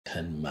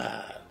second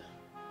man,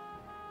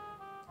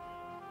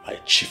 my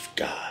chief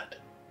guard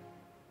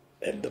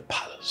in the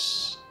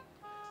palace,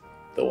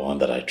 the one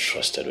that I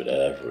trusted with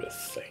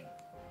everything,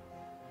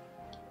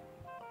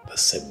 the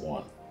same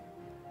one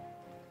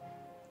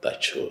that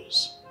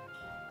chose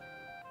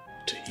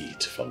to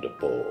eat from the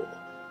bowl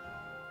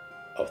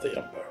of the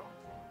emperor.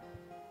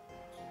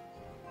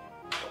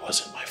 It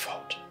wasn't my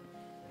fault.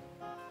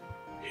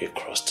 He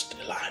crossed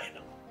the line.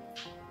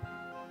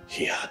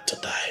 He had to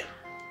die.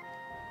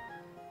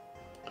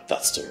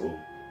 That's the rule.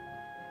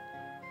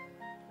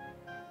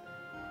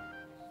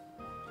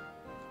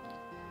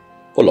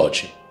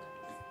 Olochi,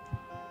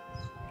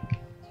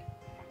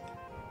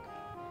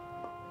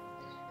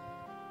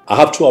 I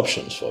have two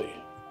options for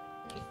you.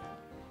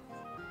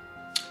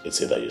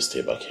 It's either you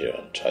stay back here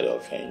and try to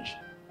avenge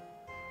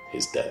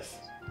his death,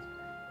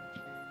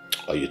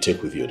 or you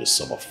take with you the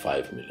sum of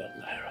 5 million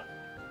naira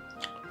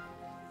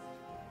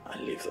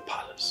and leave the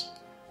palace.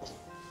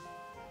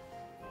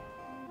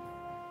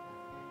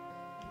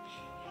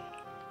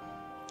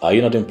 Are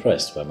you not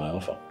impressed by my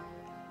offer?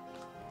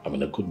 I'm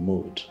in a good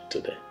mood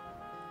today.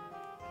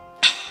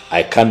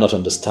 I cannot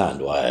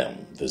understand why I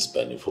am this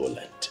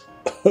benevolent.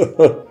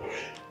 But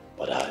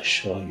I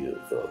assure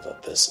you, though,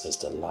 that this is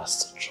the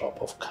last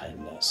drop of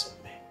kindness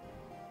in me.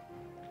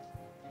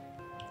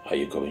 Are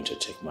you going to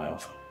take my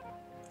offer?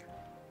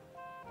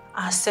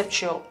 I accept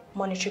your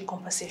monetary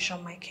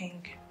compensation, my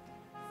king.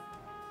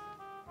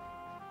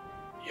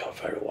 You're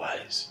very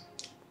wise.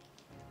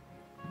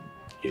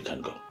 You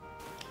can go.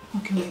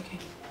 Okay, my king.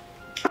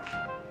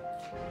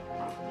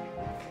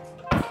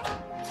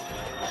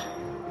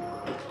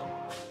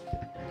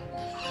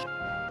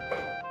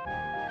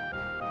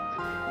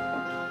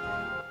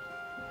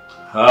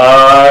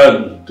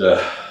 And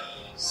the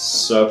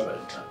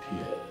serpent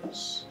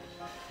appears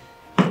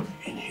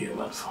in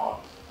human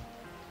form.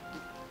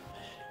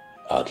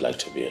 I'd like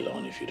to be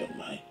alone if you don't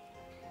mind.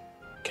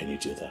 Can you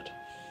do that?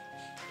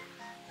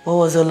 What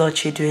was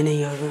Olochi doing in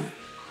your room?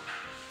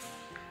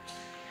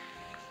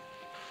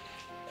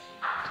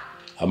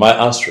 Am I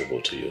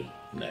answerable to you,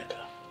 Neka?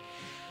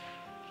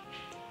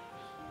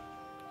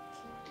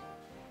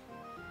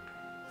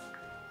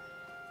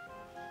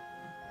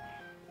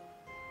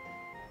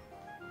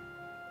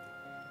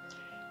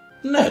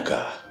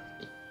 Neka,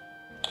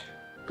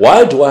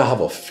 why do I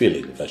have a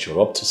feeling that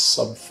you're up to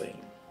something?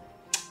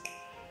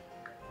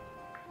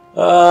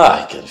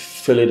 I can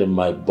feel it in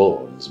my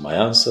bones. My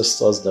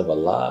ancestors never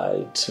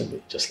lied to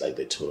me, just like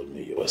they told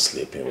me you were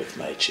sleeping with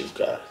my chief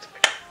guard.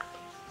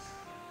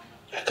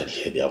 I can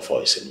hear their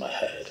voice in my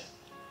head.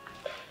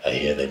 I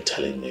hear them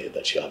telling me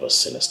that you have a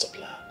sinister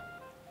plan.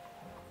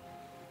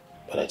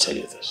 But I tell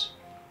you this,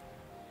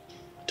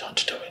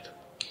 don't do it.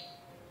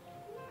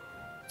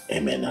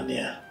 Amen,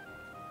 Ania.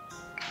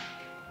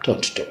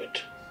 Don't do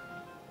it.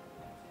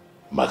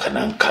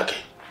 Makanankage.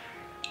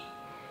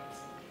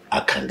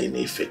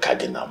 Akandinife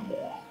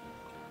kaginamo.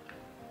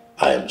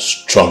 I am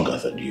stronger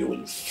than you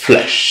in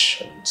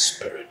flesh and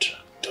spirit.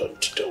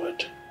 Don't do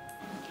it.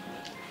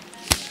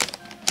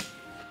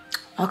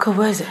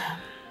 Akaweze,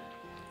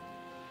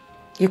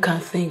 you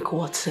can think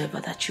whatever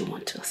that you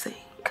want to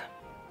think.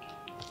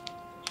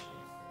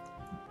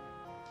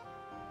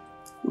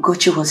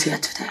 Ugochi was here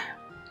today.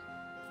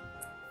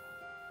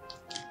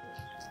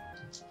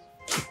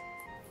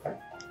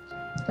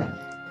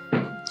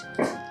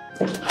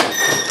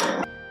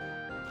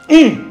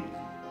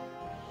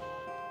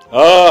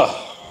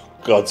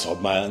 Gods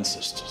of my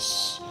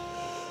ancestors.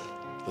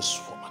 This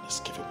woman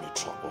is giving me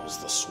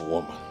troubles. This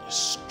woman is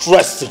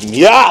stressing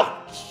me out.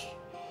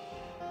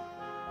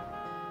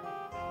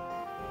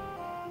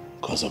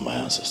 Because of my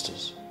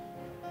ancestors.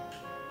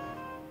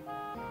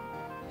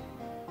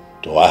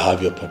 Do I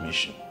have your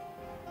permission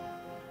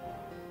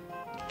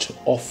to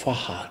offer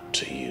her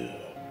to you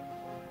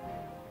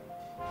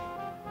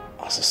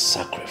as a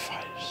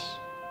sacrifice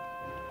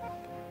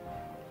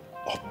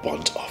of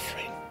burnt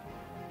offering?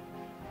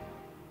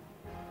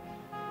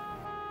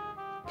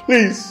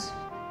 Please.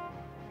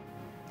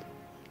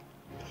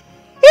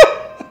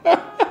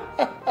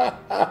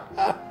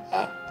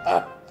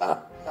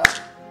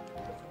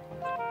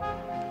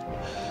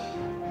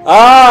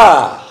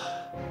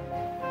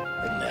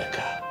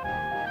 Neka.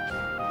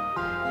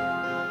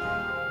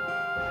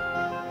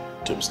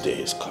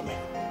 Doomsday is coming.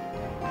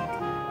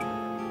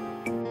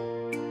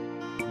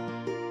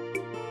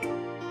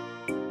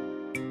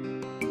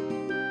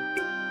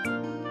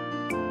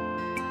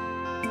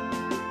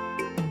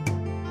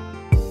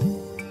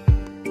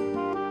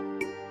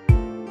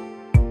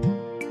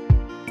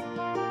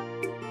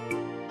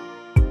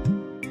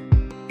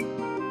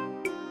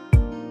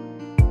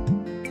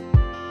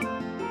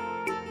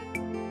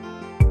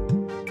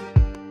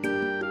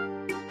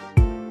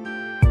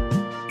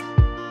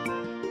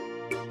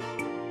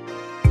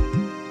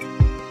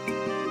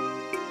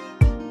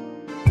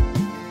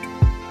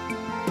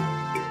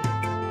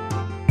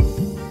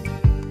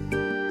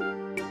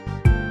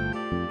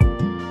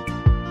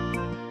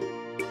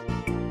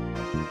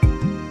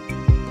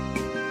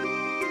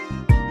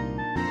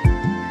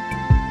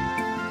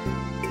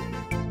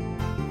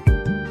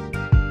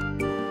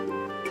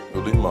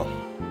 Ulima,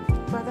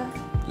 Brother?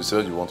 you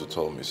said you want to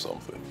tell me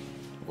something.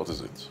 What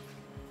is it?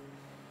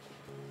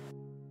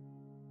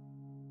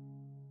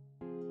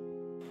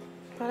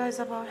 Brother, it's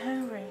about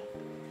Henry.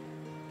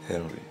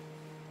 Henry?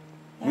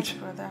 Yes,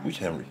 brother. Which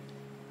Henry?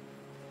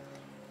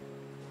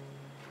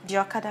 The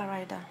Okada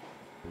rider.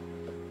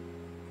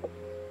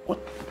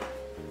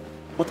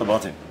 What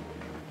about him?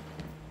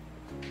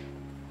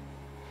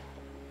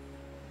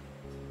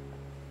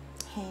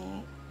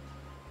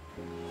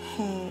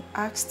 He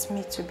asked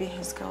me to be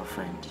his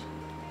girlfriend.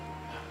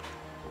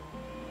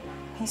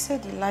 He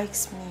said he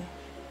likes me.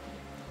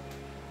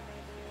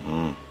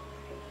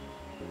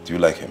 Do you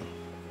like him?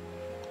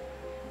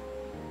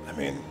 I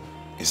mean,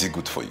 is he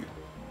good for you?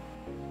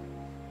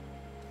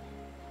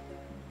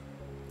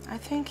 I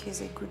think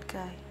he's a good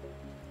guy.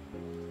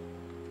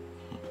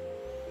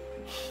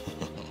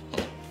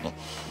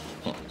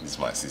 He's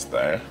my sister,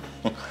 eh?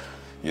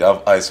 You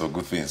have eyes for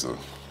good things, so.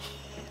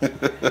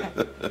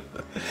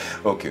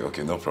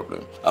 Okay, no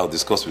problem. I'll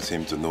discuss with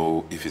him to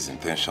know if his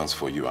intentions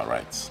for you are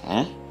right.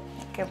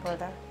 Okay,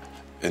 brother.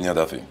 Any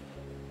other thing?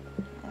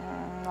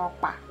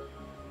 Okpa.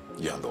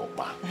 You and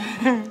Okpa.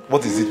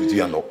 What is it with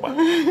you and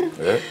Okpa?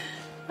 Eh?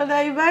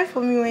 Brother, you buy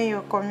for me when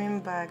you're coming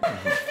back.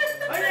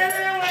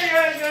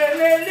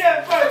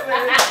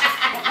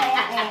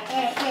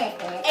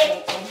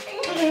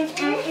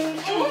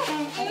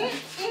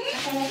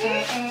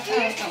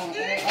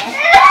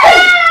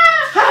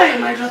 Hi,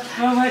 my daughter.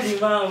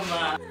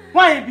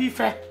 Why be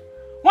fair?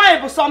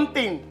 Why be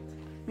something?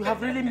 You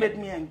have really made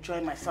me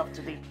enjoy myself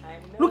today.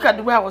 Look at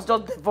the way I was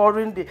just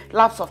devouring the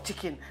laps of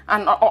chicken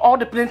and all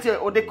the plenty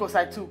of odekos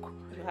I took.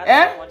 You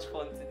had so much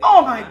fun today.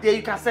 Oh my dear,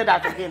 you can say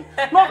that again.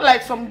 Not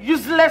like some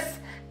useless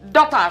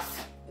daughters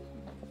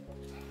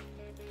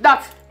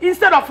that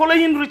instead of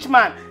following rich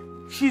man,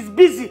 she's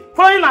busy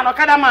following an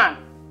Okada man.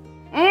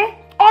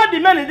 All the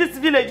men in this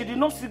village, you did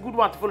not see good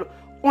one to follow.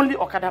 Only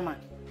Okada man.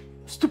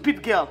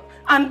 Stupid girl.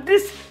 And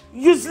this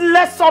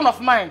useless son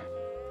of mine.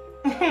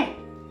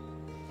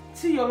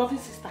 See your loving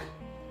sister.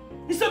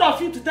 Instead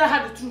of you to tell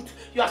her the truth,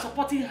 you are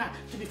supporting her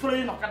to be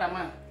following Okada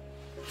man.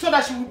 So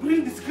that she will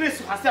bring disgrace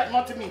to herself,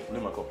 not to me.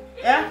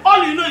 Yeah?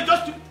 All you know is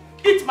just to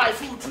eat my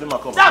food.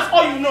 That's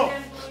all you know.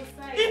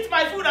 Eat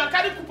my food and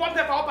carry coupon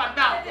paper up and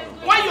down.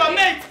 When your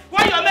mates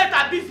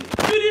are busy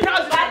building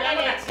houses for their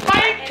mother,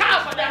 buying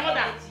cars for their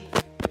mother.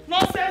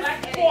 Nonsense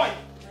boy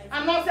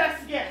and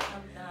nonsense girl.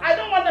 I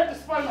don't want them to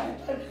spoil my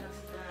enjoyment.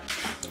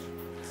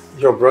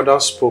 Your brother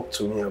spoke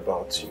to me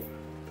about you.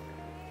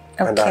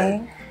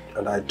 Okay.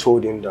 And I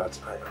told him that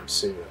I am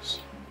serious.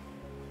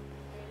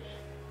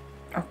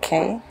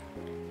 Okay.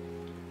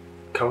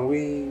 Can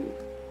we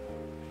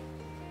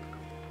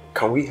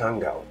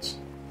hang out?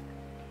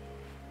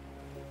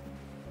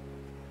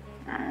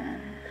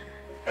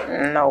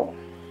 No.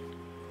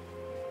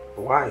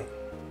 Why?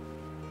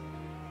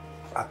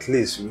 At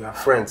least we are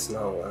friends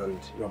now and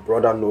your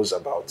brother knows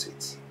about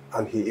it.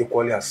 And he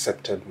equally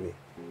accepted me.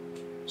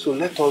 So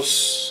let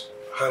us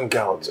hang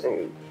out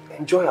and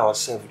enjoy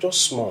ourselves,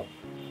 just small.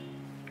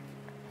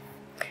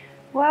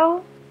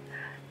 Well,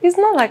 it's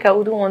not like I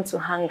wouldn't want to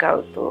hang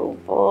out though,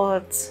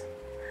 but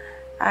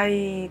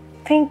I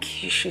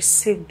think you should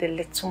save the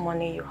little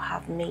money you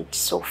have made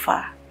so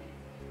far.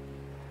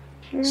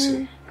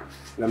 See,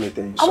 let me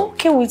tell you I'm something.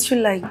 okay with you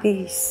like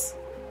this.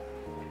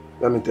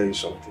 Let me tell you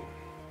something.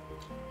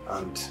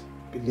 And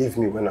believe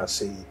me when I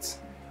say it,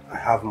 I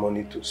have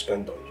money to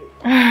spend on you.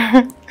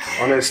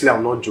 Honestly,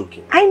 I'm not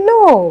joking. I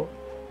know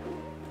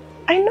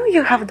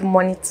you have the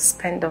money to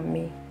spend on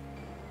me.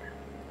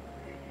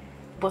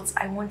 But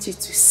I want you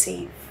to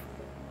save.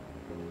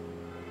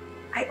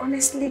 I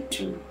honestly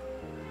do.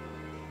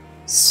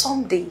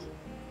 Someday,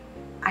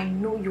 I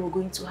know you're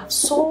going to have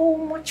so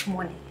much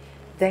money,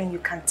 then you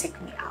can take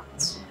me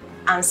out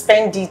and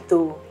spend it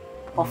though.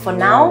 But for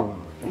now,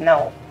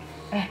 no.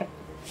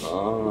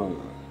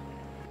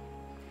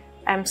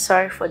 I'm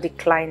sorry for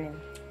declining.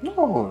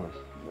 No,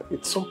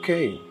 it's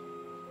okay.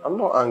 I'm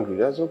not angry.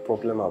 There's no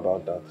problem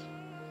about that.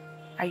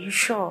 Are you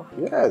sure?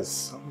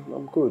 Yes,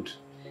 I'm good.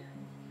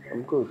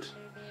 I'm good.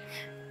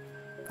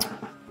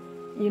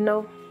 You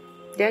know,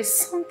 there's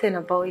something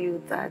about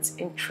you that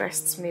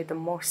interests me the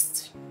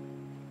most.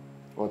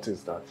 What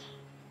is that?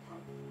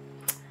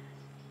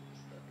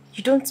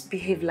 You don't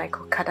behave like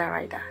Okada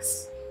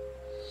riders.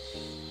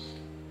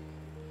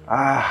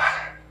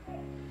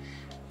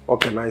 What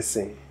can I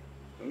say?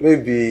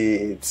 Maybe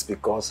it's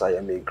because I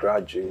am a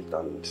graduate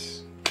and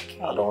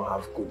I don't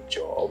have a good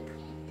job.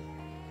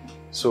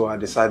 So I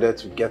decided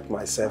to get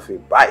myself a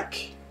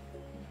bike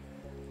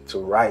to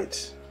ride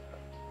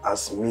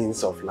as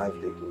means of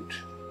livelihood.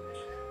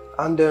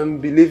 And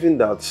believing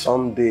that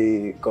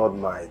someday God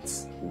might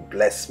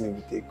bless me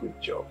with a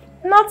good job.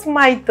 Not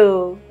might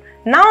though.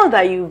 Now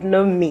that you've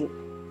known me,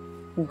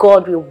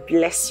 God will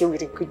bless you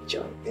with a good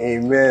job.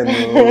 Amen.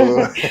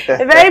 Oh.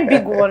 A very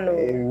big one. Oh.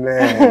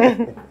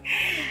 Amen.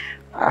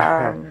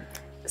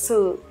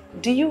 So,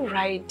 do you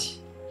ride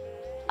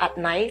at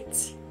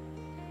night?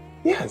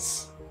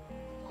 Yes,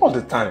 all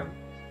the time.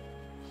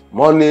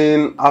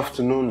 Morning,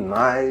 afternoon,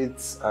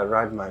 night, I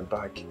ride my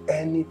bike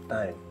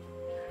anytime.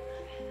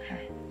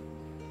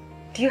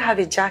 Do you have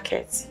a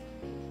jacket?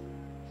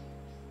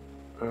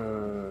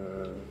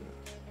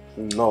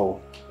 No.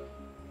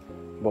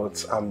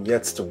 But I'm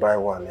yet to buy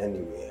one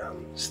anyway.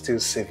 I'm still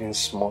saving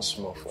small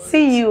for it.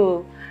 See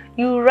you.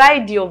 You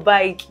ride your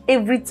bike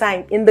every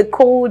time, in the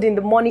cold, in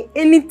the morning,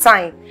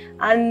 anytime.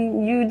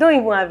 And you don't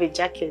even have a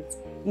jacket.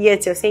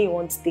 Yet you're saying you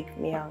want to take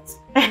me out.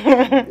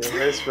 You're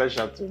very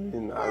special to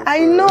me now. I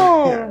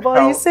know,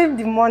 but you save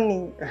the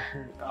money.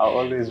 I'll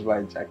always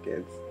buy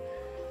jackets.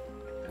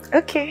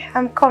 Okay,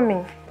 I'm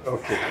coming.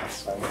 Okay,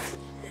 that's fine.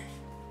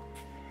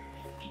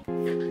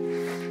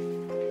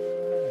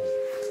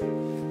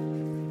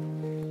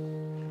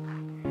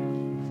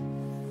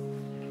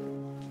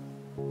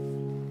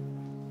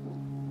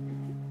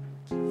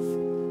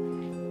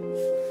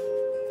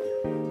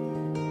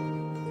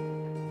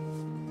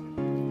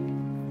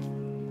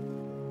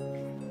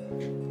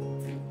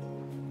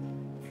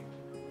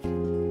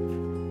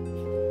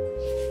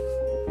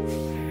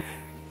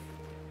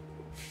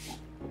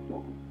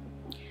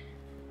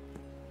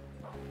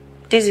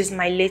 This is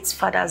my late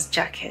father's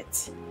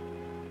jacket.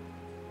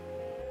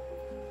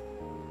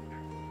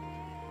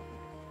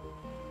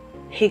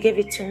 He gave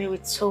it to me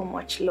with so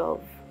much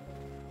love.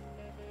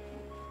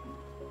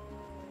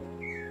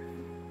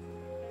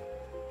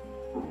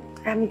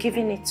 I'm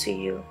giving it to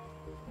you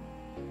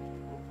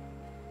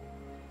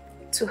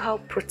to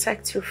help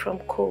protect you from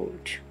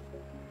cold.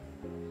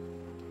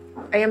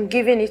 I am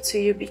giving it to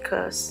you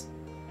because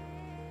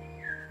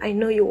I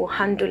know you will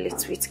handle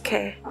it with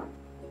care.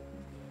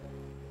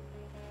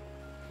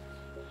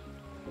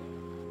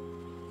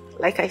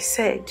 Like I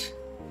said,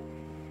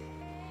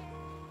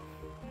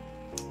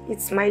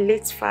 it's my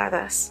late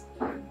father's.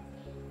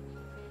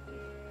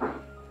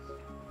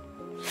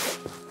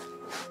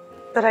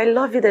 But I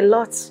love it a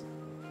lot.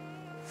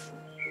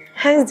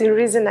 Hence the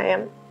reason I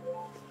am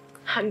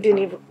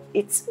handing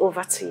it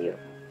over to you.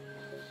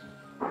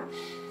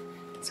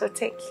 So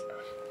take it.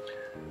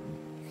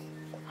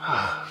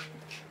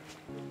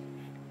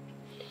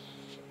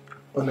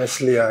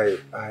 Honestly, I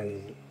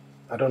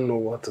don't know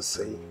what to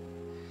say.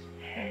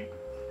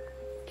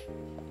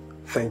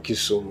 Thank you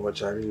so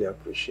much. I really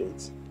appreciate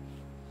it.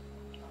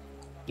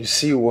 You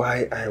see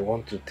why I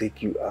want to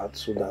take you out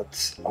so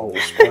that I will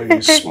spoil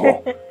you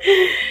small.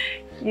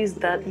 Use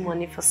that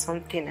money for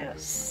something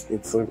else.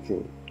 It's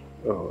okay.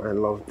 Oh, I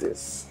love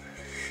this.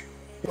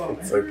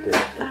 It's okay.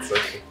 It's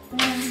okay.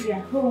 We are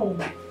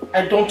home.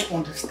 I don't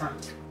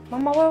understand.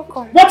 Mama,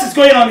 welcome. What is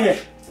going on here?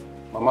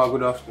 Mama,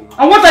 good afternoon.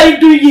 And what are you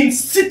doing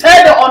seated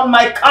on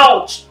my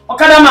couch?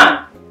 Okada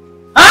man?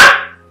 Huh?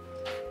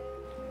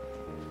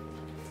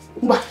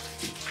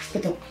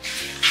 Get up.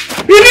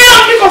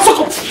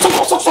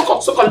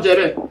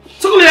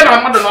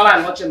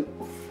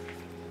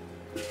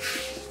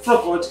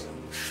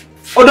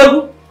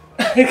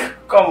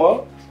 Come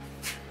on.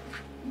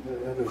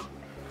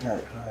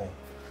 Hi.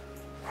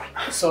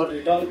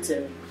 Sorry, don't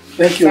tell me.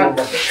 Thank you,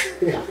 Mama.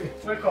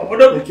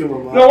 Welcome. Thank you,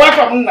 Mama. You're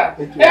welcome.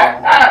 Thank you,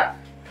 Mama.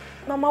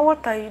 Mama,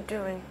 what are you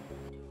doing?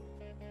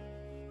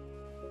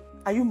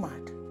 Are you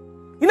mad?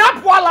 You know,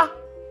 Puala?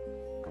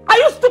 Are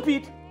you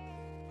stupid?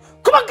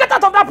 Come on, get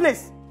out of that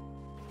place!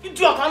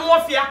 Idiot, I'm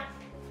more fear.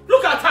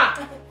 Look at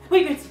her.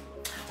 Wait.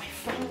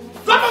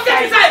 Come on,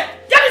 get inside!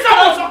 Get inside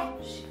also!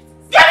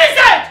 Get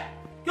inside!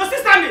 Your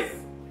sister is.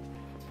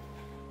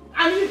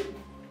 And you,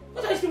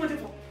 what are you still waiting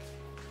for?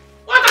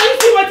 What are you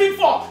still waiting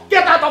for?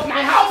 Get out of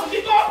my house,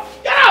 Nico!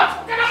 Get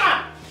out! Get out,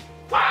 man!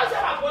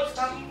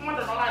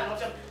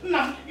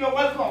 You're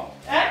welcome.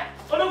 Eh?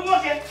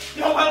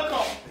 You're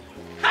welcome.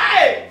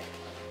 Hey!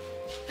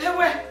 Hey,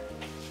 where?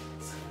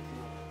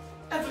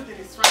 Everything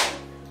is fine.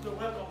 You're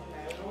welcome.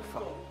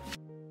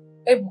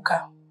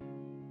 Ebuka,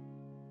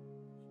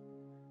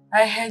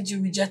 I heard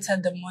you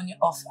rejected the money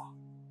offer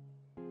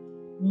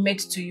made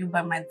to you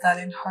by my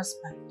darling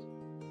husband,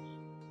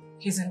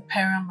 His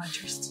Imperial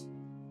Majesty.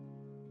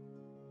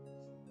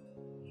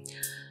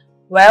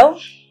 Well,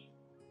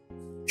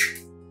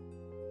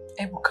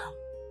 Ebuka,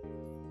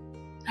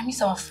 I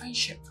miss our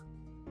friendship.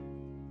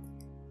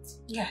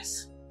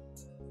 Yes.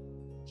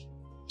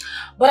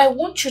 But I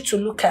want you to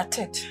look at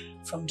it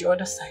from the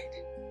other side.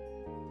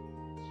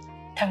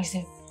 There is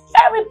a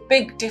very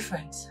big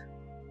difference.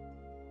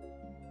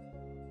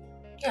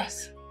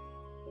 Yes.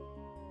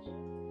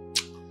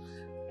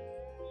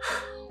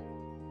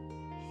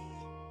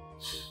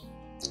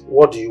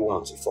 What do you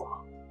want it for?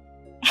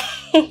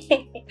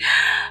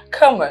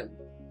 Come on.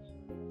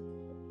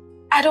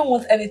 I don't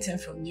want anything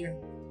from you.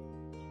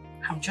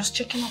 I'm just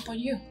checking up on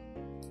you.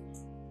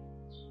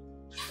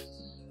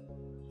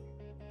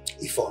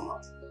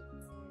 Ifeoma.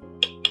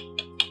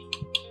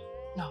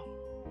 No.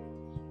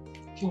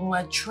 You will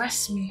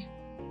address me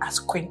as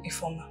Queen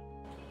Ifeoma.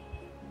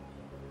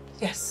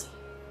 Yes.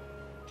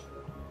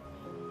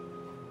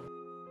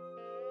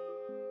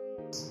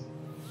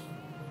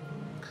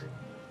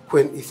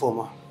 Queen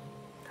Ifeoma.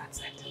 That's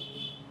it.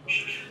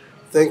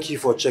 Thank you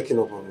for checking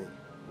up on me.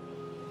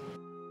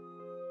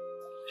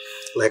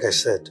 Like I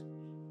said,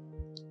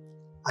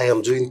 I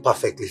am doing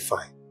perfectly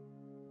fine.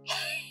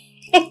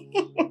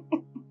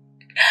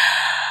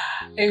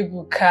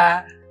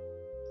 Ebuka,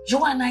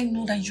 you and I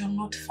know that you're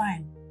not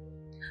fine.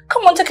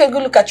 Come on, take a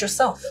good look at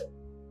yourself.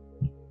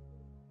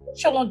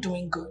 You're not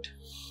doing good.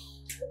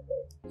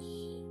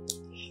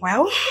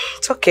 Well,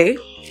 it's okay.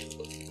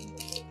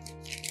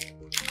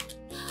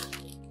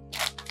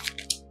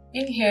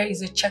 In here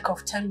is a check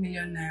of 10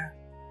 million naira.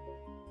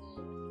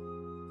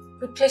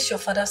 Replace your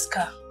father's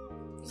car.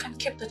 You can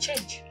keep the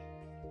change.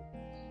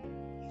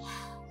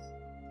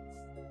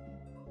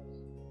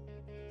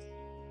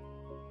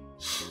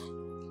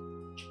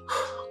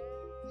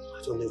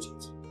 I don't need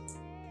it.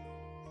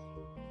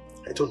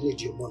 I don't need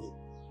your money.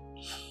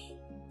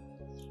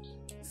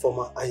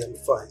 Former, I am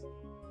fine.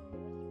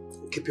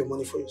 Keep your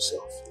money for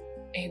yourself.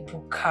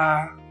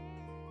 Ebuka,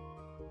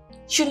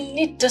 you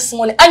need this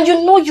money and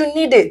you know you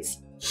need it.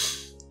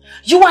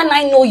 You and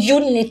I know you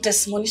need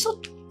this money,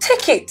 so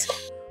take it.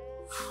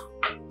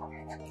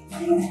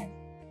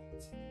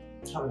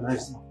 Have a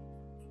nice day.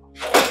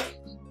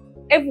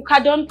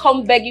 Ebuka, don't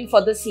come begging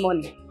for this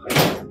money.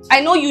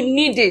 I know you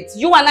need it.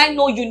 You and I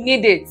know you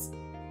need it.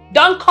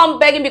 Don't come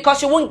begging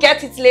because you won't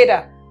get it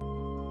later.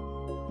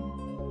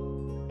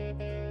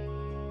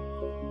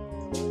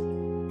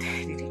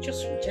 Did he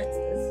just reject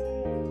this?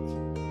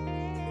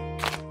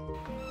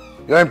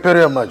 Your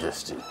Imperial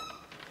Majesty,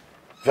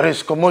 there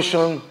is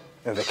commotion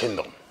in the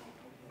kingdom.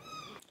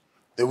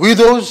 The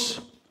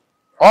widows,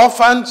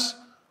 orphans,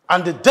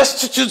 and the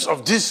destitutes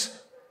of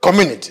this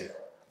community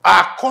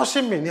are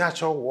causing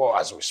miniature war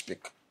as we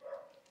speak.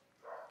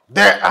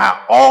 They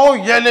are all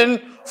yelling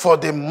for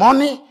the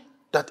money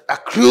that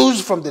accrues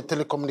from the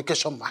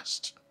telecommunication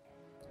mast.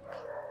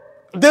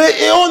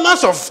 The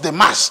owners of the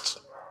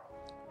mast,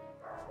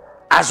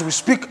 as we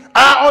speak,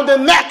 are on the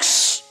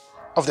necks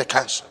of the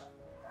council.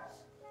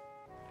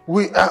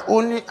 We are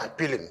only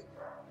appealing,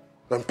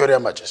 Your Imperial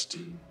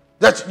Majesty,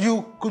 that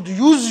you could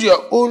use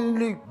your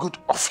only good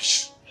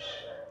office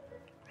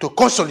to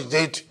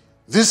consolidate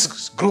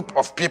this group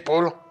of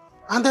people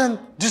and then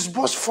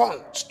disburse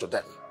funds to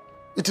them.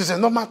 It is a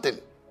normal thing.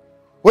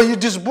 When you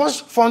disburse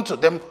funds to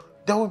them,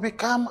 there will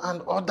become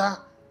an order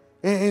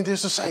in the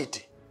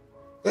society.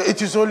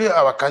 It is only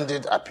our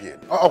candid appeal.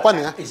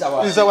 It's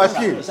our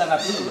appeal. It's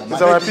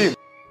our appeal.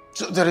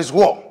 So there is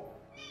war.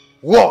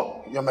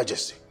 War, Your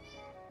Majesty.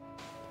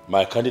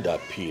 My candid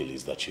appeal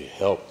is that you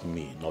help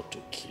me not to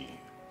kill you.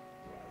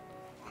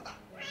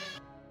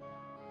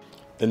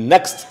 The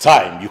next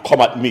time you come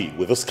at me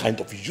with this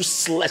kind of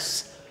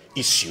useless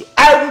issue,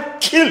 I will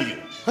kill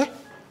you. Huh?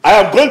 I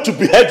am going to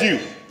behead you.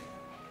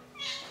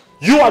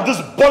 You and this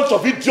bunch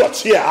of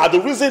idiots here are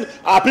the reason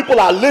our people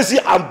are lazy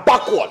and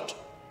backward.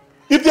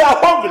 If they are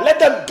hungry, let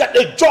them get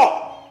a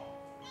job.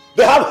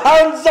 They have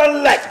hands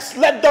and legs.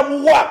 Let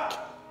them work.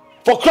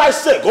 For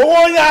Christ's sake.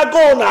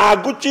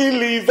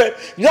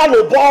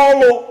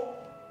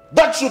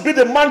 That should be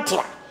the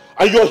mantra.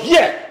 And you're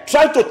here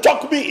trying to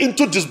talk me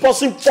into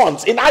disbursing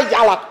funds in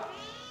Ayala.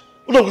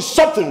 You know, there's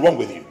something wrong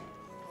with you.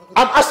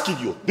 I'm asking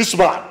you, this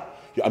man,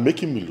 you are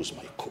making me lose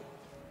my cool.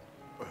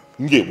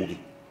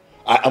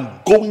 I am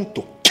going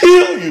to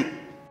kill you.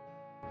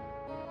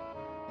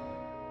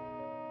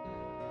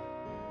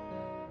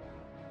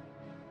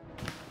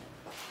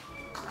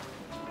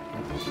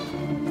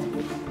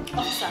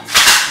 Officers,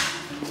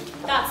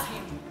 that's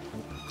him.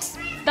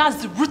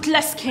 That's the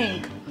ruthless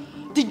king,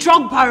 the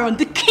drug baron,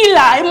 the killer,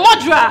 a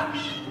murderer.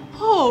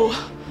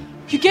 Oh,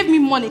 you gave me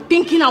money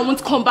thinking I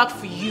won't come back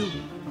for you.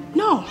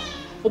 No,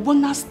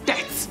 Obona's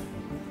death.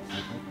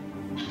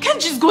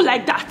 Can't just go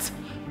like that.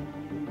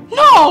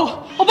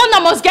 No,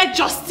 Obona must get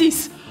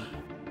justice.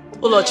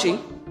 Olochi,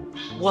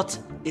 what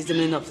is the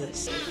meaning of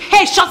this?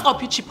 Hey, shut up,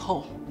 you cheap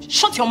whore.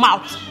 Shut your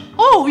mouth.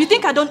 Oh, you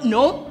think I don't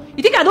know?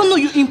 You think I don't know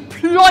you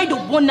employed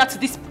Obona to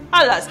this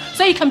palace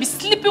so you can be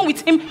sleeping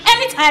with him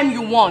anytime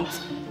you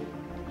want?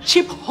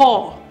 Cheap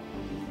whore.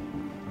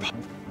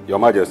 Your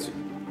Majesty,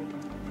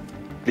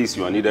 please,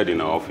 you are needed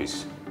in our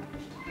office.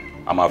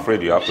 I'm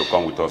afraid you have to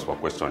come with us for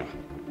questioning.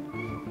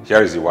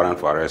 Here is the warrant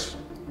for arrest.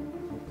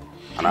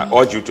 And I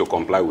urge you to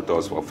comply with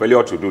us. For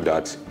failure to do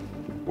that,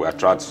 we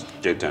attract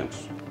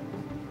J-10s.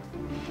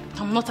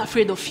 I'm not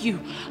afraid of you.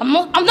 I'm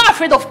not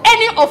afraid of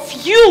any of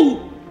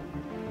you.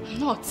 I'm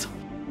not.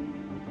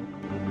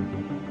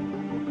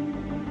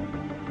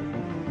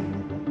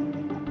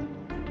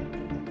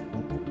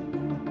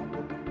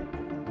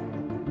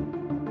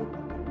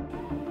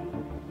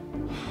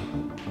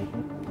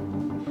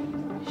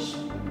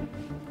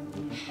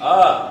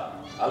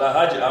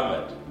 Alhaji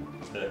Ahmed.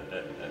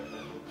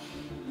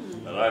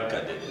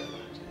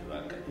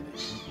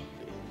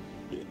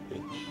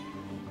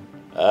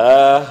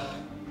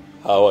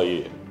 How are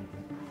you?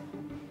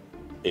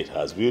 It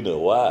has been a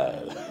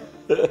while.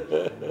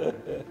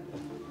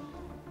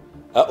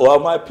 Well,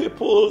 my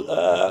people,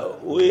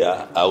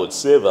 I would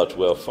say that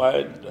we're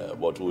fine,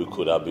 but we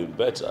could have been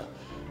better,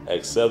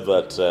 except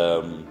that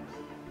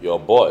your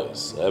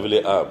boys,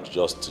 heavily armed,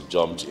 just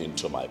jumped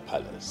into my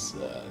palace.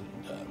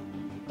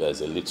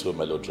 There's a little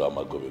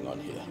melodrama going on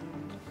here.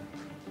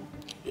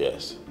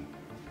 Yes.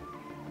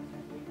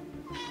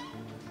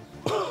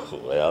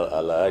 Well,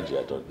 Alhaji,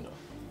 I don't know.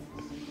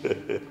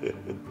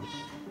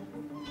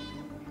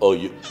 Oh,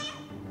 you...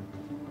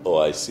 Oh,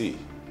 I see.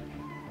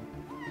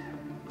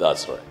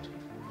 That's right.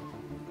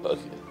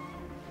 Okay.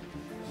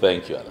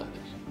 Thank you, Alhaji.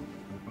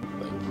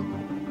 Thank you.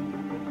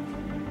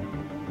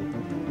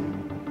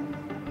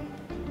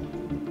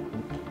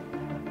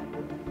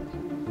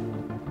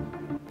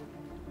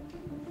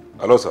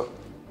 Hello, sir.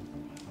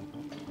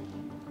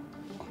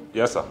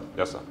 Yes, sir.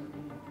 Yes, sir.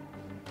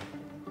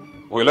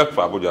 We left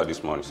for Abuja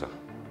this morning, sir.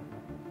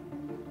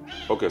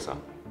 Okay, sir.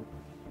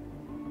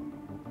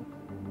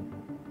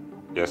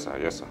 Yes, sir.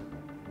 Yes, sir.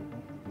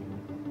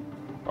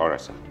 All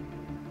right, sir.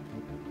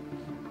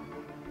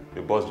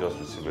 The boss just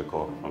received a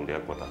call from the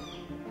headquarters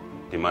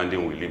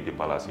demanding we leave the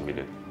palace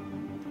immediately.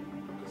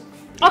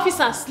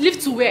 Officers, leave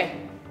to where?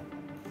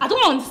 I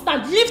don't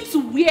understand. Leave to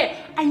where?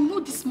 I know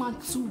this man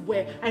too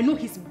well. I know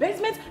his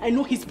basement. I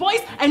know his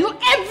boys. I know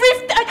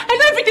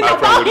everything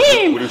about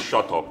him. Will you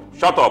shut up?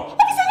 Shut up.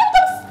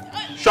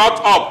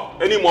 Shut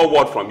up. Any more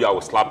word from you, I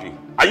will slap you.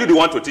 Are you the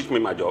one to teach me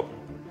my job?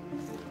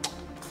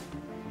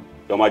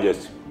 Your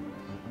Majesty,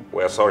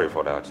 we are sorry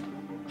for that.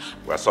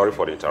 We are sorry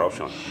for the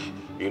interruption.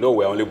 You know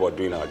we're only but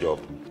doing our job.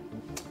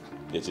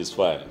 It is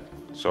fine.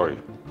 Sorry.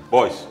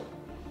 Boys,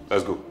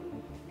 let's go.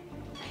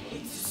 I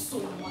hate you so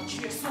much.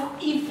 You're so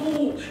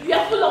evil. You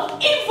are full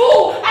of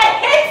evil. I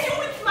hate you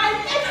with my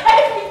life.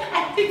 I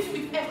hate you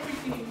with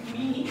everything in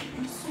me.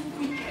 You're so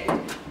wicked.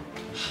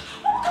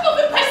 What kind of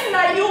a person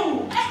are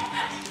you?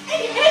 I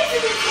hate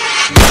you with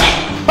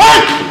everything.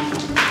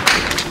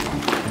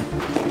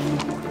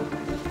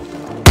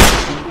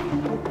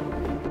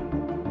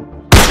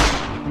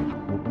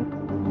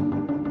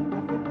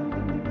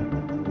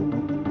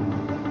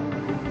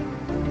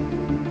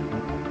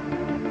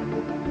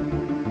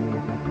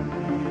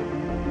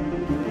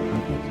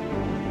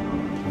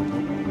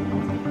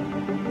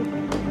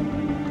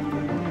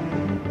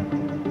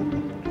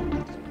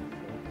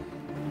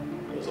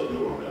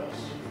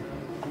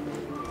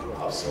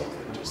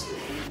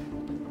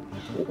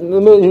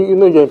 No, you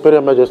know, Your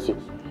Imperial Majesty.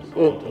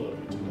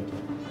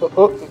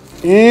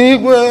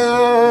 Igwe!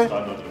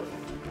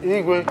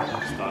 Igwe!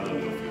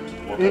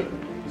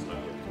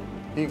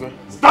 Igwe!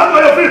 Stand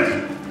on your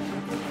feet!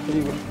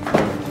 Igwe!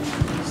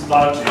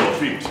 Stand to your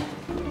feet.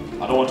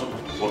 I don't want to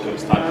walk and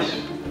stand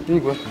here.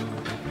 Igwe!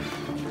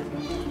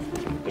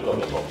 Take off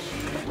your tops.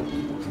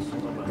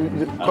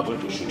 I'm going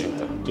to shoot you.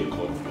 Take off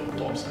your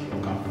tops and your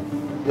cap.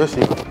 Yes,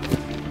 Igwe.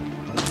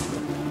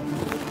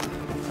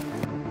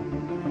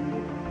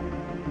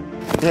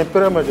 Your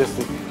Imperial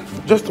Majesty,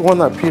 just one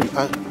appeal.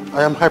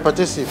 I am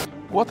hypertensive.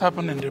 What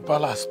happened in the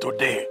palace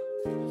today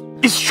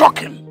is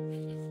shocking.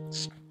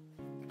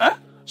 Eh?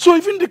 So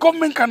even the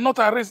government cannot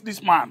arrest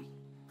this man.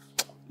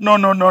 No.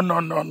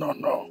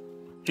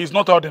 He's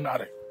not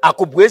ordinary.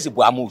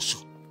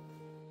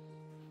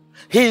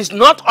 He is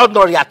not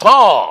ordinary at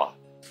all.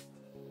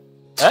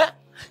 Eh?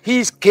 He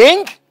is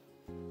king,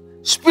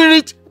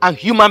 spirit, and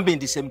human being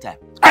at the same time.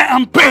 I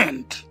am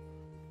pained.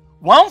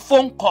 One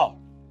phone call.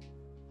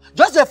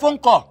 Just a phone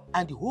call,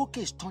 and the whole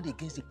case turned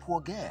against the poor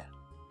girl.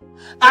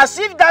 As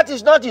if that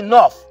is not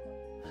enough,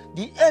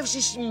 the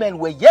FCC men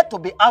were yet to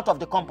be out of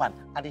the compound,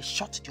 and they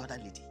shot the other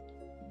lady.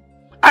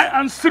 I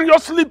am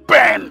seriously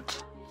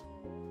pained.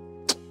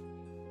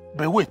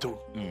 But wait,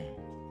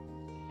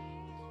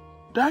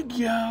 that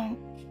girl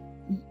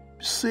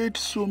said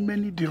so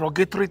many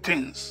derogatory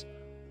things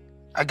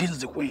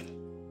against the queen.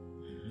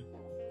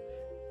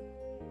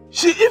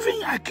 She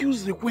even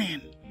accused the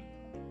queen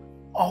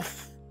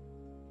of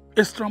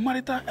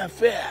extramarital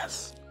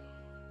affairs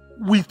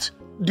with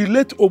the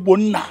late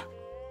Obonna,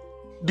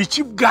 the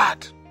chief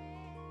guard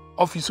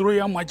of His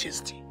Royal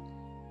Majesty.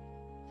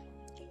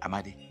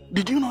 Amadi.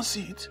 Did you not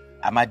see it?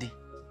 Amadi,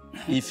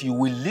 if you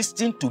will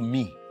listen to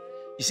me,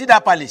 you see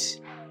that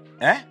palace?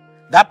 Eh?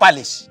 That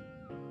palace.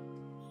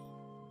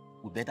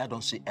 We better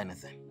don't say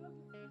anything.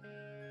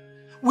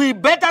 We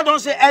better don't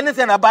say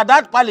anything about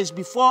that palace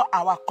before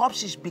our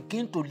corpses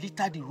begin to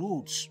litter the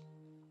roads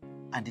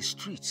and the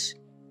streets.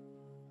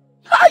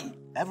 Hi!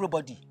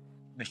 Everybody,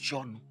 be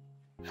sure.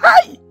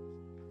 Hi!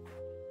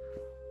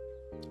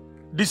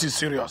 This is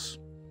serious.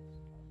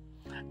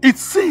 It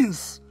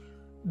seems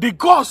the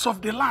gods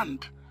of the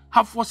land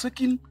have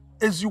forsaken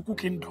Eziukwu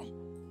kingdom.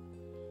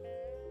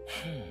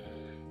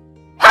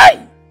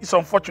 Hi! It's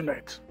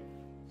unfortunate.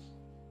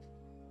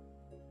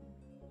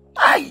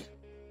 Hi!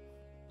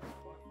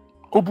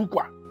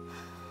 Obukwa.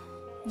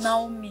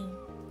 Naomi,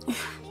 you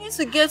need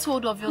to get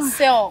hold of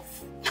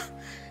yourself.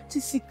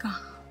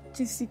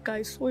 Jessica,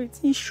 I saw it.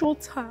 He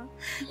shot her.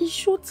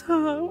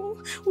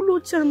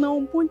 Ulocha and our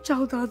unborn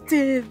child are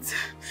dead.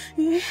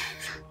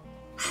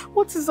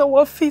 What is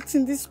our fate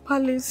in this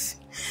palace?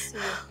 See,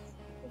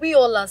 we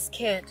all are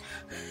scared.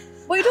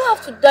 But you don't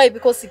have to die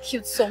because he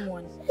killed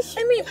someone.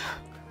 I mean,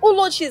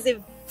 Ulochi is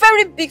a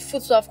very big fool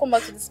to have come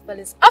back to this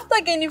palace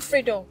after gaining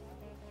freedom.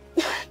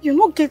 You're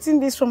not getting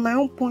this from my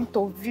own point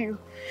of view.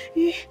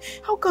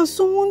 How can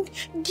someone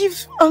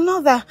give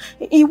another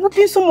a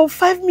whooping sum of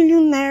 5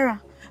 million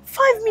naira?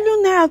 5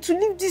 million naira to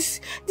leave this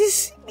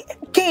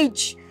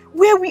cage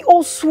where we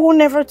all swore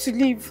never to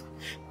leave.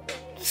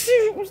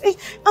 Seriously,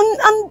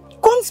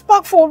 and comes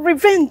back for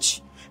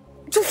revenge.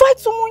 To fight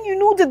someone you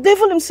know the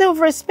devil himself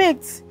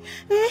respects.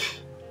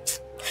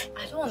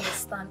 I don't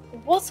understand.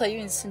 What are you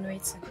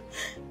insinuating?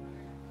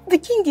 The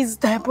king is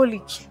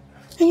diabolic.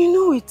 And you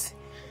know it.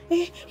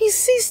 He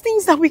sees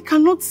things that we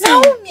cannot see.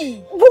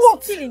 Naomi!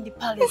 What? Still in the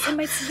palace. I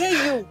might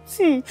hear you.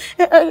 See,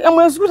 I'm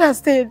as good as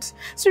dead.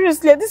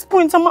 Seriously, at this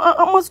point,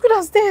 I'm as good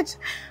as dead.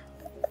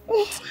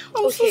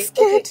 I'm so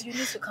scared. Okay, you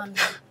need to calm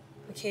down.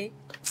 Okay?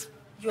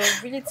 You're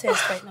really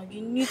tense right now.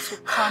 You need to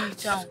calm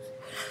down.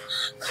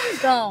 Calm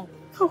down.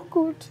 Oh,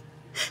 good.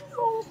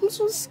 Oh, I'm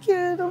so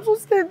scared. I'm so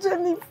scared,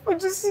 Jenny. For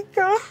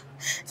Jessica.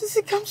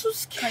 Jessica, I'm so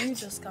scared. Can you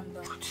just calm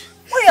down?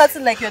 Why are you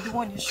acting like you're the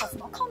one in shock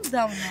now? Calm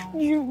down now.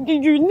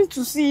 You need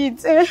to see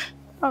it. Eh?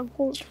 Oh,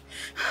 God.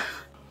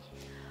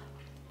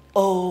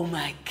 Oh,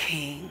 my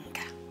king.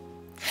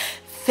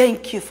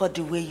 Thank you for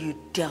the way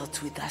you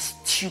dealt with that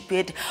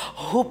stupid,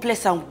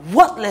 hopeless, and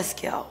worthless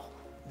girl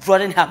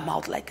running her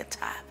mouth like a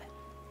tab.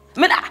 I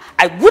mean,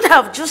 I would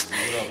have just... Would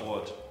have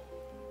what?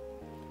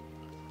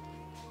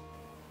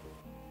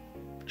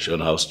 Shown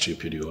how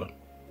stupid you are.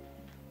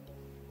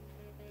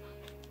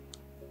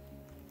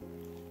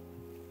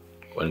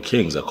 When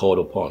kings are called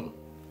upon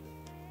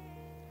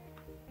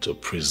to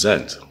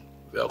present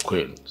their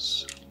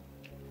queens,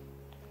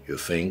 you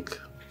think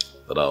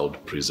that I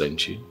would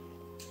present you?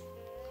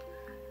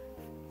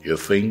 You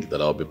think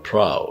that I'll be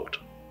proud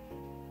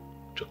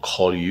to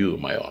call you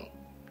my own?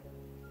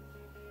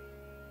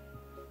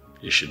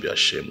 You should be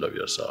ashamed of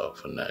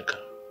yourself, Nneka.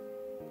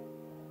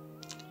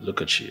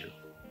 Look at you,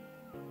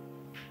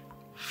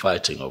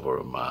 fighting over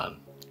a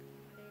man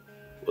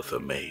with a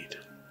maid.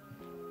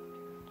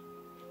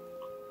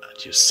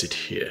 And you sit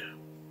here,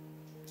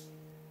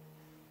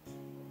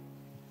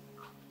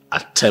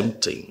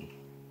 attempting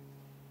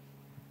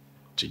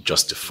to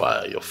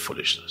justify your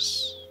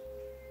foolishness.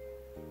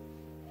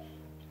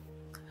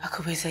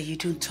 Akubeza, you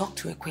don't talk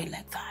to a queen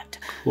like that.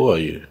 Who are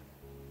you?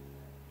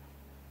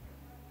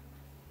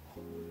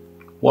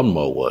 One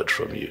more word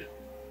from you,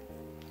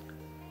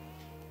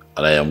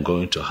 and I am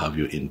going to have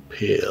you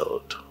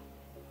impaled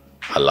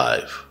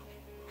alive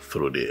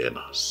through the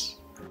anus.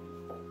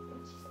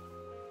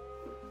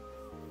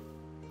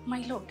 My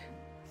lord,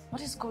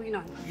 what is going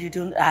on? You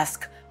don't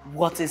ask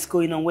what is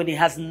going on when it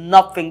has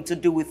nothing to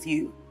do with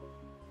you.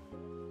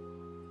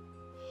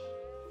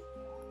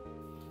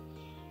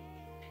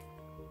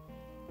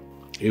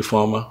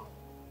 Ifeoma,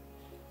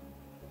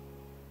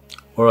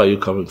 where are you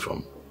coming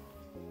from?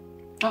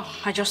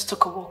 Oh, I just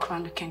took a walk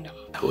around the kingdom.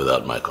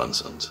 Without my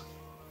consent.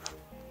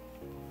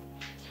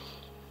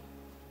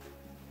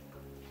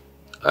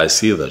 I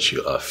see that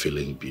you are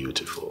feeling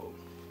beautiful.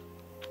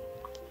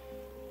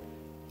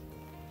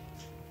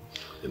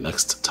 The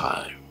next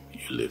time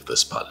you leave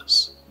this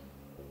palace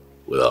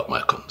without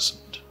my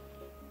consent,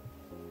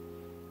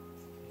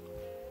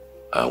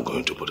 I am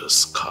going to put a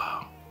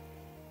scar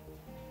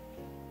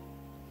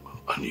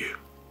on you.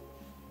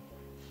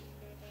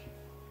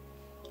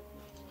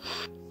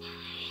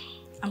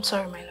 I'm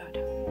sorry, my lord.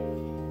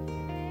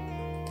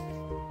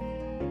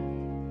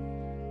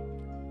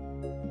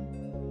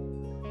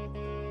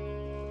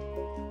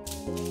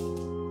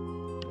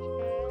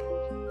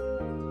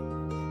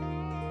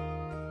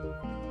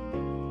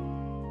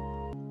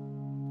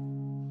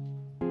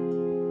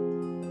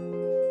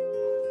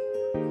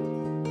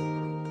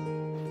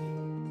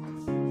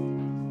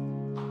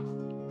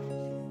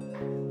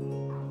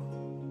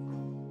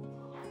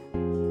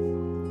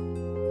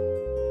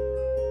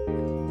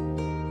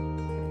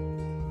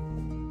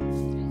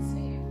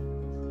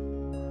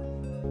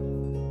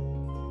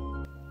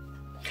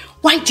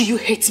 Why do you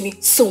hate me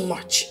so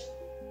much?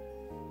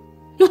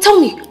 No, tell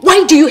me,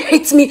 why do you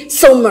hate me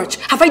so much?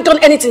 Have I done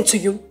anything to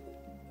you?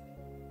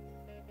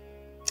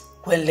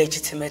 When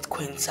legitimate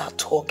queens are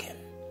talking.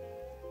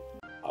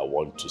 I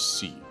want to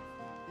see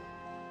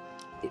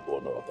the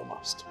owner of the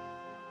mast.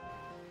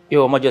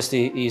 Your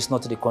Majesty is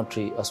not in the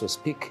country as we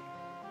speak.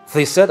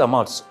 The said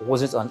amount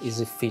wasn't an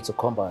easy feat to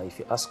come by, if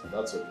you ask me.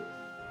 That's okay.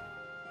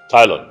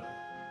 Tylon.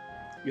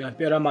 Your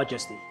Imperial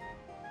Majesty.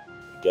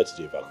 Get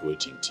the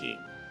evacuating team.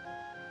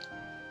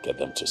 Get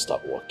them to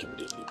start work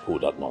immediately. Pull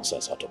that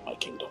nonsense out of my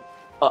kingdom.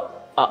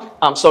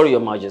 I'm sorry,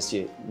 Your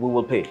Majesty. We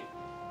will pay.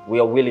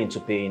 We are willing to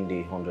pay in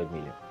the 100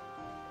 million.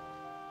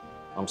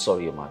 I'm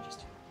sorry, Your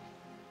Majesty.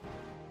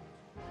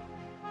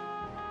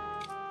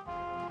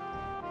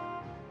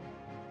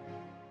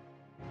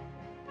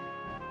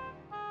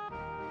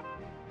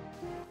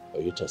 Are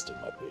you testing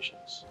my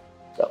patience?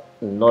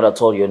 Not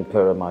at all, Your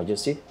Imperial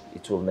Majesty.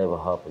 It will never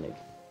happen again.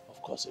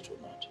 Of course it will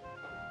not.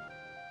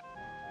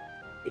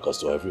 Because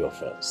to every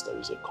offense, there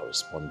is a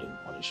corresponding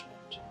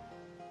punishment.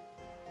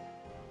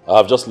 I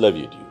have just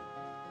levied you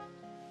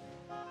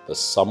the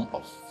sum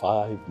of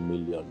 5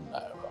 million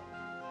naira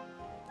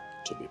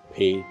to be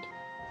paid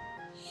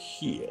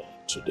here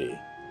today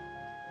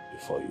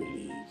before you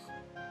leave.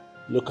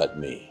 Look at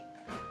me.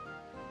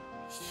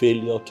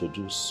 Failure to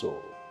do so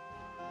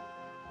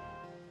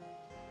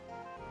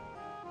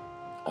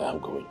I am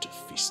going to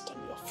feast on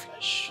your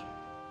flesh.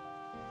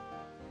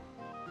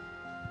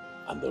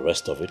 And the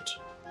rest of it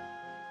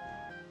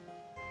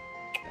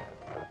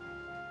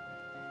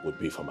would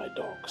be for my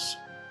dogs.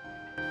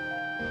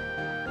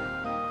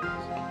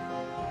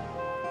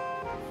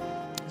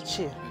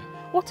 Ichie,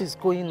 what is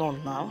going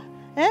on now?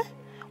 Eh?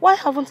 Why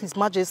haven't His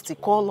Majesty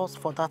called us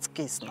for that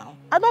case now?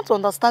 I don't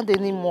understand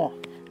anymore.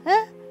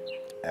 Eh?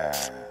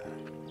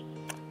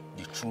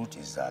 The truth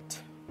is that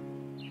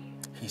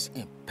His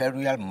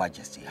Imperial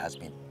Majesty has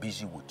been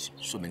busy with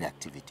so many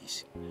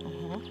activities.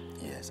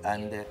 Yes,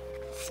 and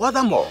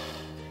furthermore,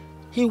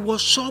 he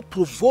was so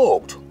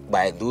provoked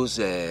by those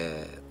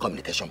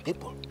communication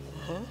people.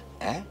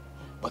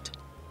 But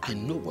I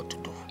know what to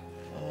do.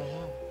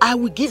 I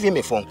will give him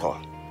a phone call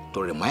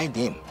to remind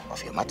him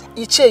of your matter.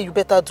 Ichie, you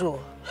better do.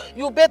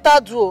 You better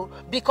do,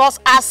 because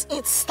as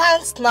it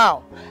stands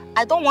now,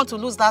 I don't want to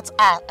lose that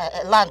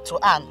land to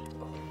Anne.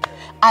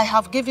 I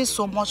have given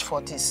so much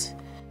for this.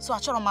 So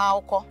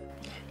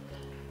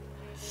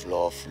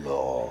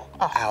Flo,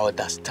 I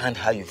understand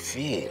how you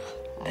feel.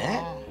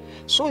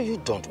 So you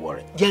don't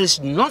worry. There is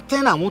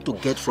nothing I want to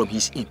get from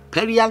His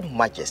Imperial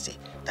Majesty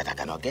that I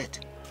cannot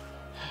get.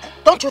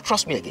 Don't you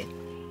trust me again?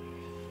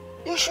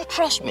 You should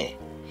trust me.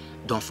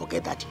 Don't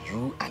forget that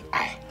you and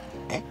I,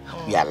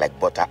 we are like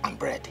butter and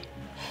bread.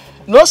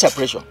 No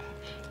separation.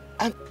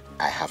 And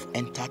I have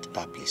entered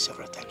that place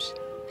several times.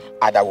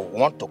 And I will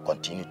want to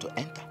continue to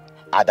enter.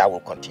 And I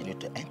will continue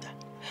to enter.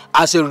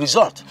 As a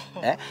result,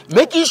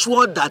 making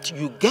sure that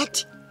you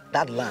get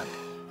that land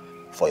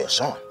for your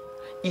son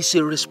is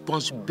a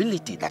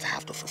responsibility that I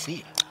have to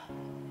fulfill.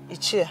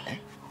 Ichie,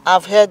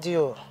 I've heard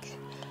you.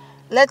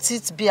 Let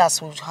it be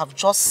as we have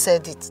just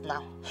said it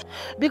now.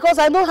 Because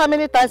I know how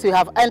many times you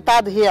have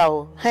entered here.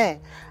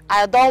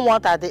 I don't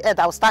want at the end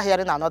I'll start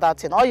hearing another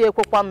thing.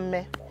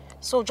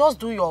 So just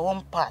do your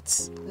own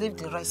part. Leave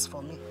the rest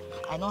for me.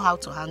 I know how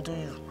to handle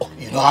you. Oh,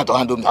 you know how to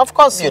handle me? Of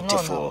course.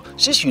 Beautiful. You know.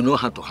 Since you know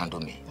how to handle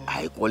me,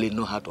 I equally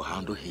know how to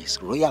handle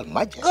His Royal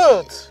Majesty.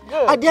 Good.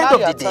 At the end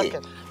of the day,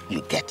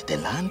 you get the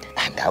land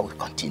and I will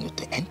continue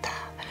to enter.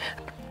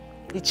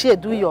 Ichie,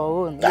 do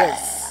your own.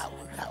 Yes.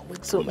 I will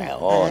do my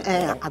own.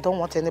 I don't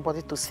want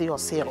anybody to see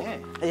us here.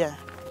 Yeah.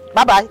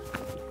 Bye-bye.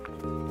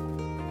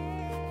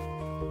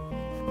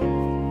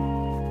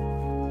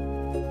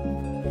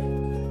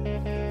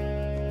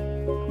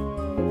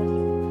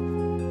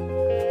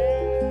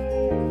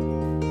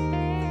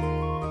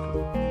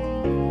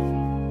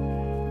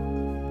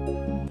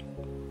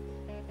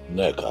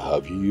 Neka,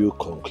 have you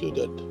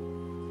concluded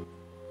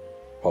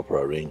proper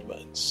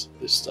arrangements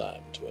this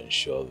time to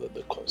ensure that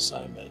the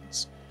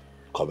consignments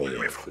coming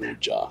in through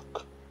Jack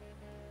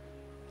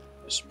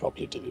is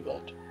properly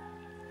delivered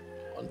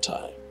on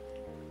time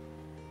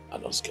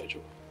and on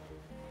schedule?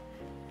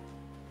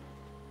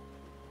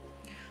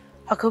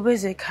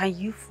 Akobeze, can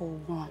you for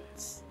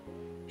once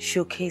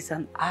showcase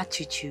an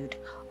attitude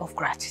of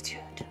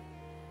gratitude?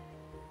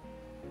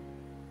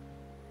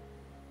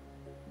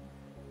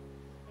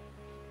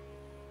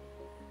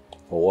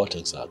 For what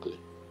exactly?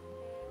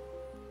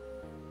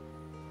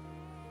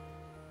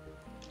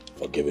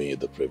 For giving you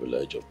the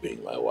privilege of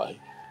being my wife?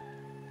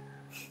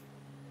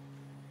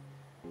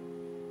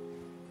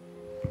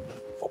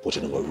 For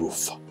putting a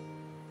roof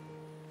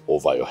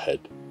over your head?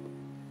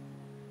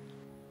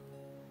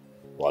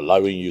 For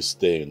allowing you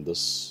stay in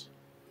this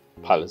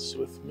palace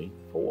with me?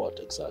 For what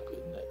exactly,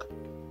 Nick?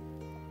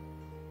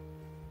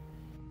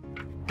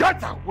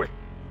 Get away!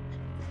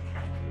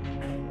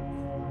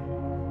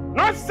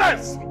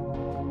 Nonsense!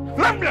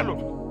 Leave me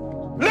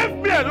alone! Leave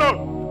me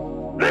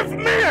alone! Leave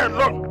me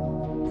alone!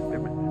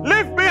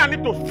 Leave me, I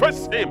need to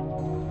face him!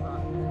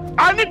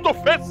 I need to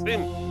face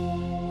him!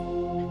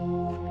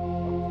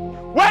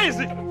 Where is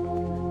he?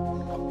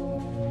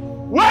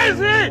 Where is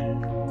he?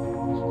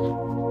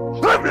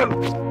 Leave me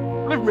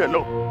alone! Leave me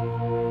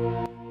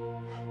alone!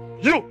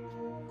 You!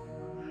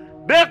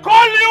 They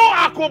call you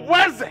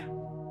Akobweze!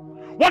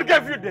 What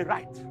gave you the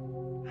right?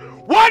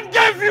 What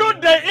gave you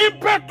the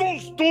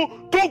impetus to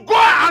go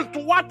and to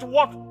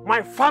what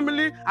my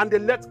family and the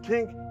late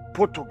king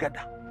put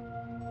together?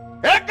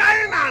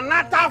 Again,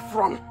 another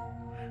from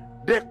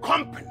the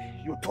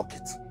company, you took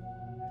it.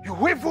 You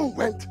even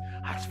went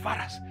as far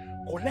as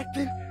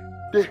collecting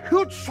the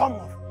huge sum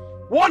of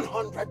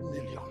 100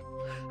 million.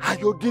 And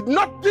you did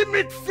not deem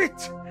it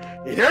fit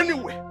in any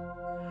way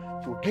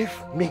to give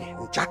me,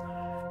 Jack,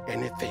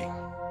 anything.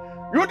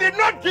 You did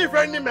not give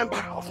any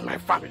member of my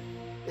family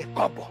a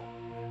kobo.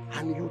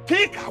 And you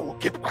think I will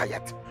keep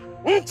quiet?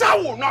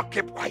 Ncha will not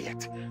keep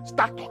quiet.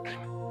 Start talking.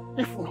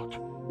 If not,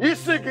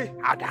 Isigi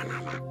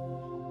Adanama.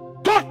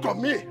 Talk to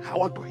me. I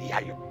want to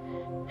hear you.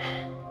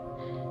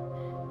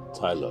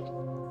 Tyler.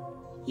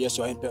 Yes,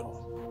 Your Emperor.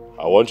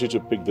 I want you to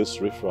pick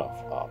this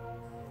riffraff up.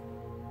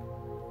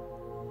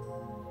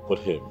 Put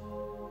him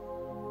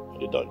in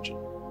the dungeon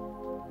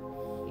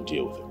and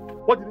deal with him.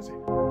 What did he say?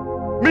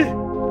 Me?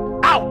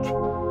 Out!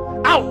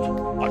 Out!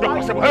 I don't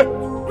possible. Hey!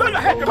 Let the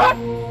heck of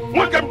him!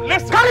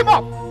 Let's carry him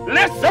up!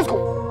 Let's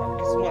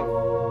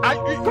go!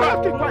 Keep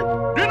quiet. Do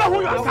you know who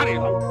you are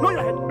carrying? No,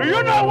 your head. Do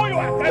you know who you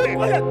are carrying?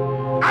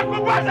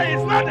 Agbabaza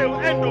is not the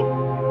end of.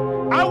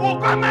 I will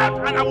come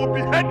out and I will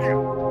behead you.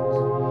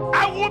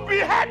 I will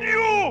behead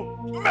you.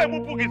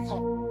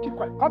 Keep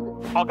quiet. Come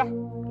here. Okay.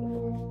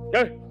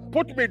 Hey,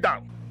 put me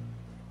down.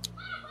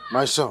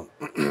 My son,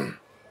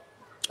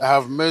 I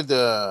have made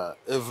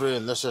every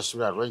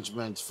necessary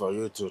arrangement for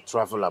you to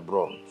travel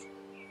abroad.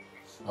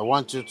 I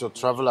want you to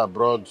travel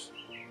abroad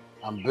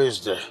and base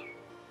there.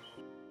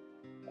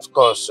 Of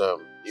course,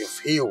 you've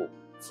healed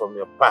from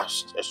your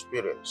past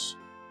experience.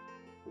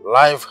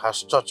 Life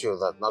has taught you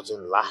that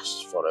nothing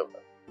lasts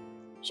forever.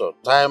 So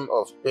time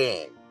of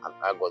pain and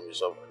agony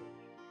is over.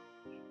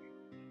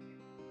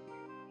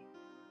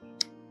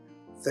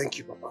 Thank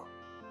you, Papa.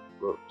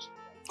 Good.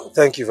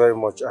 Thank you very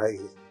much. I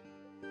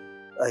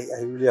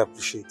really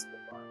appreciate it,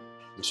 Papa.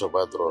 It's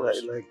about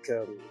drugs.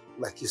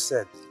 Like you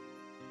said,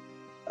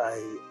 I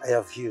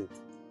have healed.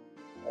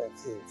 I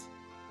have healed.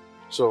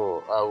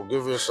 So I will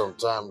give you some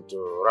time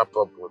to wrap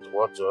up with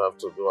what you have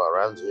to do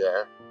around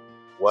here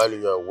while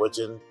you are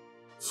waiting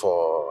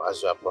for,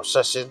 as you are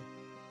processing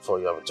for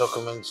your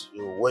documents.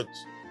 You wait.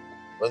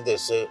 When they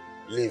say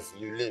leave,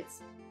 you leave.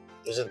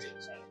 Isn't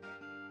it?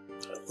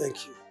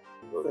 Thank you.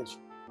 Good. Thank you.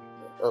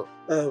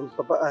 Oh.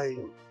 Papa,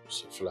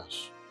 It's a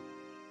flash.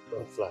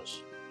 Don't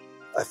flash.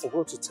 I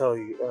forgot to tell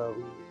you,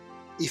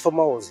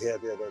 Ifeoma was here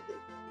the other day.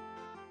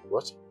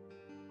 What?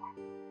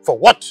 For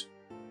what?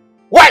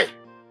 Why?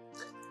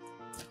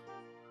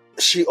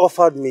 She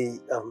offered me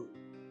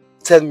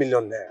 10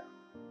 million naira.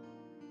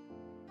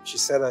 She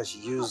said that she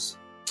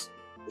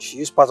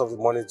used part of the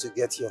money to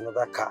get you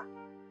another car,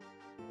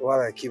 while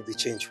I keep the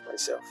change for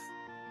myself.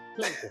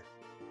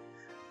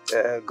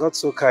 God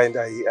so kind,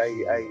 I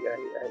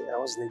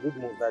was in a good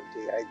mood that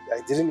day.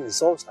 I didn't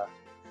insult her.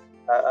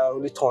 I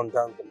only turned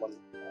down the money.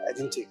 I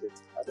didn't take it.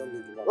 I don't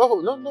need the money. Oh,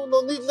 no,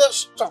 let's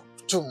stop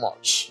too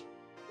much.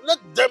 Let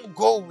them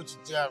go with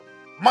their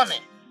money.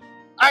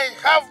 I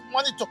have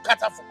money to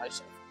cater for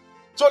myself.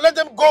 So let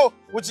them go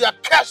with their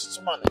cash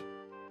money.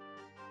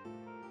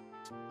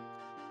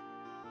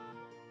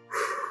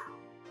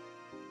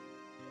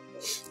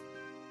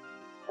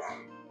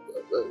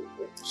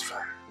 It's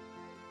fine.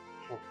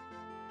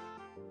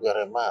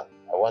 You're a man.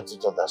 I want you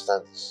to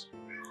understand this.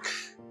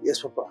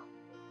 Yes, Papa.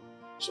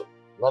 So,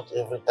 not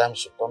every time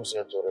she comes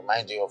here to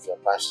remind you of your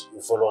past,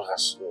 you follow her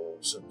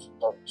suit.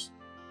 Don't.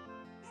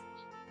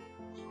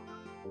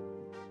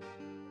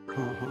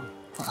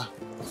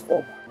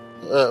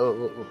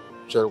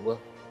 Cherubah.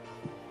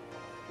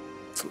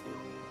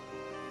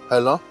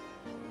 Hello?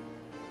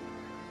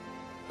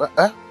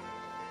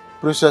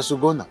 Princess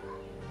Ugonna.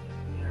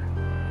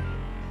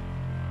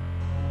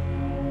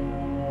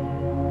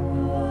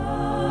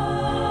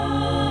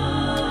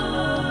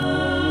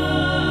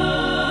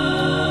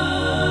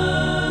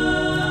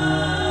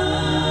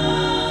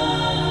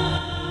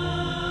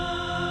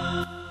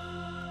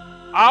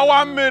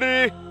 Our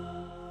Mary,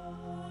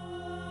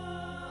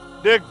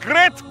 the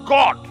great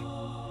God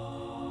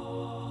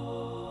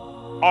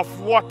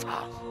of water,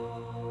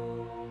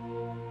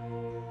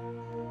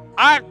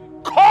 I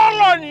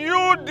call on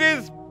you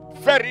this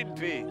very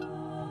day.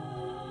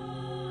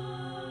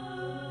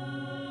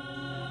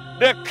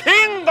 The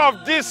king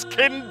of this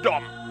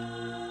kingdom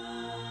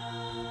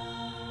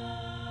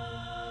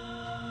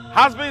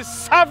has been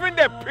serving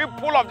the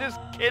people of this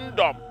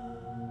kingdom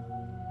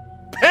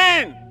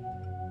pain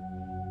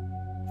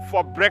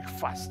for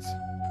breakfast,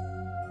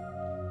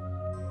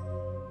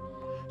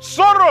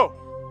 sorrow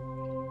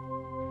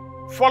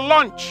for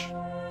lunch,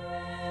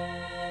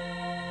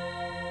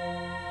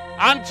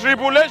 and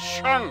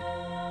tribulation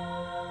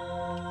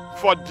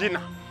for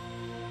dinner.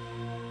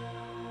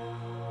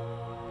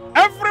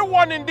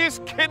 Everyone in this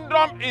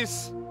kingdom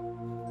is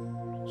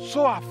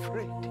so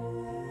afraid.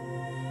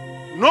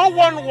 No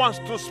one wants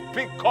to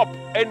speak up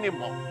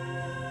anymore.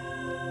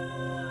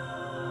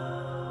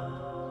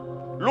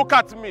 Look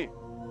at me.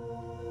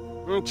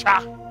 Ncha,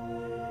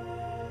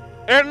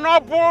 a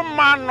noble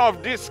man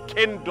of this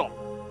kingdom,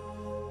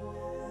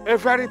 a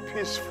very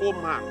peaceful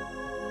man.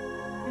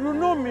 You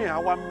know me,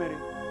 Awamiri.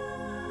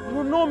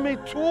 You know me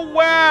too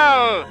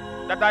well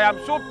that I am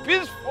so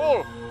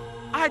peaceful.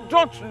 I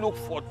don't look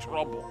for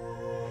trouble.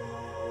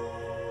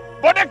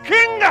 But the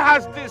king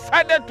has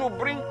decided to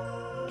bring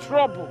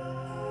trouble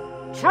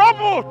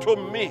to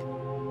me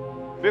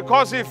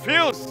because he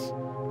feels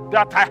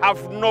that I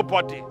have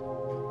nobody.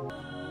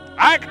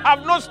 I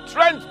have no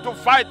strength to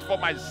fight for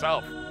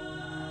myself.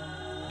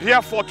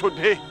 Therefore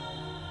today,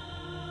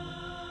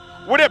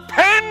 with a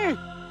pain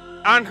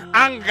and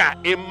anger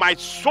in my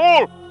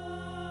soul,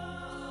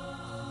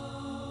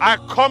 I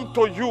come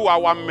to you,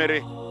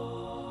 Awamiri,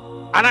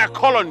 and I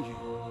call on you.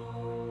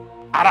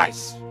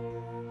 Arise.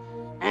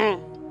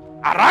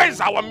 Arise,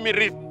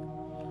 Awamiri.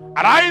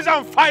 Arise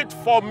and fight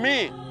for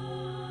me,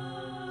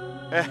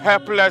 a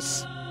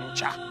helpless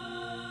Ncha.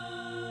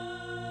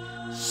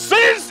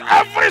 Seize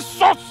every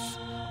source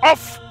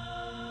of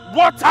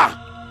water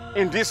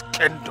in this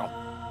kingdom.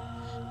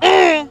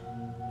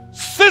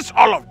 Seize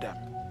all of them.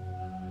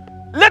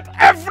 let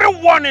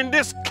everyone in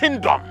this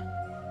kingdom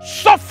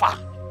suffer.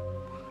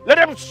 Let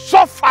them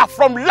suffer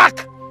from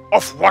lack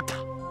of water.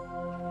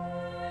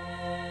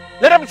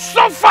 Let them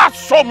suffer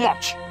so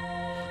much.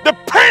 The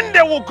pain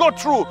they will go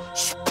through,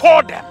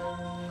 spur them.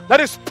 That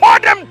is, spur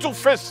them to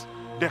face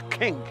the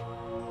king,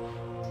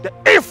 the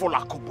evil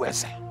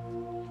Akubweze.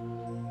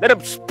 Let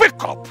them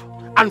speak up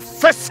and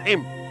face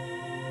him.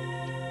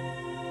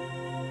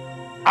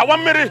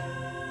 Awamiri,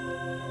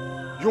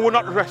 you will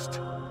not rest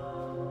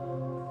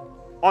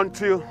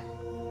until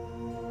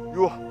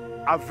you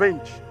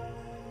avenge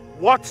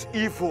what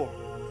evil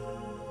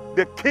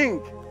the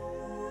king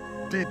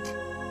did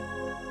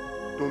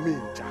to me.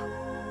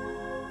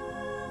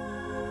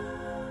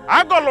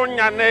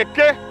 Agolonya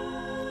neke,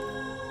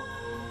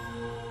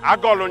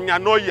 agolonya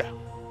noya.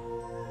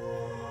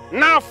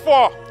 Na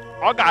for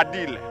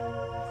ogadile,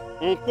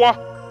 nkwo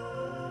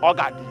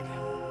ogadile,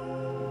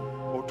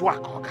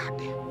 otuaka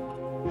ogade.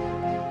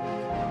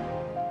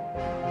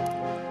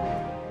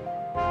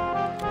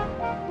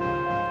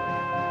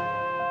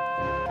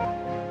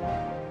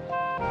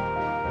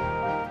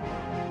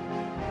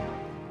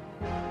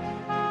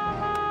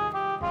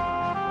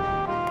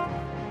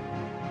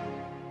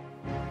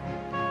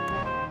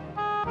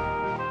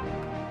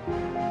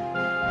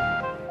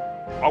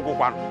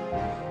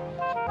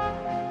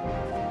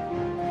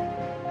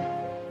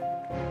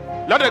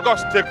 Let the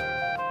gods take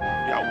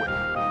their way.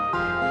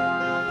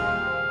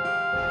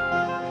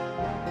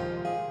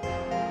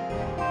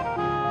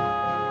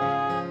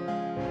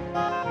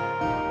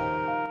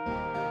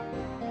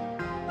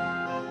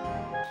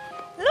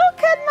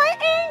 Look at my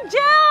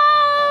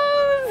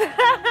angels!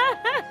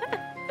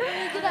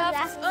 Good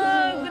afternoon.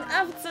 Oh, good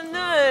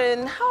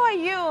afternoon. How are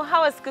you?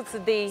 How was school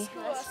today?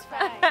 School was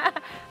fine.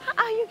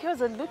 You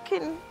girls are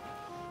looking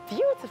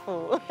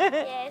beautiful.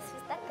 Yes, we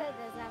started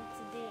the exam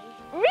today.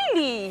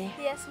 Really?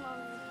 Yes, Mommy.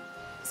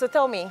 So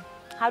tell me,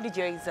 how did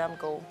your exam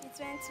go? It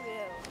went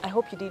well. I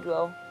hope you did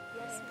well.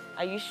 Yes.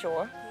 Are you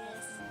sure?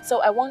 Yes.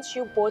 So I want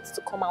you both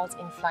to come out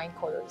in flying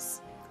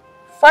colors.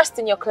 First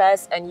in your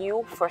class and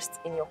you first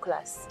in your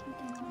class.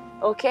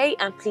 Okay?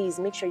 And please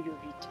make sure you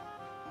read.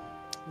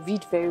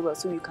 Read very well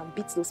so you can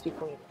beat those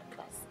people in your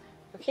class.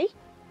 Okay?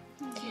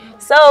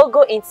 So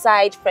go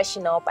inside,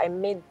 freshen up. I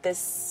made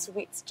this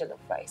sweet jollof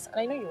rice and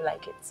I know you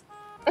like it.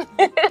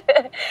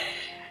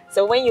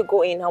 So when you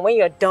go in and when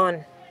you're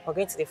done, we're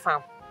going to the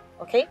farm.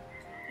 Okay?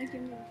 Thank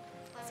you, Mom.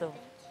 So,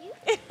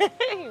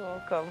 you're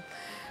welcome.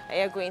 Are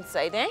you going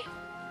inside, eh?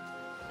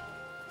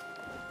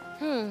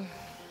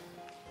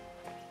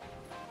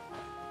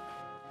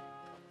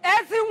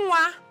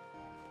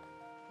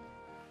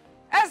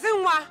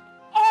 Ezinwa,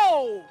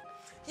 oh,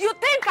 you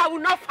think I will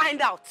not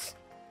find out?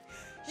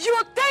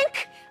 You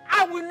think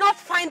I will not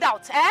find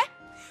out, eh?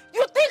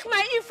 You think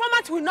my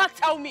informant will not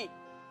tell me?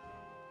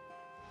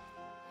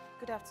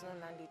 Good afternoon,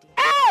 landlady.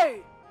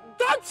 Hey!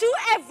 Don't you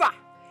ever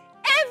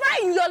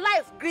in your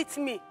life greet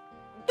me.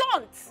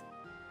 Don't.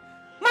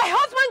 My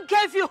husband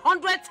gave you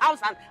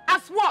 100,000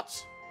 as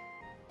what?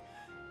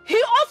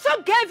 He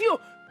also gave you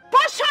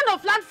portion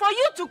of land for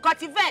you to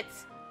cultivate.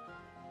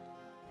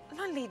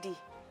 Landlady,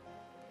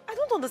 I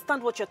don't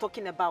understand what you're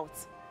talking about.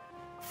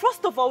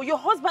 First of all, your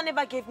husband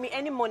never gave me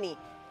any money.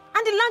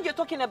 And the land you're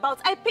talking about,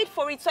 I paid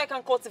for it so I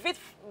can cultivate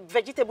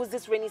vegetables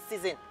this rainy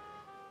season.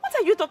 What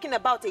are you talking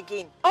about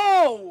again?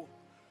 Oh,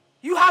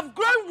 you have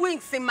grown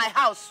wings in my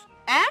house,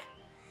 eh?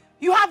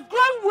 You have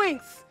grown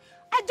wings.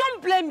 I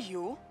don't blame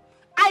you.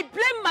 I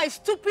blame my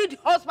stupid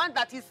husband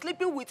that is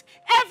sleeping with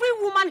every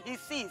woman he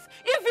sees,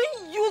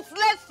 even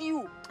useless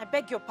you. I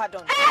beg your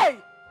pardon. Hey!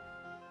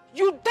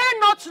 You dare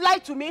not lie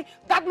to me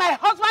that my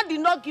husband did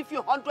not give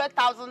you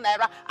 100,000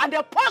 naira and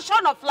a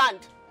portion of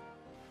land.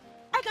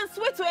 I can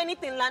swear to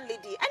anything,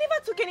 landlady. I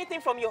never took anything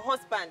from your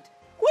husband.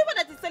 Whoever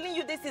that is telling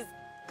you this is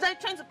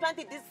trying to plant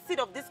this seed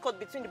of discord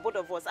between the both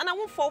of us, and I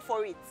won't fall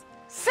for it.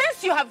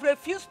 Since you have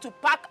refused to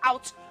pack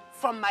out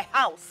from my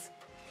house,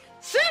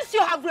 since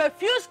you have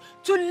refused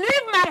to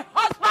leave my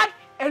husband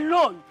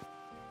alone,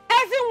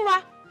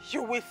 Ezinwa,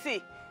 you will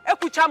see.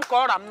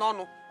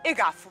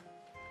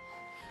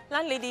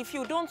 Landlady, if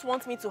you don't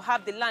want me to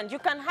have the land, you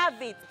can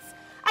have it.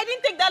 I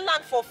didn't take that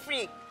land for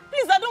free.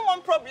 Please, I don't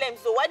want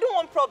problems, though. I don't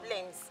want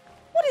problems.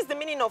 What is the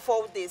meaning of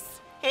all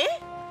this? Eh?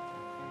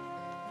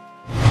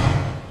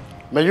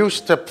 May you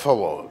step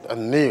forward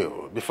and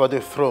kneel before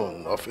the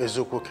throne of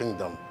Ezuku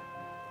Kingdom,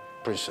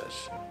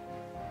 Princess.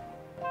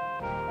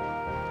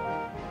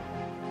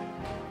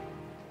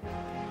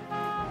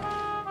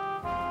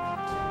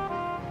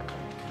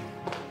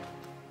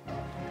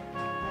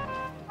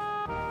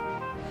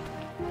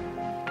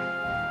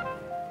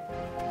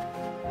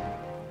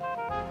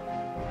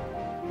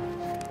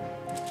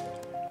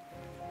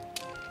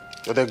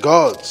 To the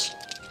gods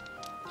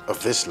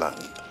of this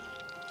land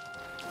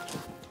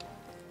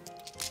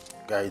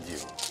guide you.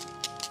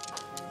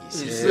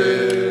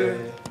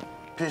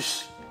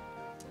 Peace,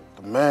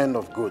 the men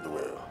of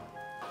goodwill.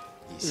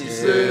 To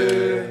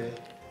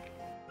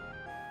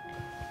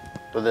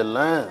the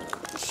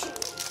lands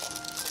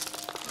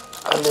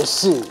and the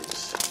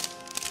seas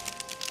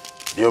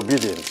be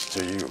obedient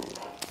to you.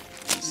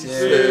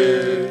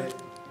 Say.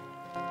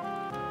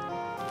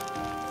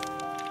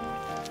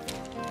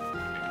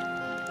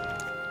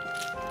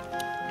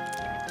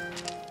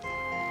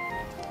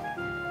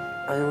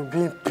 I will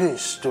bring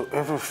peace to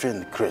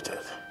everything created.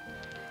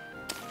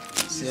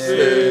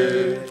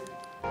 Say.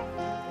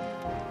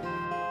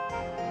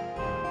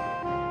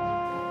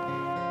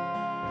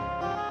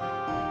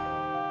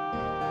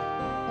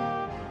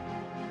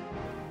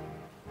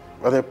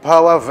 By the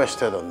power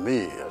vested on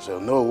me as a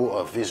know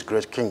of this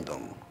great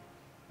kingdom,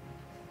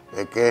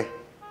 Eke,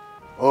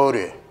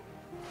 Ori,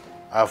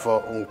 Afo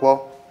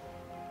Nkwo,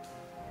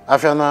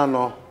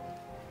 Afianano,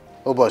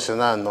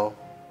 Obosinano,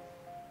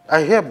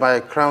 I hereby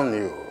crown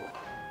you,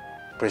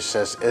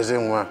 Princess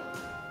Ezenwa,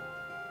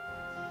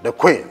 the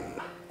Queen.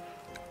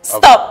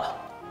 Stop!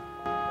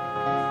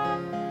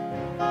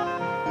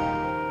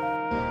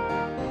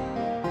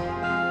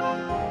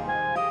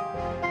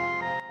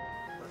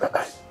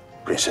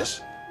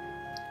 Princess,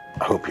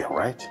 I hope you're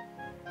right.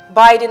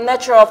 By the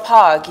natural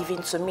power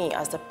given to me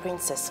as the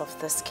princess of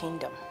this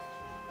kingdom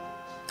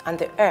and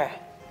the heir,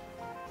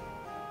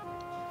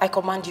 I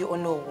command you,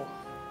 Onowu,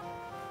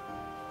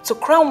 to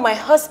crown my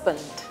husband,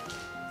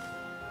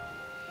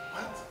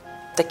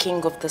 the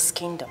king of this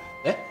kingdom.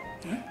 Eh?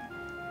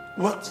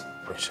 What?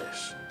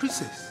 Princess.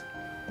 Princess.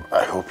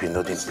 I hope you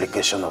know the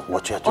implication of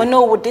what you're doing.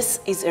 Onowu, this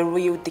is a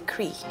royal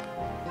decree.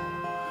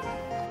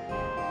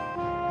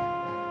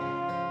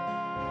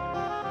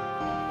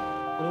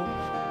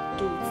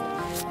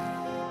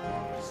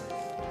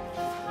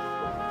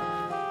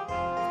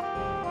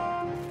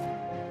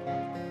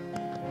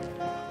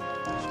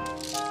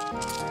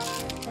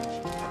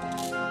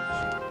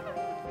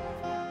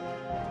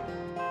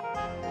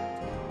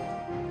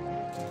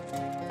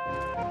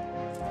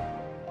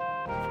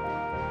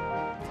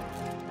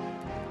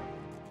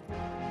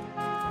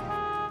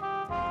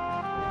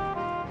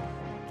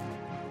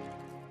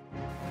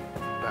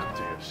 Back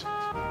to your seat.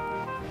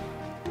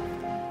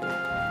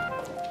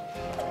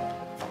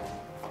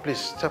 Please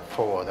step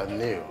forward and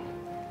kneel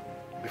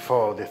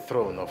before the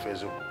throne of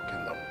Ezuku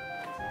Kingdom.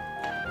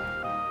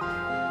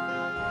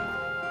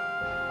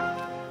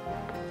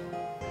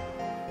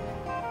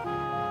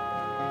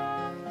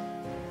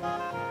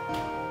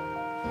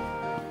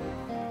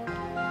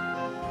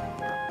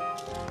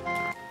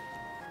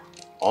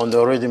 On the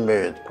already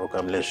made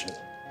proclamation,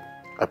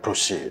 I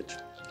proceed.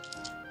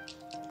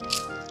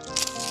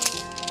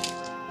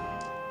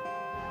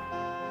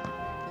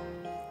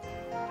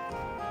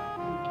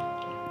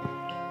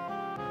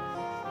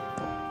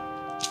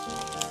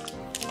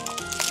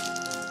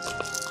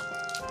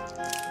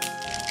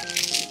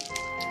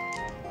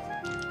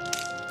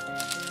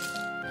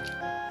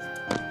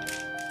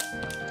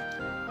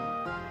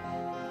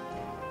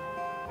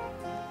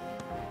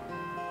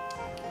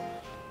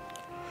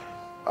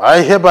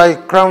 I hereby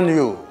crown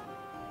you,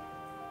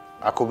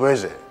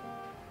 Akubeze,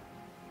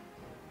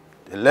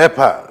 the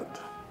leopard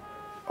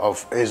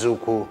of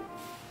Ezuku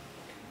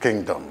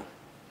Kingdom.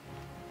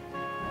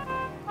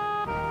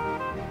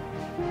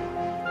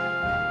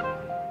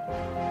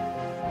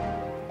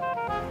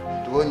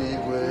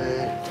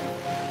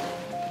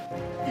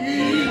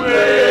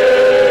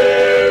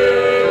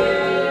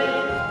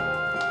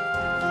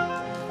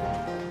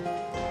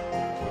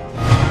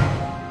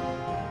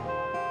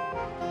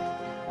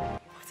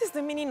 What is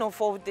the meaning of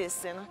all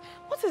this?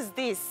 What is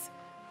this?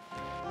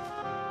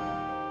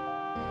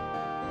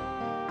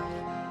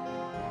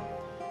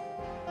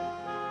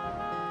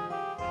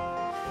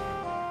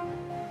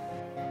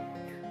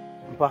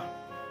 Papa,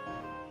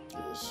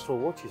 so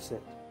what you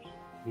said,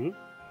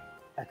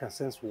 I can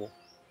sense war.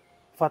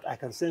 In fact, I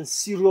can sense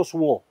serious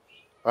war.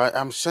 I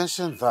am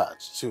sensing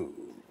that too.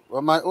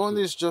 But my own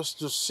is just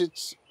to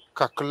sit,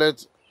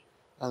 calculate,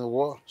 and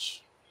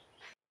watch.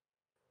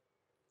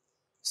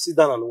 Sit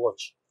down and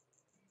watch.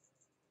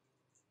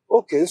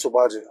 Okay, so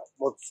bad,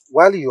 but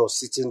while you're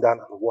sitting down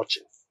and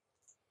watching,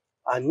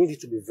 I need you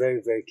to be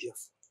very, very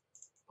careful.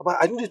 Papa,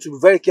 I need you to be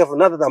very careful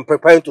now that I'm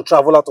preparing to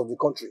travel out of the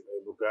country.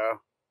 Ebuka,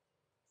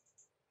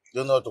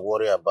 do not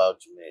worry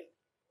about me.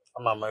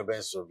 I'm a my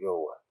best of your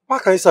work. Why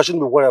can you say I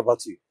shouldn't be worried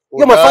about you?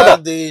 You're my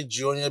father.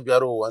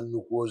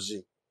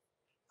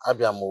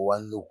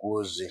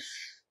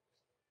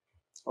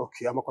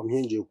 Okay, I'm not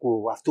coming here.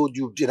 I've told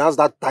you, denounce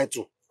that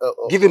title.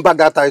 Give him back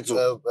that title.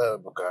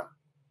 Ebuka,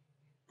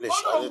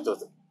 please, I need to...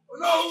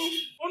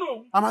 Oh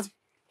no! Amadi.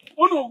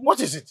 Oh no! What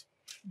is it?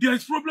 There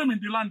is problem in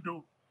the land,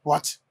 though.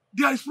 What?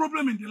 There is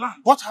problem in the land.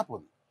 What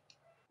happened?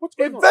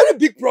 A very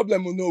big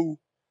problem, Onowu.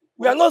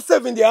 We are not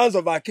safe in the hands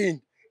of our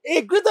king.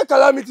 A greater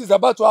calamity is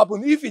about to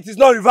happen if it is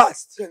not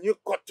reversed. Can you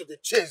cut to the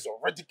chase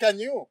already, can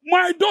you?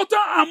 My daughter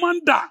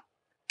Amanda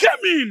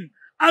came in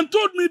and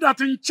told me that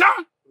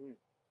Ncha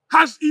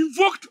has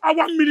invoked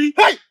our mini.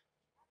 Hey!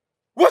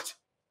 What?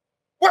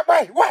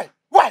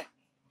 Why?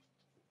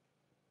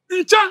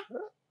 Ncha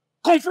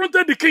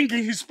confronted the king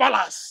in his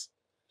palace.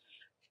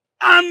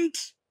 And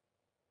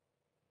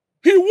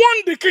he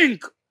warned the king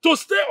to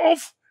stay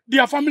off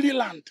their family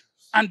land.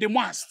 And they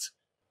must.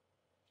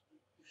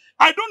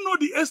 I don't know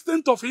the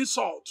extent of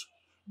insult,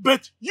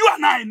 But you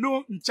and I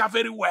know Ncha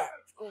very well.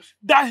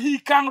 That he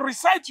can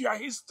recite your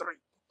history.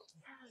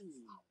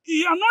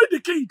 He annoyed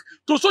the king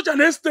to such an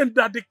extent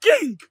that the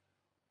king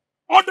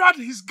ordered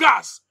his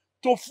guards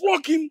to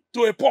flog him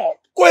to a pole.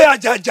 Koya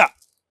Jaja.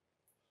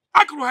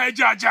 Akruha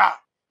Jaja.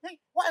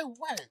 Why?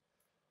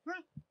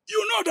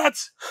 You know that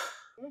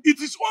it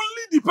is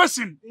only the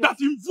person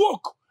that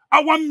invoke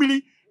a 1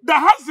 million that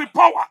has the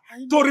power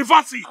to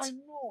reverse it. I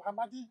know,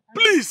 Hamadi.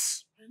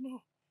 Please,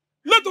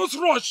 let us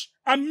rush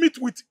and meet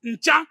with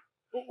Ncha.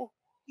 Oh.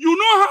 You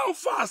know how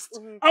fast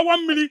a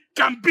 1 million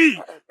can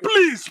be.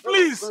 Please.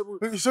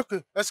 It's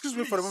okay. Excuse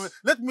me for a moment.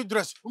 Let me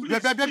dress.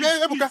 Where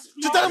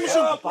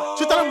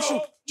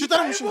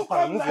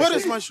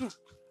is my shoe?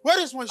 Where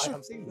is my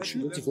shoe?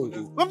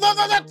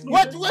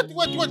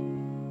 Wait.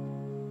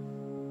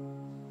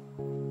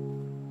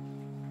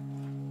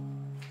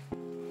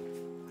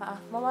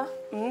 Mama,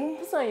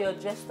 this one you're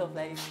dressed up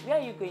like this. Where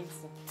are you going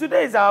to?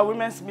 Today is our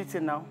women's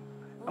meeting now.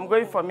 I'm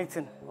going for a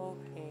meeting.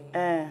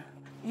 Okay.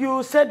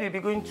 You said you'll be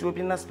going to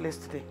Obina's place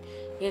today.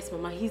 Yes,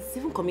 Mama. He's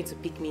even coming to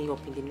pick me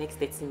up in the next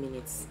 30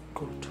 minutes.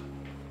 Good.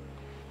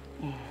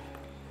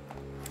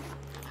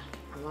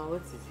 Mama,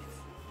 what is it?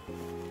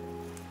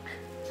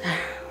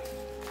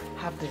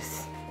 Have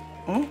this.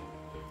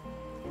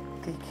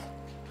 Take.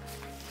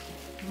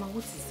 Mama,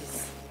 what is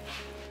this?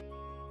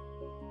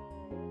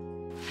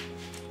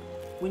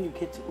 When you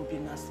get to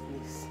Obina's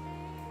place,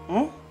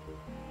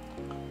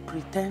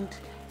 pretend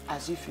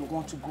as if you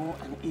want to go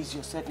and ease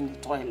yourself in the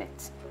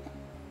toilet.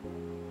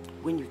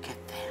 When you get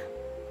there,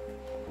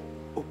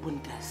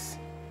 open this,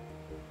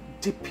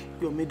 dip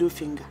your middle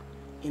finger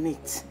in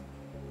it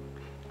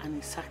and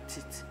insert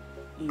it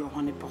in your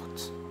honey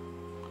pot.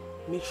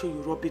 Make sure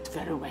you rub it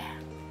very well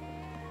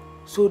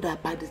so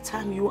that by the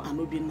time you and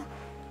Obina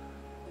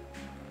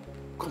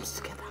comes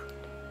together,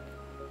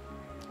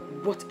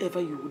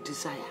 whatever you would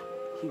desire,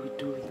 he will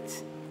do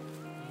it.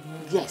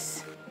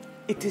 Yes,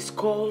 it is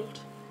called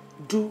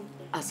do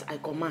as I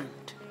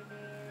command.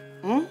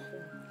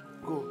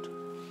 Good.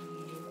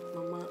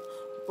 Mama,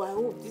 but I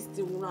hope this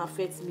thing will not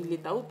affect me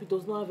later. I hope it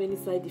does not have any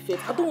side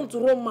effects. I don't want to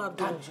run mad.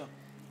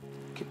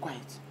 Keep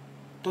quiet.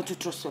 Don't you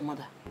trust your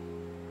mother?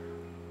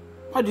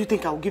 Why do you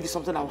think I will give you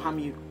something that will harm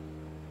you?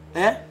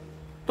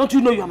 Don't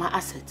you know you are my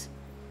asset?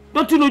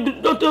 Don't you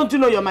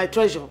know you are my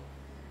treasure?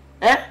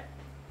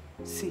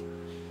 See,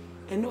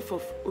 enough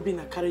of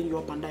Obina carrying you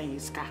up and down in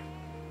his car.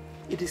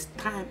 It is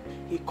time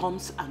he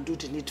comes and do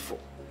the needful.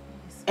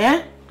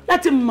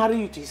 Let him marry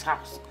you to his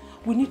house.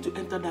 We need to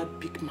enter that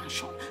big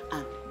mansion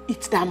and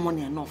eat that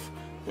money enough.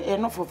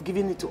 Enough of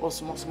giving it to us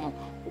small.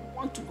 We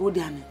want to go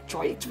there and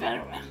enjoy it very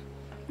well.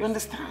 You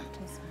understand?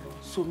 Yes,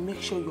 so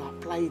make sure you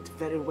apply it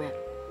very well.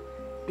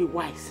 Be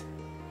wise.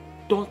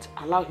 Don't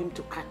allow him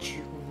to catch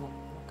you.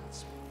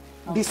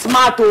 Be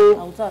smart, oh.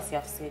 I'll do as you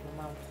have said,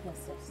 Mama. I'll do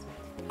as you have said.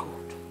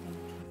 Good.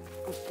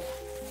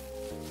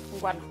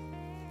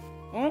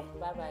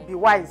 Bye-bye. Be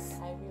wise.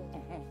 I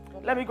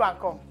will. Let me go and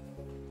come.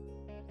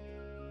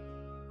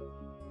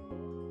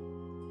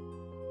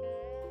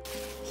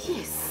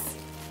 Yes.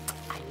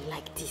 I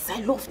like this.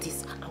 I love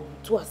this. I will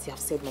do as you have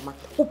said, Mama.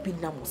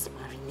 Obina must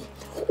marry me.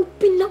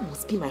 Obina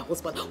must be my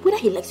husband. Whether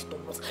he likes it or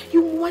not,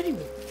 you will marry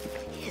me.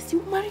 Yes, you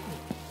will marry me.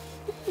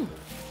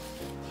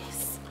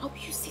 Yes, I'll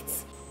use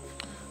it.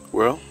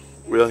 Well,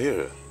 we are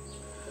here.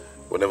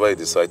 Whenever you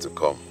decide to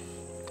come,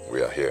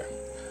 we are here.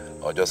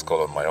 I'll just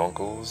call on my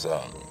uncles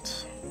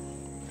and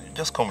you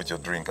just come with your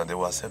drink and they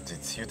will accept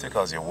it. You take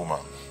her as your woman.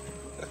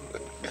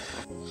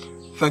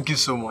 Thank you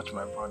so much,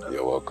 my brother.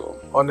 You're welcome.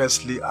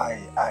 Honestly,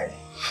 I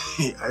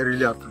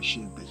really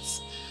appreciate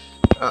this.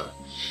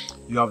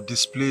 You have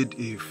displayed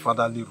a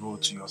fatherly role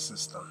to your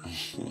sister.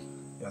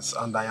 Yes,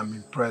 and I am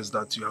impressed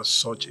that you are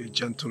such a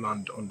gentle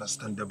and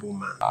understandable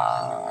man.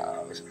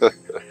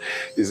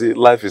 You see,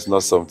 life is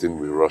not something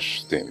we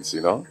rush things,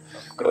 you know?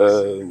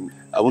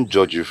 I won't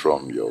judge you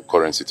from your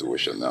current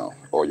situation now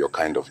or your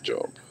kind of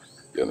job.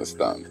 You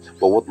understand?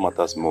 But what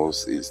matters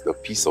most is the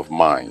peace of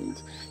mind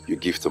you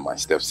give to my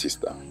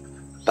stepsister.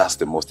 That's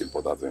the most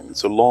important thing.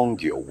 So long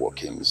you're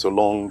working, so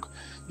long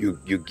you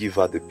give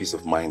her the peace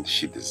of mind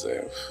she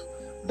deserves.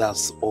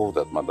 That's all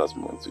that matters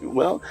most.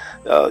 Well,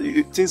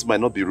 things might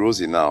not be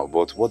rosy now,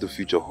 but what the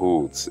future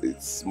holds,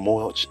 it's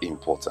much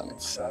important.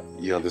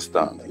 Exactly. You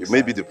understand? Exactly. You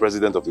may be the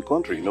president of the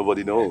country,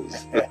 nobody knows.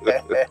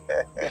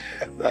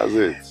 That's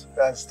it.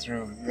 That's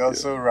true. You're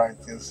so right.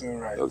 You're so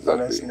right. Exactly.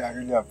 Honestly, I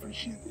really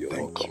appreciate it. You're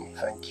welcome.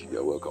 Thank you.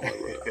 You're welcome, my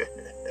brother.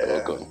 You're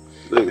welcome.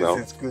 Look now.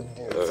 This is good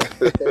news.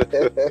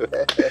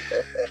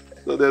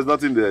 So there's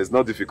nothing there. It's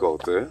not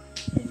difficult, eh?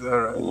 It's all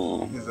right.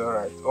 It's all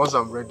right. Once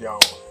I'm ready,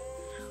 I'll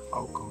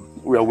come.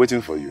 We are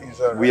waiting for you.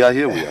 Right. We are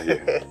here. We are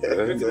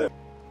here.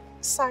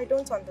 Sir, I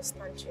don't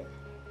understand you.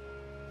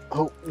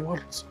 Oh,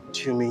 what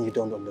do you mean you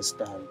don't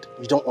understand?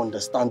 You don't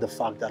understand the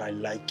fact that I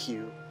like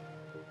you.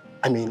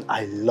 I mean,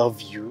 I love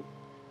you.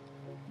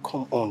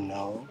 Come on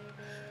now.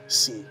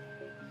 See,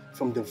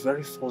 from the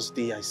very first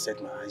day I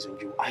set my eyes on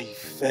you, I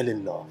fell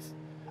in love.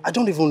 I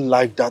don't even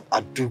like that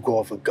Adugo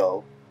of a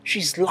girl.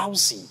 She's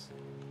lousy.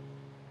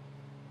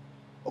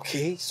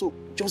 Okay, so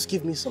just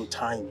give me some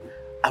time.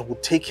 I will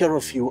take care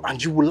of you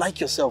and you will like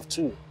yourself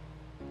too.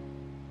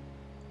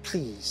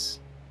 Please.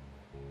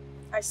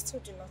 I still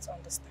do not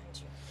understand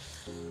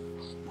you.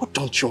 What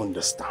don't you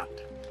understand?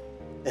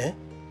 Eh?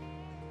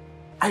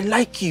 I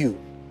like you.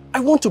 I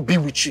want to be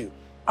with you.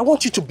 I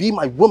want you to be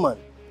my woman.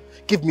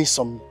 Give me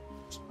some...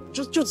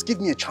 Just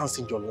give me a chance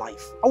in your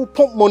life. I will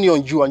pump money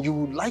on you and you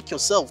will like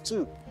yourself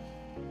too.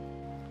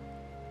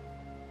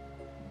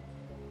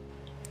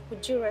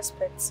 With due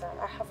respect, sir,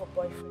 I have a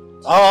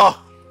boyfriend.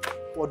 Ah!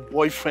 What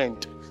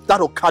boyfriend?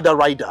 That Okada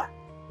rider.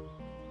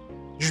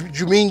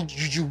 You mean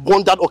you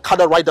want that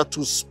Okada rider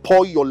to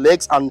spoil your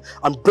legs and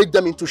break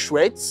them into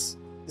shreds?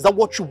 Is that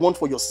what you want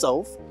for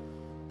yourself?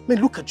 Man,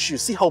 look at you.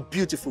 See how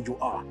beautiful you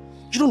are.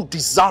 You don't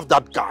deserve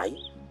that guy.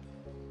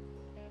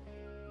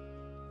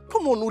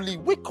 Come on, Uli,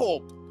 wake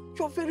up.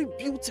 You're very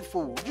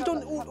beautiful. You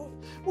don't...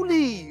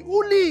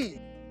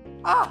 Uli!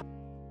 Ah!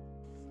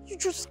 You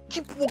just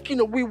keep walking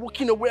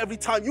away every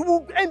time. You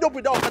will end up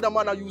with that Okada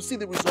man and you will see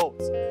the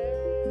results.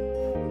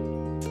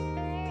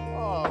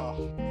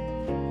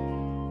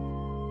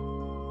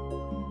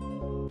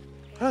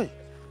 Hey,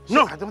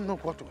 no, I don't know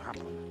what will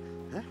happen.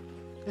 Eh?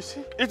 You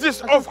see? It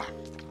is over.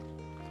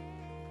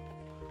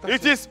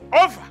 It is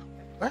over.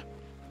 Eh?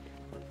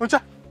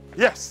 Uncha?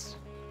 Yes,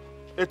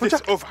 it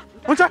is over.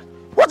 Uncha,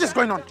 what is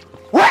going on?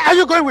 Where are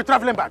you going with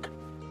traveling bag?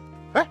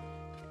 Eh?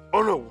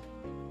 Oh no.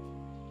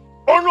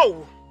 Oh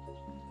no.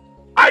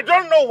 I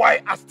don't know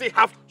why I still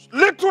have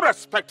little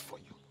respect for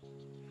you.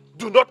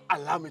 Do not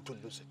allow me to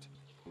lose it.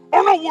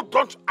 Oh no,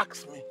 don't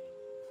ask me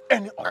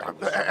any other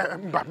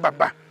question.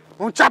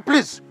 Uncha,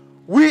 please.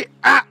 We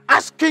are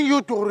asking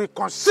you to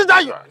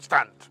reconsider your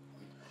stand.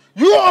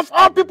 You of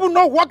all people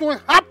know what will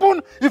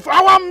happen if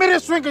our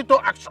marriage swing into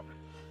action.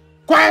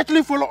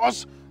 Quietly follow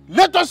us.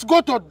 Let us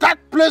go to that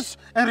place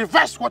and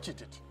reverse what he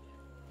did.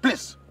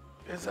 Please.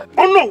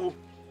 Oh no.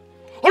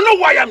 Oh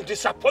no, why I'm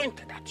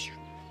disappointed at you.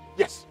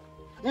 Yes.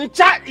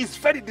 Ncha is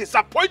very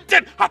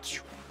disappointed at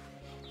you.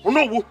 Oh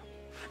no,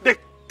 the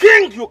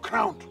king you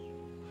crowned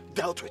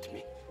dealt with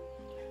me.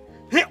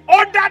 He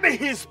ordered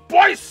his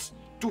boys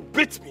to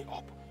beat me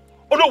up.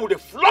 Oh no, they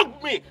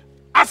flogged me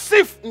as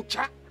if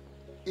Ncha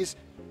is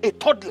a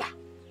toddler.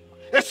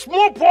 A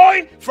small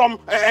boy from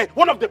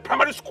one of the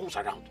primary schools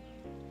around.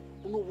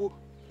 Oh no,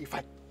 if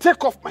I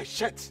take off my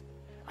shirt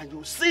and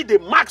you see the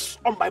marks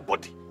on my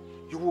body,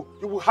 you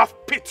will have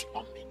pity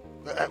on me.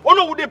 Oh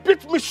no, they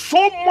beat me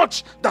so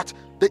much that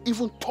they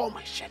even tore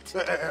my shirt.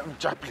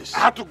 Uncha, please. I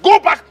had to go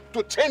back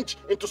to change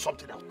into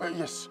something else.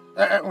 Yes,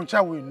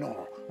 Uncha, we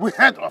know. We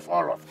heard of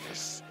all of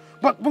this.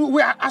 But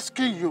we are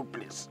asking you,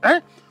 please,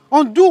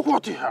 undo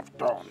what you have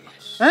done.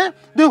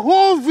 The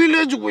whole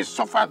village will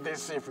suffer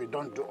this if we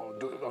don't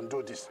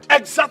undo this.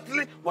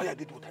 Exactly why I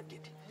did what I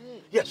did.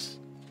 Yes,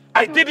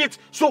 I did it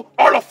so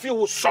all of you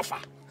will suffer.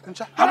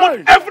 I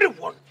want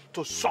everyone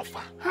to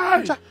suffer.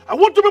 I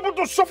want to be able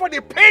to suffer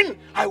the pain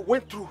I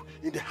went through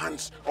in the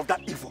hands of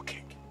that evil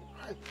king.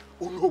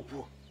 Oh no,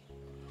 bro.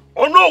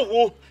 Oh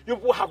no, you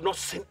people have not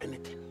seen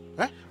anything.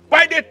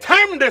 By the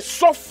time the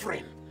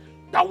suffering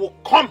that will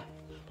come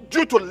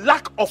due to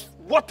lack of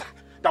water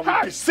that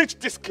will besiege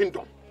this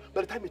kingdom,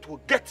 by the time it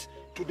will get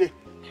to the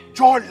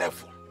jaw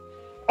level,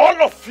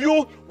 all of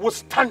you will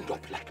stand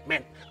up like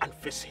men and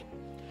face him.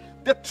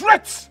 The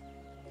threats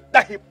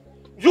that he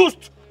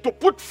used to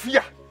put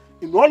fear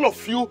in all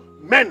of you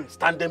men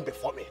standing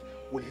before me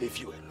will leave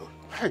you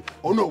alone.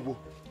 Oh no,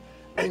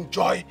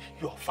 enjoy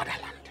your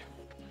fatherland.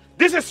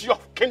 This is your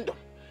kingdom.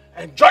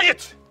 Enjoy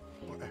it.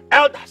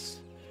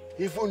 Elders,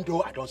 even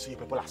though I don't see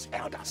people as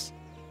elders,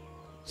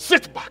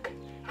 sit back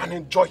and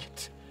enjoy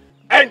it.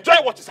 Enjoy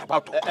what is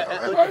about to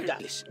come.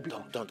 Please,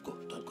 don't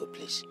go,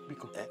 please.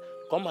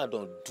 Come and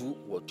don't do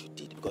what you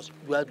did, because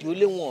you are the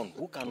only one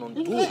who can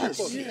undo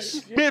this.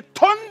 Yes. The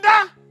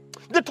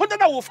thunder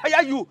that will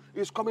fire you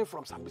is coming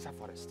from Sambisa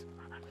Forest.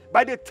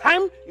 By the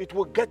time it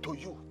will get to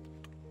you,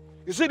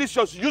 you see this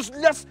your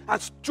useless and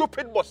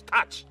stupid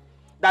mustache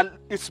that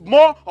is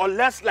more or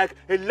less like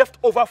a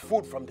leftover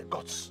food from the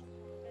gods.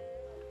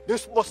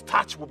 This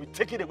mustache will be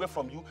taken away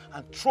from you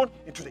and thrown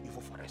into the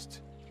evil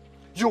forest.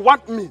 You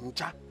want me,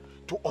 Nja,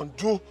 to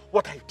undo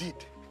what I did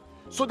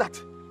so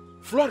that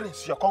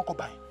Florence, your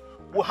concubine,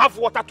 will have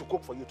water to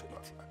cook for you to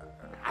eat.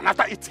 And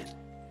after eating,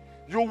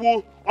 you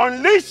will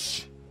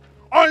unleash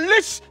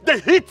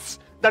the heat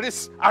that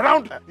is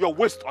around your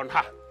waist on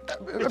her.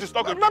 It is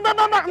not good.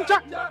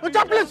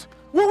 Nja, please.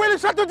 We will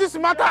settle this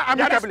matter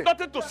amicably. There is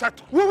nothing to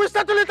settle. We will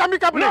settle it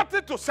amicably.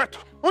 Nothing to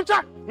settle.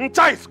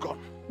 Nja is gone.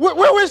 We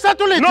will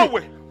settle it. No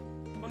way.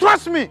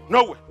 Trust me.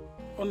 No way.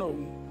 Oh no.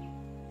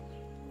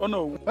 Oh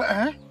no.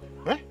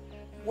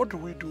 What do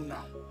we do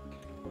now?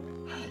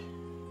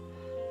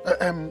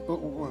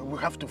 We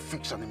have to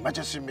fix an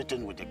emergency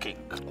meeting with the king.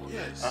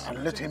 Yes.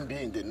 And let him be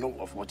in the know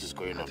of what is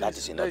going on. That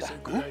is in order.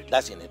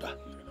 That's in order.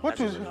 What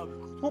is?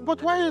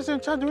 But why is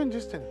Ncha doing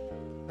this thing?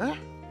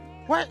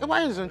 Why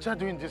is Ncha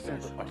doing this thing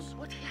to us?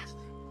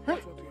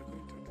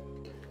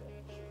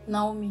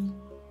 Naomi,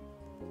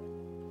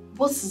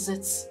 what is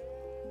it?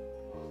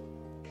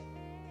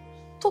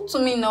 Talk to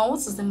me now. What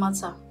is the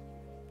matter?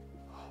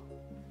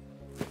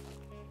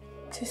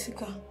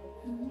 Jessica,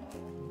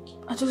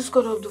 I just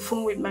got off the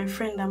phone with my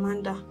friend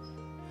Amanda.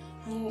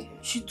 And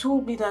she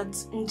told me that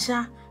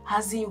Ncha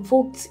has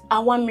invoked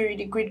Awamiri,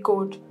 the great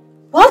god.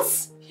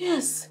 What?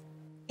 Yes.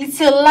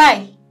 It's a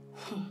lie.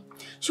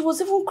 She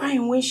was even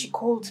crying when she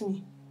called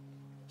me.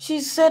 She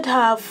said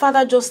her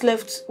father just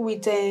left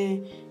with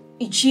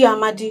Ichi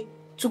Amadi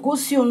to go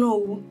see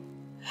Onowu.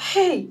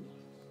 Hey!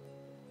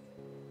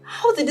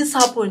 How did this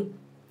happen?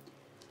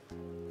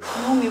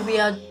 Mommy, we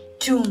are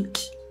doomed.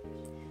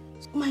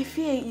 My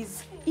fear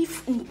is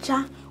if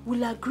Ncha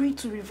will agree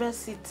to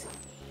reverse it.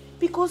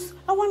 Because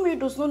Awamiri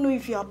does not know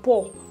if you are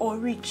poor or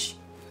rich.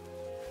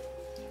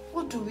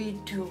 What do we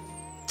do?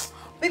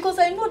 Because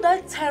I know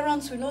that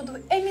tyrants will not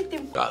do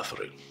anything.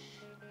 Catherine.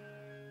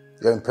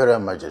 Your Imperial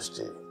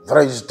Majesty,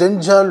 there is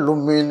danger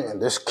looming in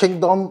this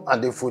kingdom,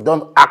 and if we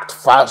don't act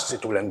fast,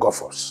 it will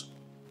engulf us.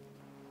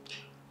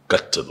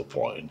 Get to the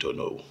point, or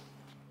no?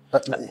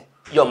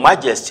 Your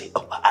Majesty,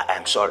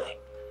 I'm sorry.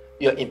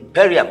 Your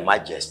Imperial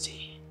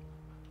Majesty,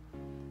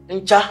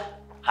 Ncha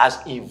has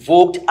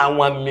invoked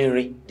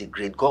Awamiri, the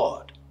great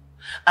god.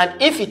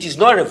 And if it is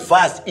not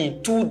reversed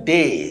in 2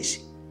 days,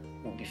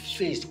 we'll be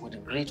faced with a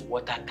great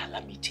water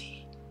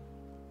calamity.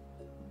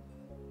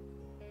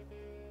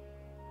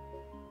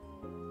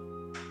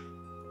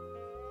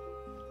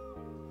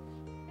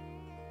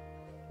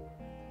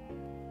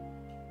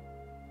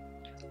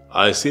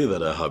 I see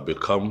that I have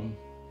become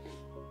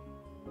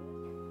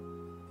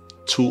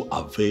too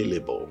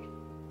available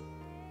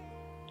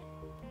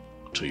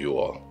to you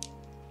all.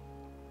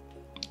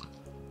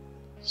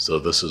 So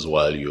this is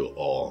why you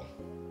all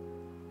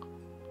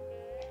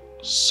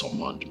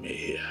summoned me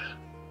here.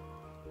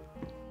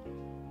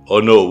 Oh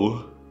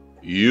no,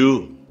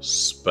 you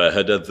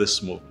spearheaded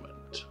this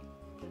movement.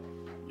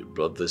 You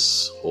brought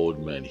this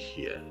old man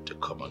here to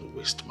come and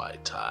waste my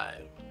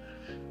time.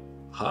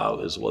 How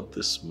is what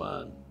this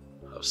man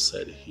have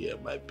said here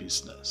my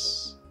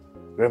business?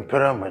 Your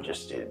Imperial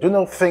Majesty, do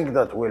not think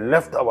that we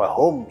left our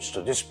homes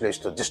to this place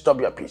to disturb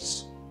your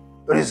peace.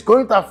 It is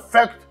going to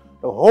affect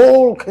the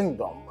whole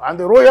kingdom, and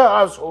the royal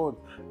household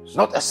is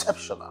not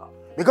exceptional,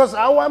 because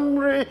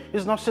Awamiri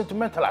is not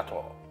sentimental at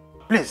all.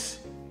 Please,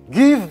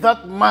 give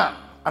that man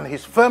and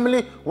his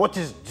family what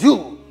is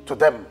due to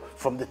them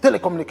from the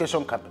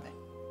telecommunication company.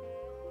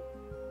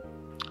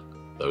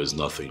 There is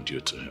nothing due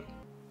to him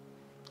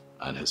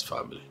and his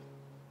family.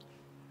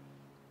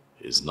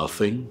 He is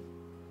nothing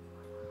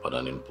but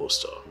an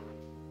impostor.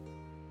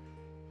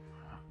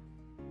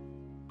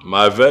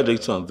 My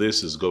verdict on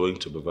this is going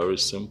to be very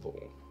simple.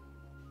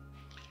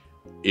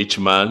 Each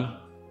man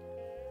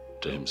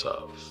to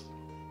himself.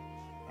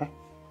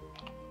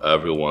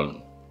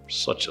 Everyone,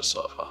 sort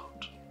yourself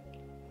out.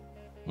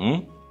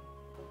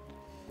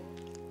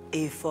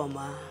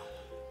 Ifoma.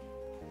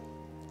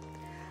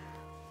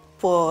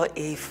 Poor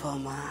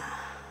Ifoma.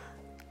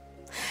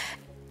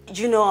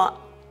 You know,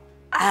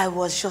 I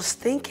was just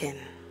thinking,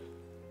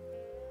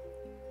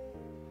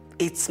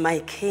 it's my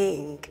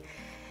king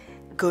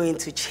going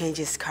to change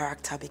his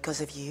character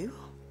because of you?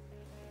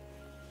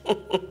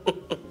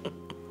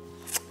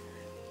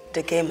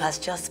 The game has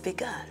just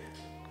begun.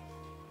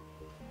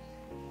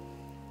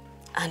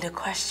 And the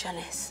question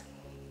is,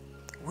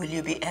 will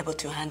you be able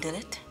to handle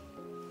it?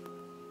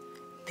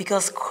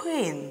 Because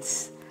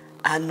queens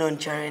are known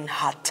during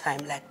hard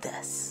time like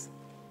this.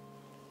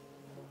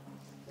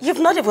 You've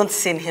not even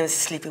seen him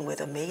sleeping with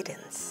the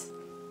maidens.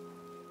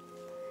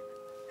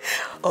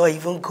 Or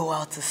even go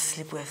out to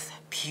sleep with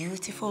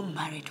beautiful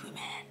married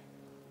women.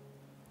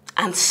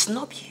 And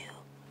snub you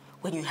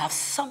when you have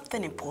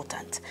something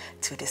important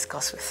to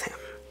discuss with him.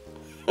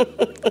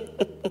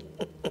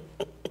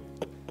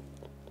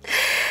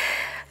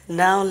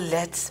 Now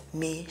let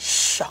me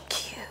shock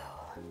you.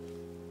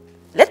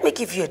 Let me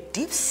give you a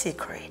deep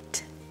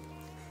secret.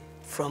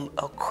 From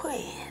a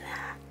queen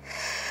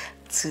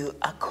to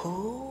a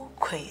cool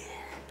queen.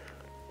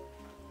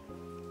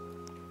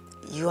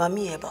 You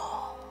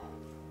amiable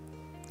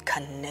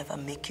can never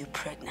make you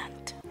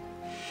pregnant.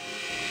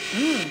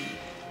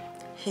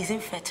 He's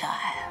infertile.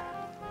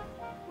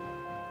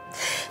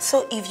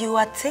 So if you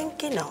are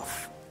thinking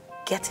of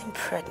getting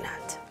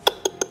pregnant,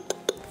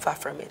 far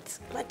from it,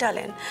 my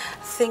darling,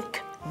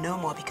 think no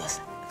more, because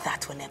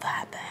that will never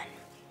happen.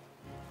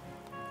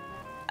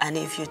 And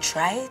if you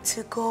try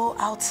to go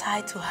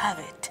outside to have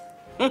it,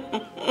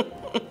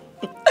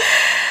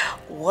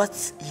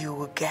 what you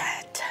will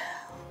get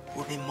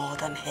will be more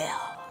than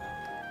hell.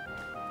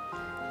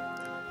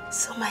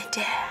 So my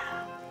dear,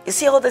 you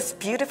see all this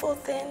beautiful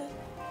thing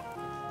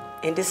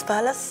in this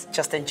palace?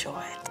 Just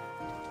enjoy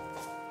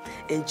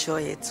it.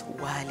 Enjoy it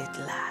while it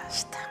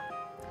lasts.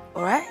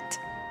 All right?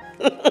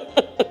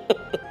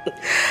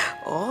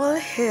 All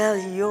hail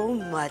your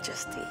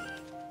majesty.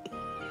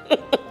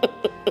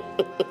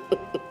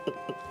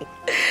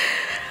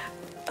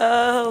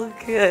 Oh,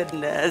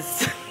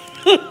 goodness.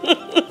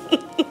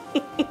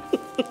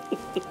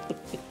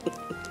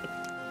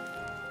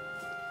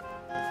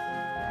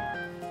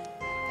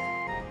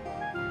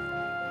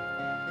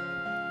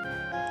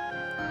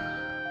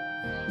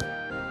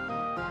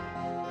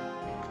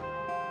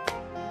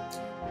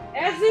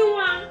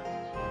 Everyone!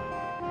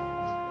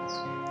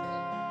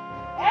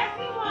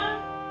 Everyone!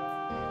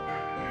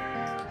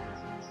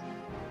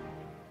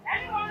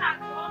 Anyone at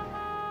home?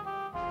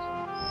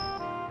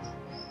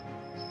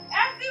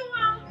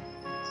 Everyone!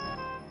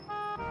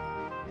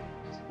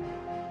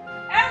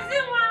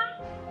 Everyone!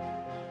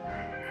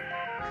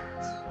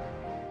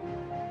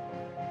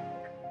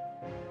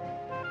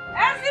 Everyone!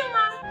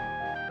 Everyone!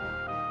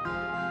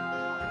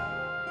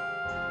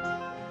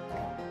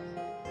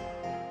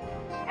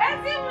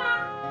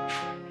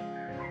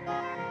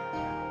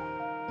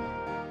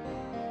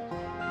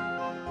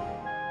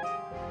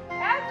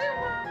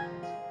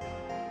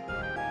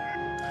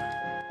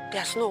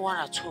 There's no one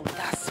at home.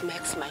 That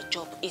makes my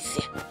job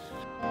easier.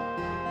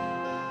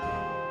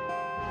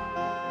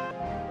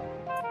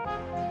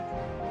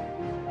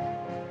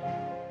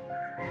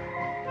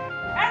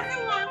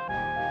 Everyone!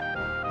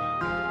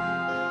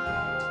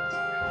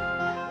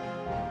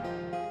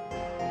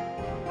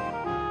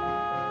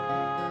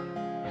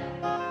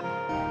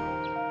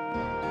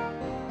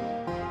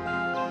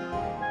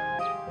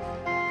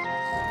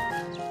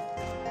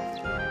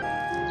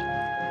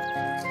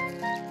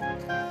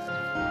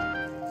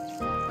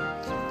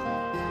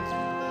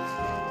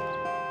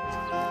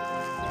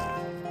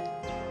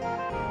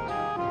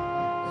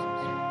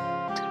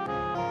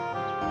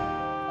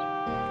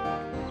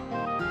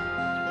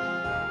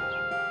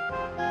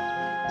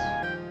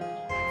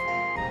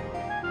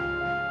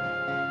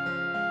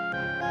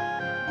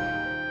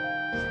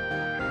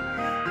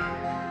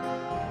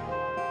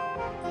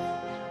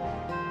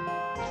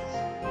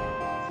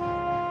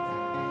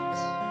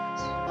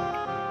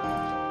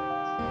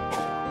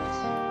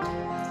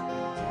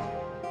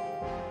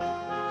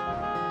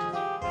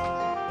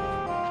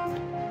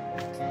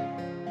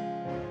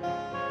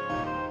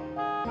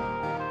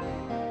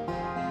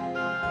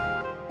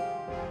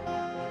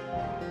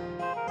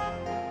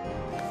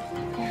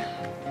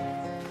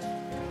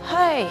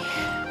 Hi.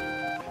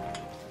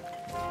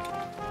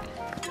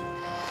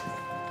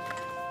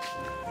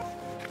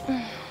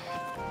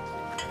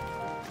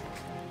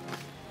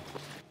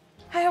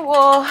 Hi,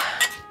 well,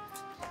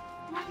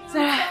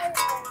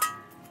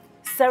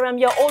 Sarah,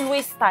 you're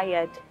always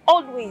tired.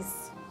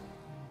 Always.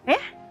 Eh?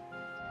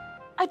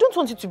 I don't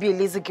want you to be a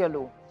lazy girl,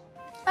 oh.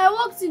 I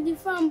worked in the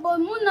farm, but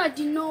Muna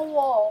did not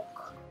work.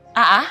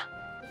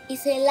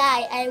 It's a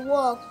lie. I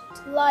worked.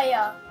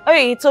 Liar.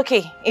 Okay, it's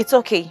okay. It's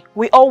okay.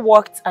 We all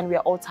worked and we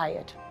are all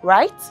tired,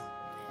 right?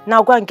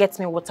 Now go and get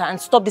me water and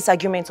stop this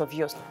argument of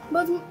yours.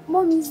 But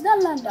Mom, is that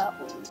land our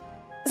own?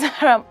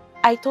 Sarah,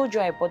 I told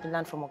you I bought the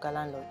land from Oga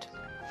landlord.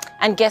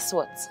 And guess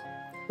what?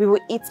 We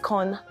will eat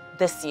corn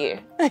this year.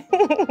 Aren't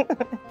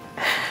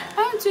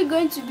we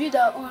going to build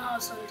our own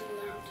house on the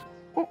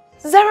land?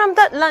 Zaram,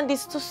 that land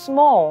is too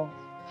small.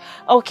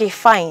 Okay,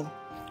 fine.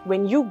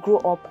 When you grow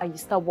up and you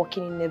start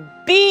working in a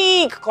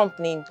big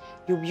company,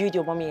 you build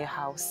your mommy a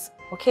house,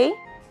 okay?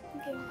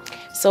 Okay.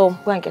 So,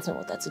 go and get me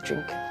water to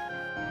drink.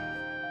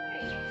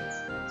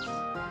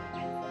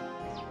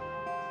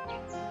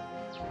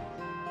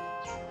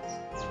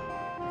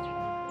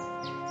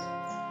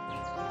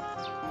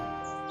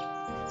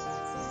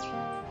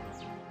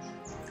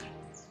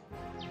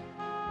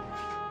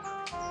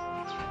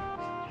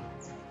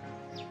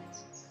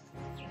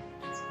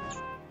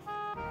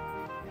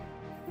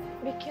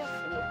 Be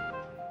careful.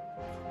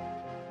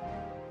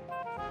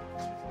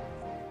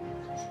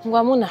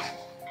 Ngwamuna,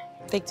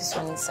 take this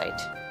one inside.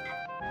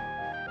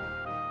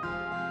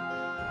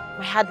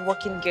 My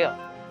hard-working girl.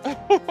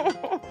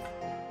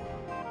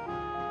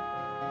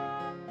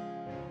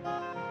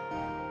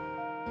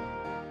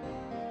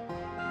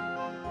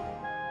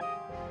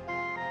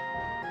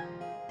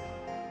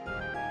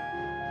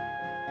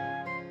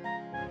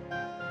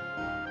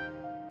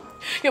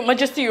 Your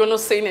Majesty, you're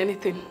not saying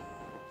anything.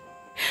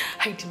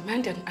 I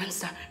demand an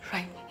answer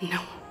right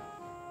now.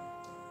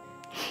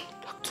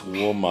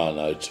 Woman,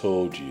 I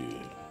told you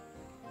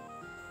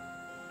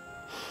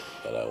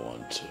that I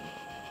want to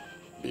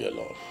be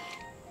alone.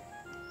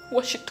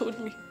 What she told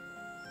me.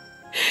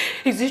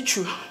 Is it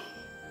true?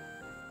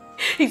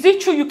 Is it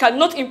true you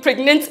cannot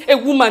impregnate a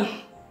woman?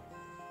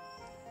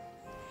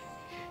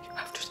 You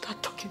have to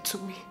start talking to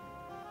me.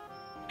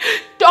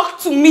 Talk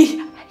to me.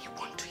 I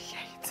want to hear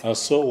it. And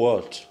so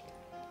what?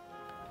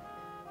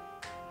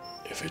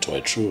 If it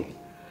were true,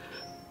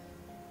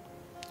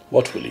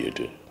 what will you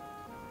do?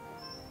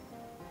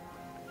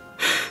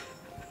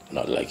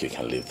 Not like you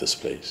can leave this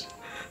place.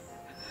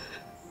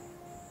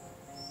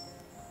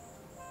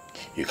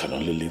 You can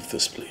only leave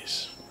this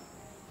place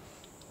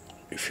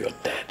if you're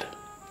dead.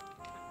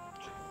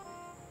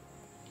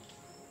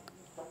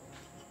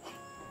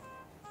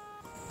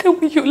 Tell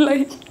me you're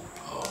lying.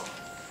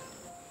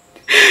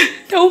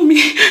 Tell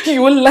me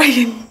you're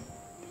lying.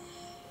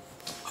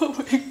 Oh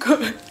my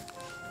God.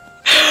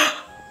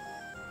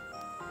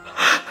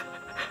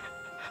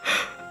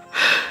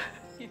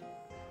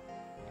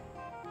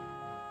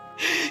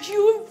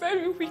 You're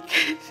very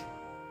wicked.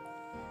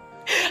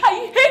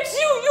 I hate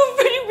you. You're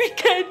very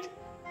wicked.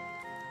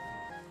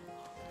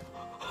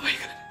 Oh my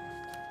God.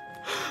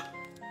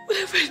 What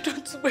have I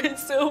done to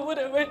myself? What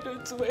have I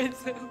done to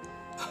myself?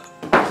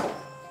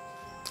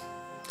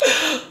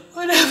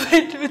 What have I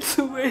done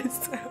to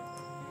myself?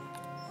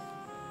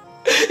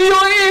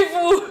 You're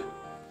evil!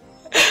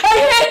 I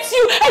hate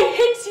you! I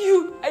hate you!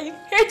 I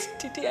hate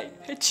today,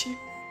 I hate you.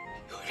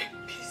 You're a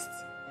beast.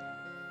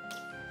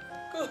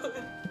 God.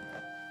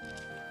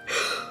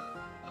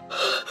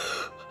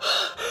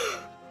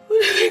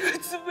 What have I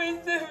got to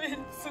myself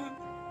into?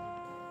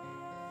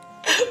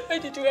 Why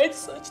did you hide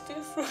such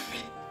things from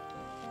me?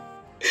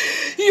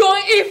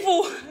 You're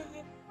evil!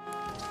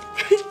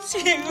 It's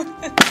you!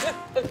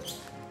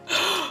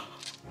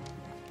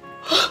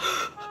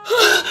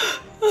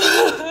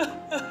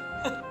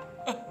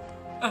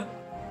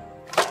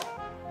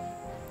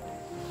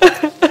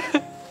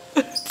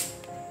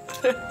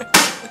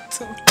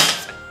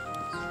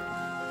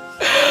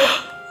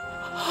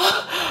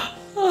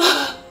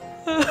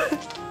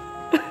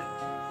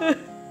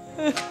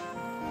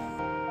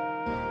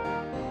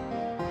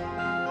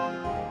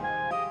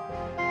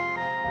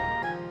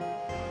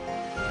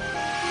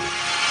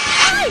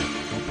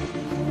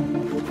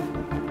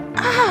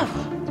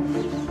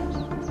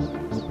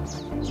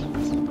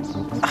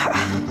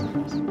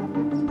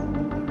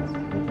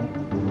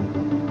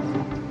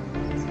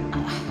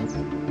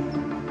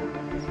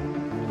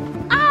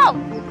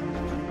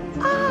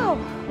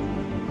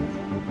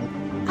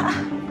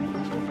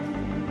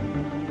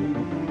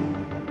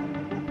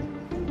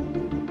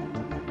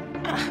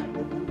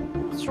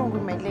 What's wrong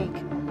with my leg?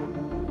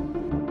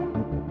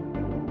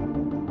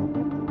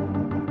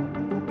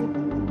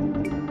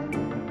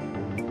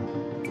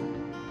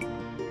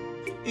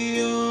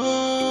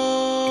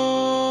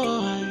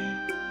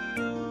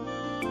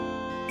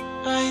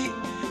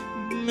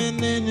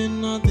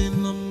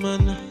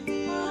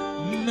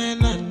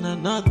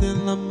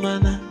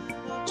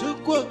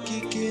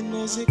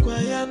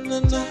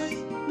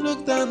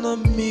 Look down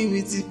on me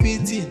with the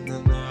pity,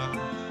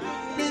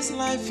 This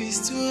life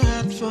is too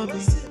hard for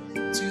me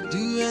to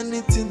do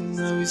anything.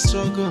 Now we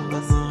struggle,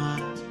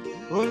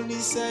 Only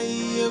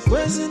say a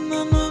question,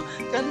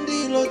 can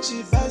the Lord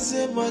chip as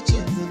a much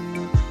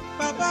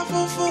Papa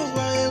Fofo,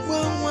 why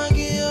won't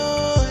waggy?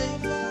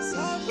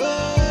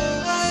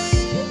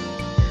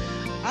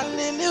 I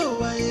know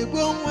why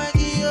won't waggy.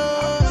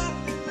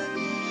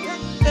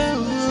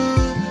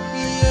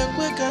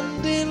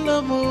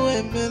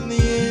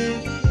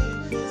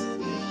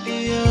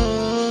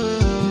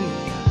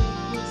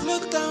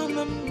 Look down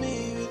on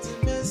me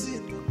with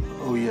mercy.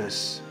 Oh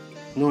yes.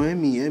 No,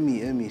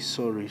 Emmy,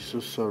 sorry, so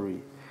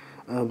sorry.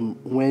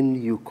 When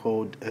you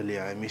called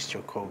earlier, I missed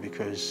your call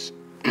because,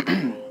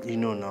 you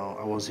know now,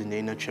 I was in the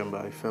inner chamber.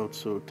 I felt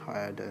so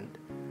tired and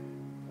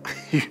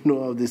you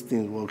know how this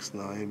thing works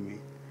now, Emmy.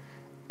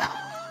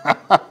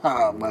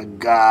 My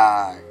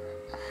God.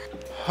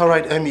 All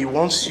right, Emmy,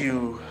 once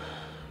you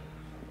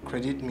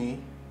credit me,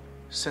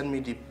 send me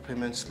the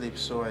payment slip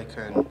so I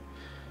can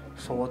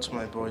forward to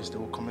my boys. They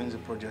will commence the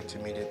project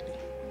immediately.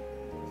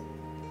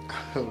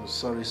 Oh,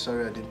 sorry,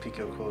 I didn't pick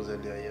your calls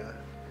earlier, yeah.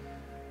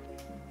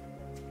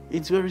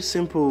 It's very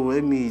simple,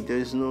 Emmy.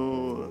 There's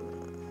no...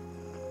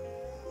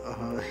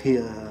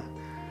 yeah.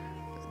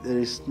 There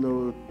is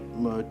no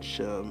much...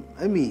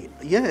 Emmy,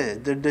 yeah,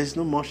 there's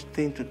no much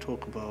thing to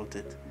talk about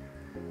it.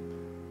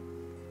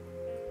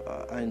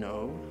 I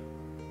know.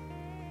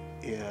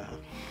 Yeah.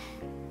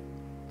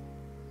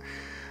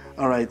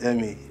 All right,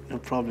 Emmy, no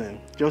problem.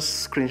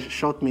 Just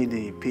screenshot me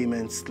the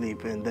payment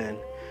slip and then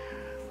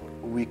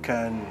we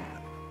can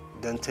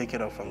then take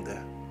it up from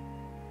there.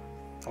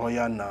 Oh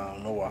yeah, now,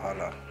 no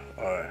wahala.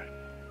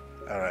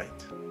 All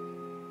right.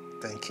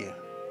 Thank you.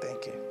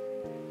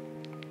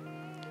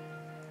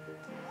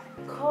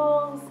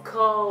 Calls.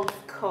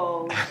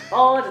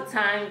 All the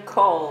time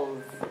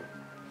calls.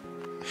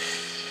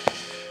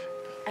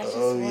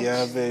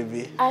 Yeah,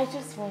 baby. I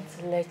just want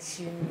to let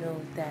you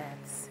know that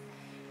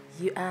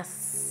you are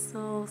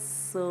so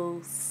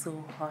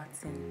hot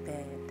in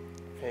bed.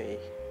 Hey.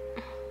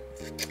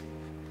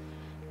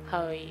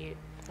 How are you?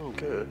 I'm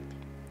good.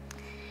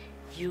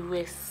 You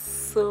were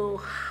so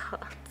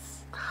hot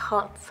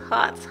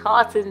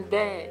in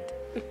bed.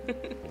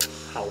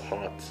 How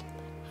hot?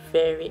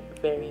 Very,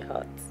 very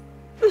hot.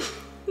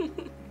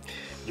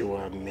 You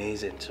were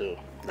amazing too.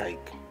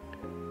 Like,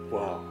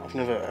 wow, I've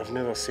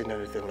never seen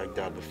anything like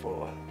that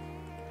before.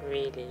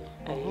 Really?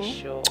 Are you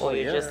sure? Oh, Or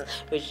yeah.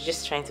 you're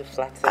just trying to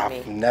flatter me?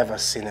 I've never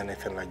seen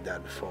anything like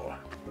that before.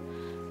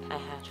 I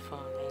had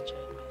fun. I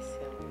enjoyed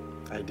myself.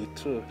 I did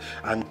too.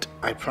 And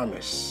I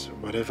promise,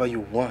 whatever you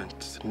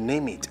want,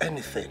 name it,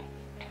 anything,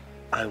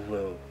 I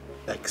will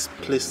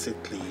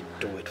explicitly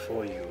do it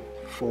for you.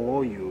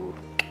 For you.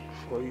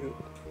 Are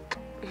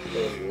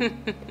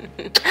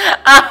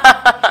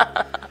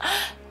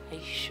you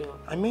sure?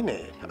 I mean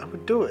it. I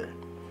would do it.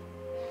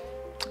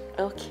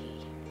 Okay.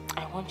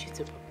 I want you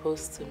to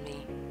propose to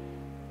me.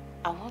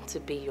 I want to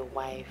be your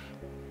wife.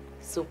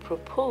 So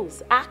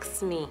propose.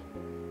 Ask me.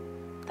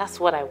 That's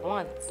what I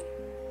want.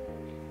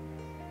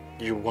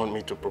 You want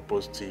me to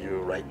propose to you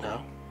right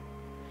now?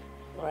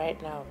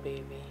 Right now,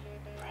 baby.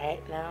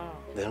 Right now.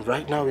 Then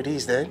right now it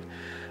is then.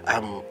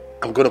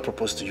 I'm going to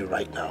propose to you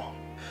right now.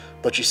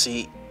 But you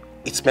see,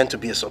 it's meant to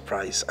be a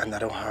surprise and I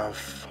don't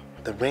have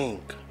the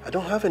ring. I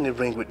don't have any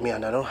ring with me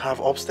and I don't have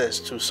upstairs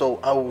too. So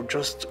I will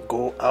just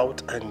go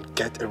out and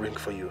get a ring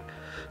for you.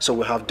 So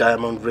we have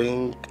diamond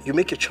ring. You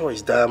make your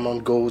choice.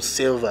 Diamond, gold,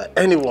 silver,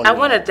 anyone. I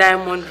want a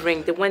diamond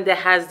ring, the one that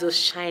has those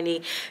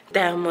shiny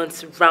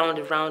diamonds round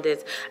around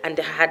it, and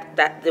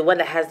the one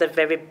that has the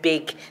very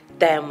big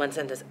diamonds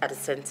at the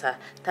center.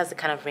 That's the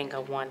kind of ring I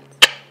want.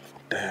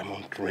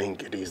 Diamond ring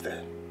it is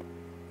then.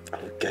 I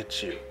will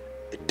get you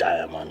a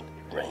diamond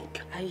ring.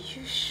 Are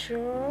you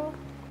sure?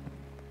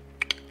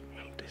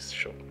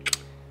 Sure.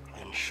 I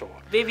am sure.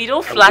 Baby,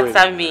 don't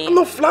flatter me. I'm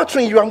not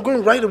flattering you. I'm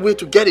going right away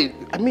to get it.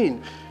 I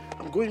mean,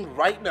 I'm going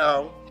right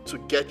now to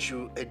get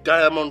you a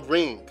diamond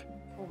ring.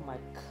 Oh my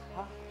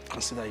God.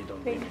 Consider it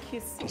done. Thank you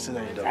so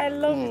Consider it done. I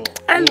love you.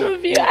 I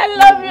love you. I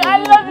love you. I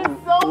love you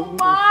so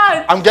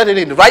much. I'm getting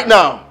it right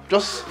now.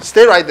 Just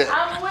stay right there.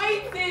 I'm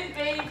waiting,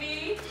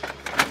 baby.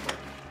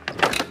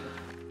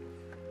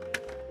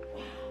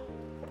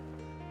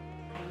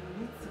 I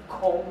need to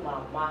call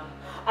Mama.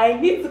 I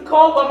need to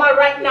call Mama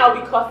right now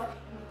because it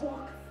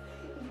worked.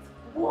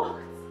 It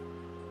worked.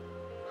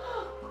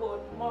 Oh,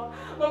 God,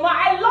 Mama,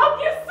 I love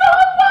you so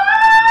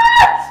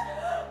much!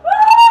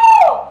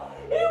 Oh,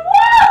 it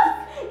worked!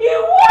 It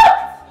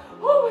worked!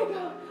 Oh my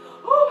God!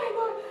 Oh my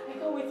God! I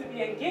can't wait to be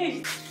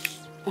engaged.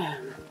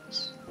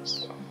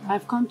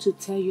 I've come to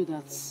tell you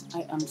that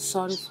I am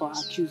sorry for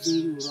accusing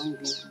you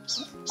wrongly.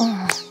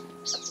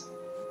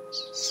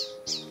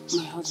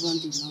 My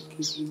husband did not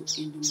give you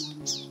any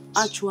money.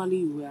 Actually,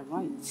 you were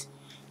right.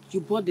 You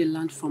bought the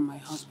land from my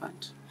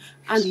husband.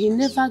 And he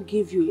never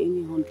gave you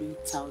any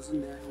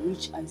 100,000 naira,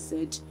 which I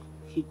said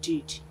he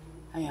did.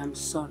 I am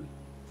sorry.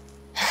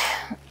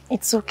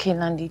 It's okay,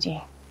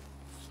 Landiji.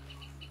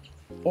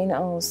 You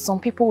know, some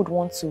people would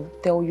want to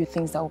tell you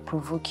things that will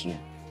provoke you.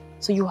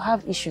 So you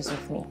have issues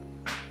with me.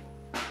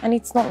 And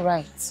it's not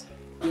right.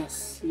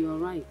 Yes, you're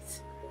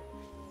right.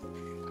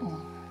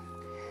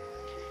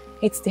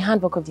 It's the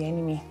handwork of the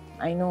enemy.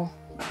 I know.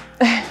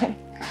 I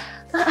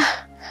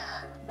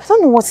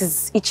don't know what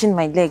is itching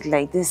my leg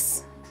like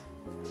this.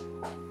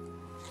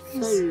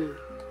 Sorry.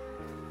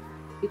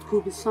 It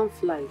could be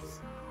sunflies.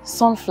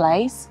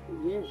 Sunflies?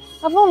 Yes.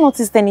 I've not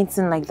noticed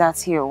anything like that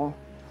here.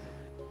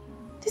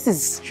 This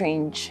is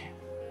strange.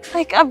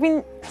 Like, I've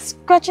been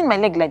scratching my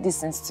leg like this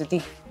since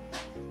today.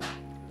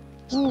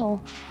 I don't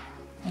know.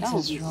 That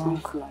What is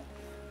wrong? sunfly.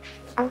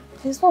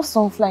 There's no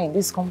sunfly in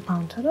this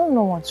compound. I don't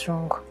know what's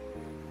wrong.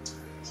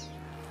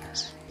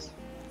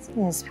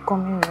 It's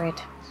becoming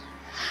red.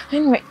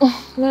 Anyway,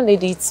 no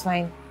lady, it's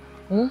fine.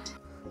 A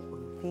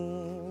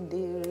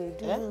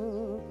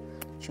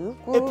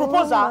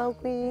proposal?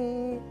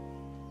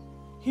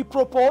 He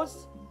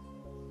proposed?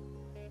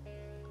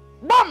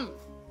 Bam!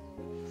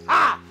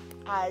 Ah!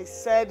 I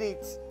said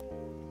it.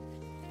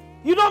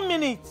 You don't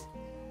mean it.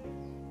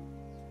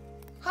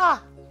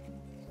 Ha!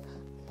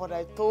 But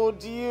I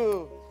told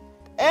you.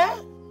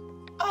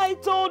 I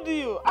told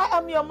you. I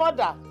am your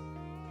mother.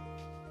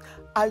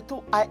 I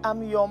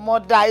am your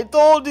mother. I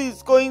told you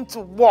it's going to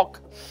work.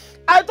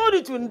 I told you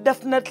it will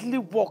definitely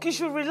work. You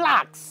should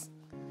relax.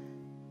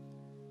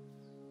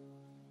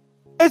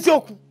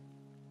 Ezioku.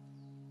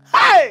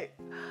 Hey!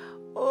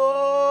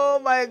 Oh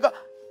my God.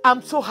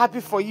 I'm so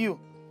happy for you.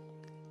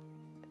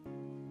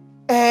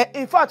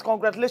 In fact,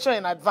 congratulations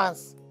in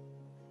advance.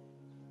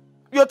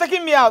 You're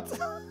taking me out.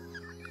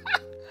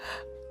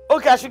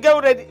 Okay, I should get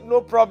ready.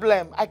 No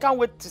problem. I can't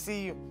wait to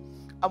see you.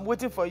 I'm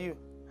waiting for you.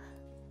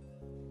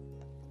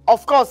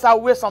 Of course, I'll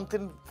wear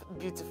something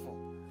beautiful.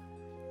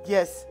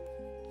 Yes.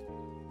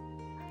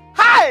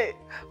 Hi!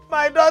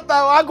 My daughter,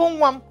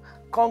 Wagungwam.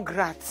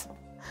 Congrats.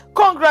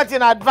 Congrats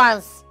in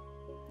advance.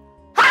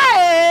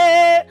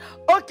 Hi!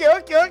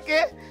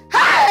 Okay.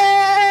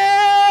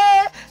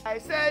 Hi! I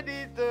said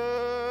it.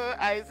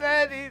 I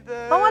said it.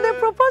 Mama, they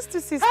proposed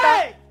to sister.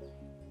 Hey!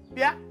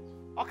 Yeah?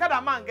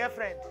 Okada man,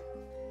 girlfriend.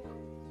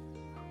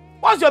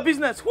 What's your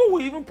business? Who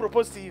will even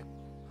propose to you?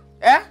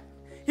 Eh?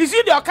 Is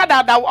it the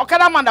Okada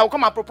man that will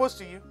come and propose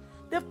to you?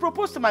 They've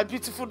proposed to my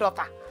beautiful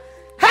daughter.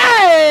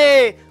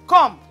 Hey!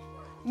 Come.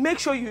 Make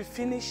sure you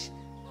finish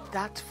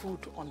that food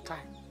on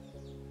time.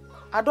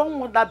 I don't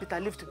want that bitter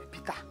leaf to be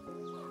bitter.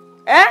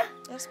 Eh?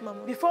 Yes,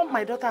 Mama. Before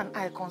my daughter and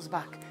I comes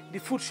back, the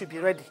food should be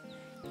ready.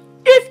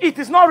 If it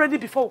is not ready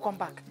before we come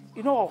back,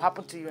 you know what will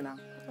happen to you now?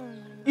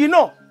 You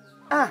know?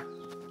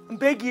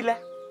 Mbegile.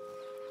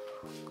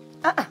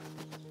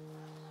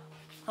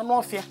 I'm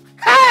not fear.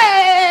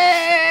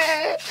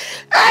 Hey!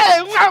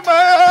 Hey, Mama!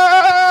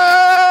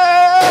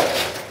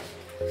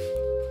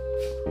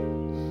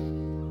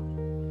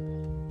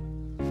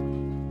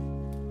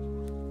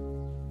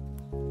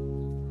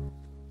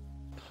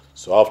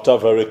 So after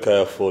very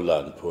careful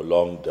and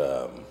prolonged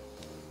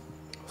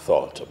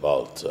thought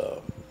about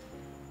the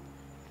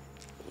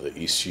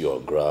issue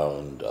or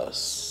ground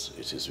as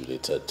it is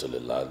related to the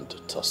land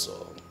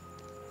tussle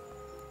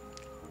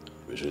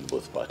between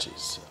both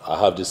parties, I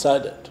have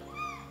decided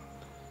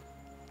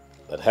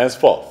that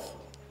henceforth,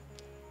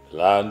 the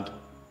land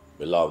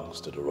belongs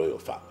to the royal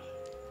family.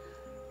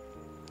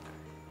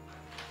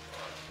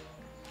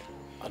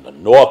 And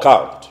on no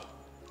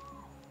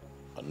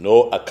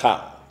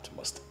account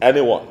must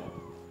anyone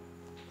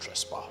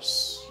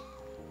trespass.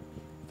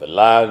 The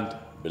land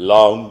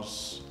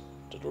belongs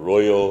to the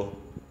royal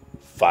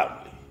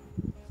family.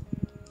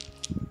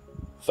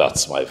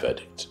 That's my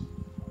verdict.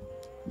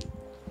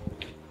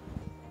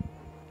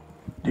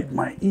 Did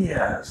my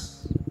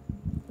ears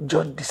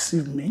just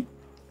deceive me?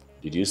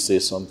 Did you say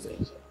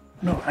something?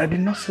 No, I did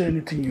not say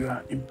anything,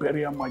 Your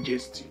Imperial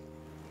Majesty.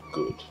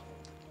 Good.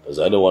 Does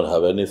anyone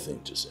have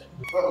anything to say?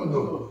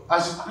 No.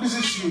 As it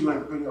pleases you, Your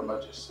Imperial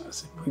Majesty.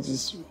 As it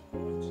pleases you.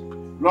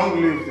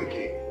 Long live the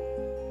king.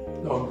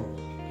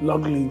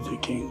 Long live the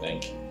king.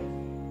 Thank you.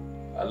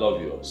 I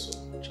love you also,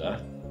 Cha.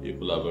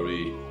 People are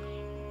very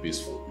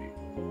peaceful people.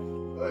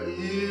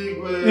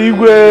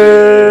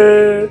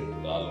 Igwe!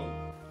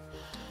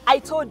 I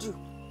told you.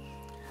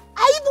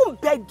 I even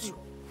begged you.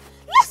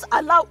 Let's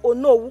allow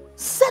Onowu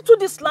settle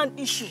this land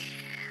issue.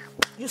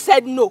 You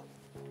said no.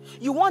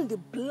 You want the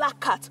black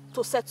cat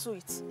to settle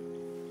it.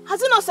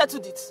 Has he not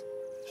settled it?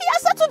 He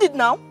has settled it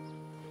now.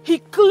 He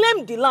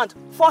claimed the land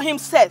for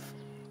himself.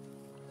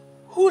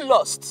 Who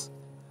lost?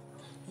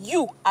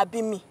 You,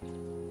 Abimi.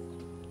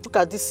 Look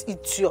at this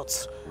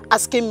idiot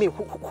asking me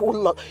who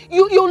lost.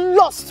 You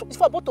lost. If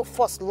both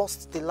of us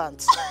lost the land.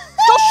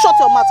 Just shut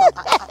your mouth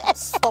and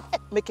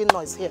stop making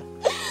noise here.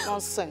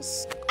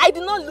 Nonsense. I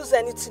did not lose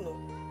anything. No.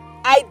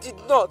 I did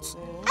not.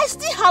 I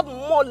still have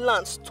more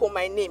lands to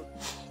my name.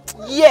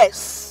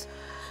 Yes.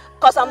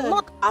 Because I'm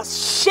not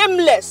as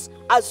shameless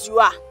as you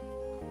are.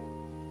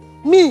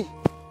 Me?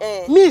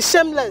 Me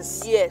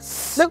shameless?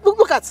 Yes.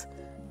 Look at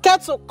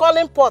kettle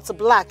calling pot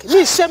black.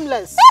 Me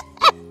shameless.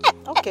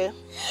 Okay.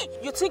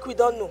 You think we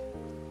don't know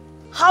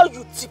how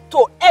you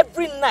tiptoe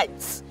every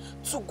night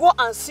to go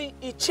and see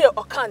Iche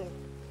Okani?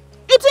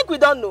 You think we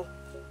don't know?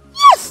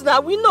 Yes,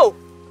 now we know.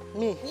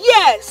 Me?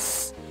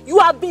 Yes. You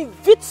have been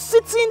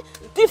visiting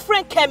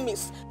different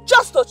chemists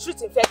just to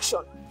treat infection.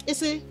 You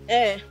see?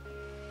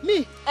 Me?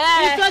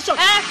 Infection.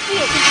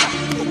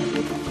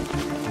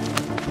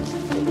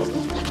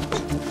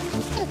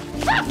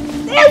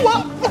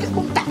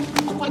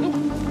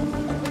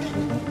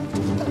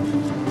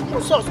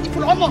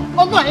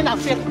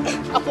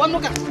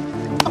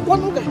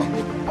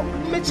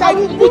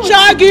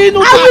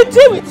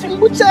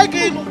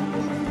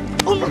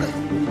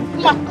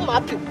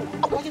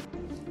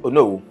 Oh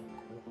no.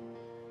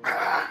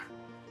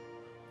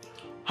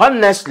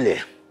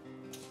 Honestly,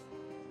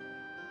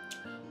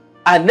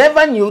 I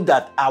never knew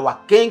that our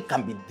king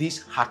can be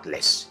this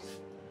heartless.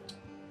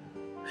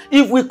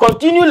 If we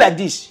continue like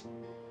this,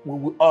 we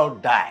will all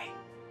die.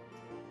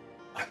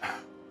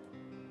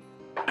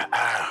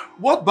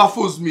 What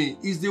baffles me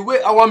is the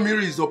way our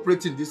Miri is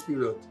operating this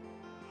period.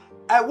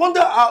 I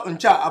wonder how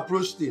Ncha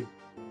approached him.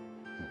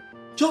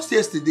 Just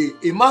yesterday,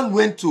 a man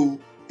went to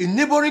a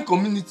neighboring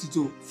community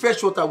to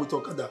fetch water with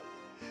Okada.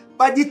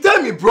 By the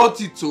time he brought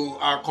it to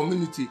our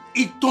community,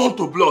 it turned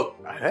to blood.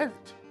 I heard.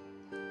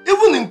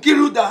 Even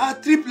Nkiru that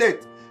had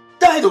triplets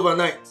died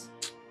overnight.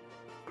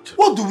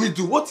 What do we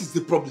do? What is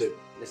the problem?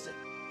 Listen,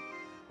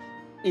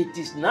 it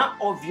is now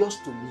obvious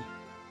to me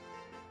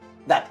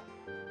that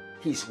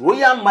His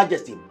Royal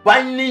Majesty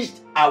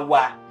banished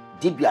our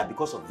Dibia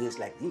because of this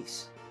like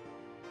this.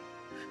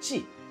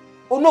 See,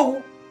 oh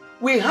no,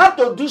 we have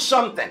to do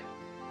something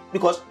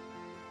because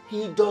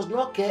he does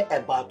not care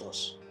about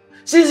us.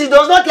 Since he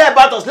does not care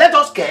about us, let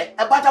us care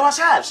about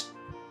ourselves.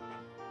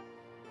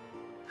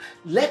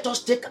 Let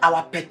us take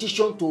our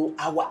petition to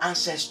our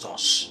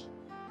ancestors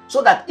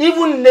so that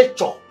even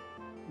nature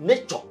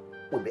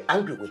will be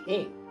angry with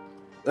him.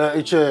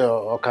 Iche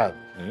Okan,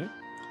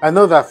 I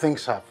know that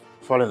things have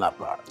fallen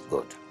apart.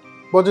 Good.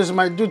 But it's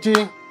my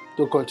duty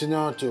to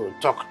continue to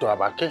talk to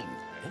our king.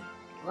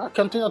 I'll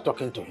continue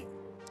talking to him.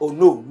 Oh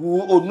no.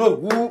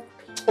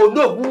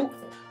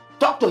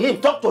 Talk to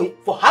him.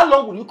 For how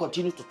long will you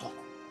continue to talk?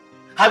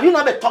 Have you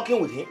not been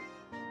talking with him?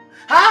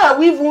 How are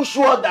we even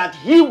sure that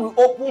he will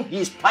open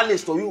his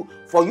palace to you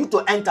for you to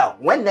enter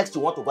when next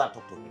you want to go and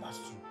talk to him? That's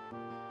true.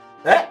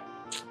 Eh?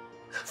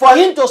 For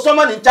him to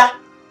summon Ncha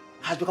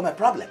has become a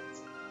problem.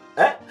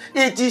 Eh?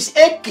 It is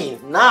aching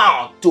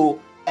now to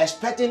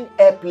expecting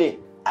airplane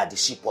at the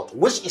seaport,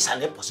 which is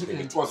an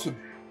impossibility. Impossible.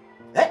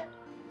 Eh?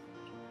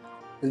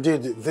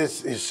 Indeed,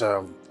 this is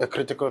a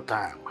critical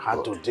time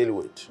hard to deal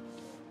with.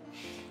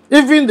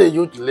 Even the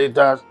youth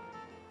leader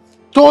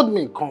told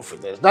me in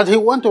confidence that he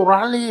wants to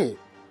rally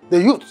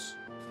the youth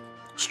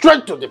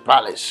straight to the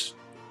palace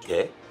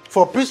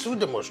for peaceful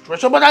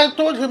demonstration. But I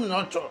told him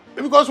not to,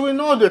 because we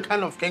know the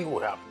kind of king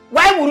we have.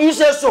 Why would you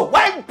say so?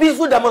 Why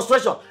peaceful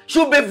demonstration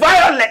should be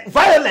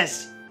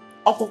violence?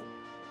 Uncle,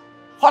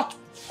 hot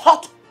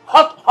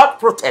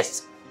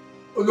protest.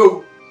 Oh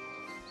no,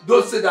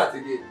 don't say that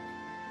again.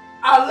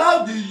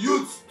 Allow the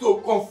youth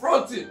to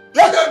confront him.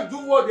 Let them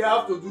do what they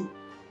have to do.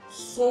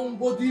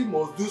 Somebody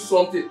must do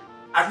something.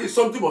 At least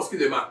something must kill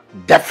the man.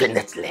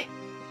 Definitely.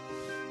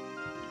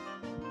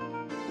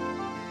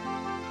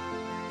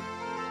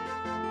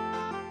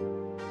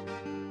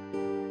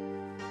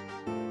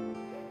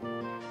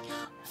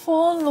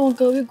 For how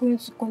long are we going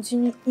to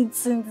continue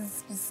eating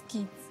this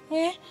biscuit?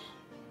 Eh?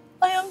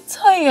 I am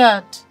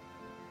tired.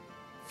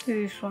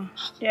 This one.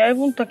 You're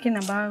even talking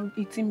about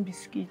eating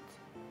biscuit.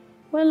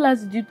 When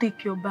last did you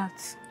take your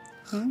bath?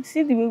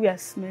 See the way we are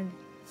smelling.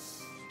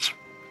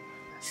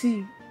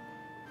 See,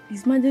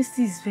 His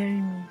Majesty is very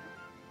mean.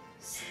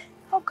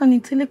 How can a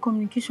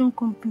telecommunication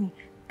company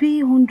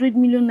pay 100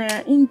 million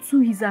naira into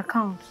his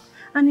account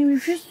and he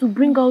refused to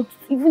bring out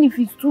even if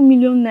it's 2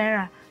 million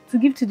naira to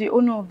give to the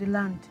owner of the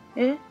land?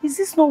 Eh? Is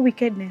this not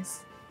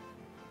wickedness?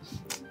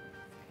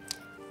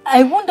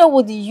 I wonder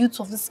what the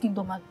youth of this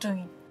kingdom are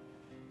doing.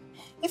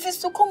 If it's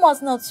to come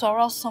out now to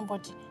arouse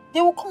somebody,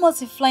 they will come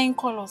out in flying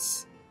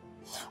colors.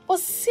 But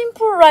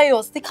simple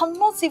riots, they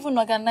cannot even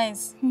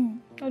organize.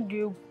 How do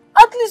you?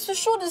 At least to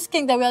show this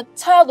king that we are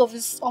tired of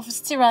his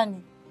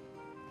tyranny.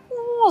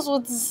 What's all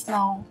this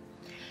now?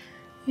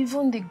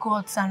 Even the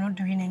gods are not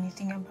doing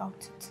anything about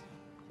it.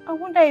 I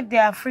wonder if they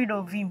are afraid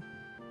of him.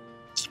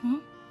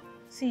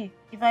 See,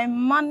 if I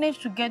manage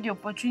to get the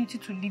opportunity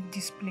to leave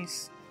this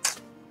place,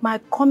 my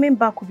coming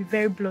back will be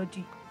very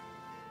bloody.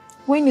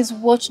 When his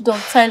watchdog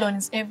Tylon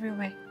is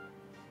everywhere.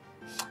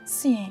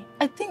 See,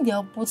 I think they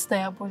are both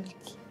diabolic.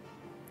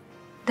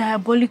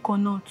 Diabolic or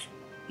not,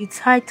 it's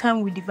high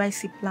time we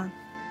devise a plan.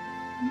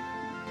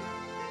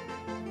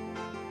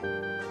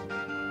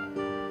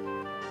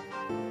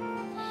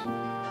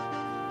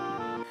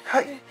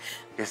 Hi,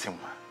 listen,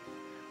 man.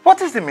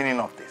 What is the meaning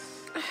of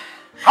this?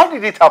 How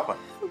did it happen?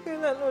 Okay,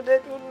 Lord, I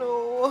don't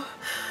know.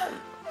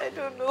 I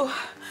don't know.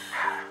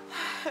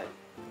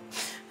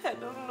 I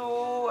don't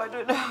know. I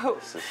don't know.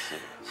 This is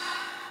serious.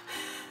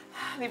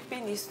 The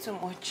pain is too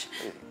much.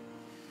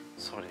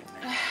 Sorry,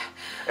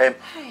 man.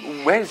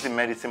 Where is the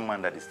medicine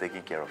man that is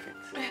taking care of it?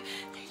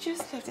 He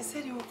just left. He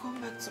said he will come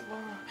back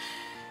tomorrow.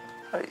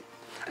 Hey,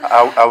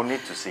 I'll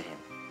need to see him.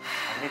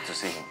 I need to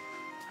see him.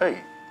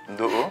 Hey,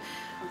 Ndo.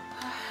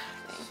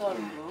 Sorry,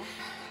 bro.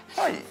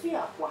 Hi.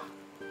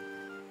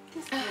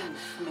 This thing is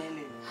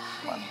smelling.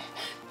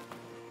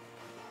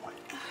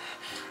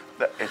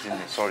 That isn't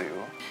it. Sorry,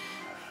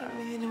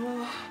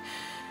 Amen.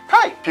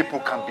 Hi, people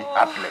can be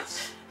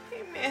heartless.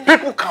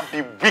 People can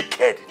be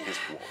wicked in this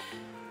world.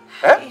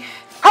 Eh?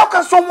 How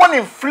can someone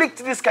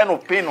inflict this kind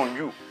of pain on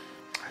you?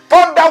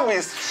 Thunder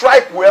will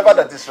strike whoever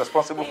that is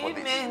responsible for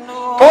this.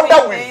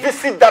 Thunder will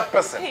visit that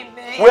person,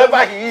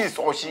 whoever he is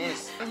or she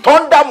is.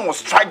 Thunder will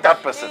strike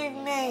that person.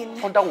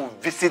 Thunder will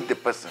visit the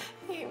person.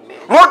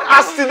 Road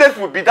accident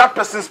will be that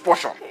person's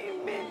portion.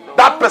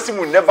 That person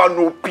will never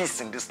know peace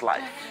in this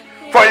life.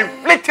 For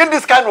inflicting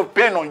this kind of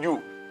pain on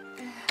you.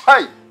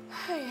 Hi.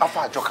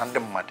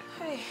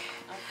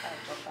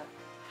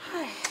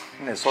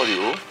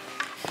 Sorry,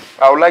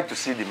 I would like to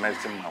see the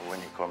medicine man when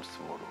he comes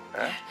tomorrow.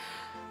 Eh?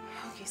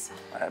 Okay, sir.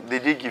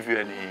 Did he give you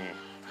any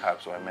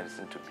herbs or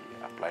medicine to be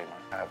applying,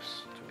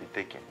 herbs to be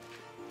taken?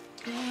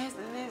 Yes,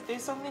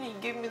 there's something he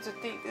gave me to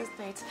take this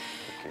night.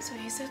 Okay. So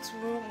he said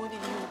tomorrow morning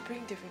he will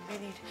bring the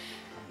remaining.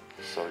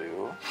 Sorry,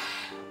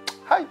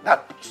 Hi,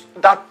 that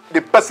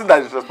the person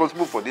that is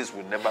responsible for this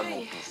will never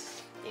know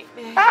peace.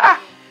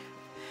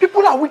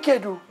 People are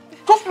wicked,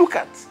 Just look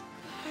at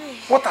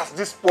what has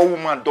this poor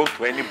woman done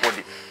to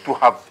anybody to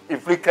have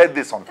inflicted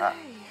this on her.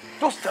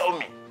 Just tell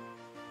me.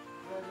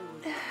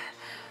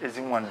 Is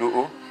it one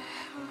do?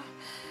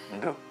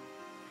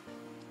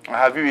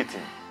 Have you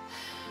eaten?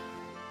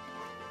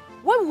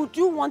 Why would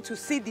you want to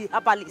see the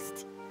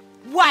herbalist?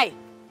 Why?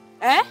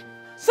 Eh?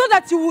 So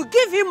that you will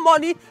give him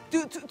money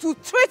to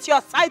treat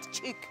your side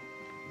chick.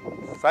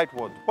 Side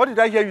what? What did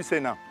I hear you say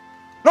now?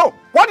 No,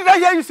 what did I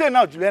hear you say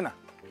now, Juliana?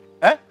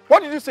 Eh?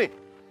 What did you say?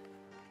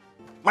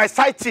 My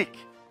side chick.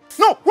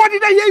 No, what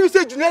did I hear you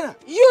say, Juliana?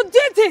 You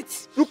did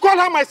it. You call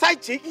her my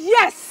side chick?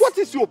 Yes. What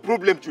is your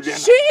problem, Juliana?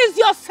 She is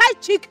your side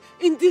chick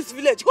in this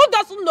village. Who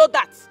doesn't know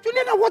that?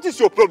 Juliana, what is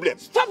your problem?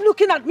 Stop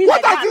looking at me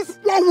like that. What has this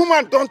poor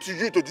woman done to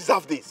you to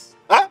deserve this?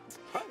 Huh?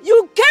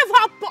 You gave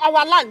her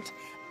our land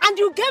and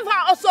you gave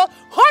her also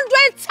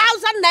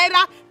 100,000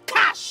 naira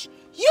cash.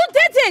 You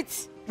did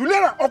it.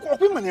 Juliana, what's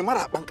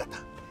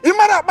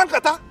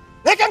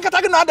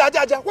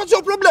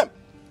your problem?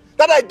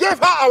 That I gave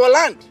her our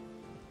land.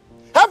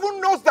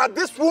 Heaven knows that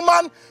this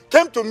woman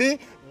came to me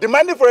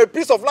demanding for a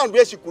piece of land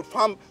where she could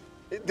farm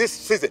this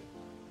season.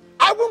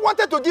 I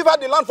wanted to give her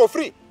the land for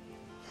free.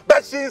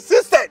 But she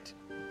insisted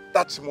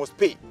that she must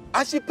pay.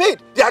 And she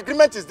paid. The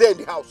agreement is there in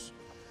the house.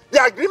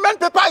 The agreement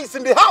paper is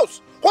in the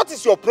house. What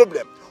is your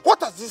problem?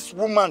 What has this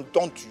woman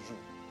done to you?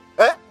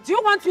 Eh? Do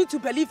you want me to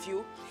believe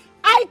you?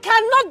 I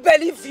cannot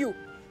believe you.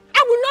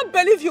 I will not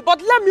believe you,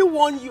 but let me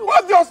warn you.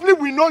 Obviously,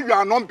 we know you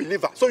are an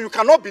unbeliever, so you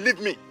cannot believe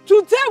me.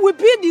 Today will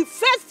be the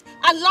first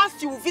and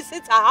last you will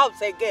visit our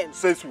house again.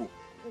 Says who?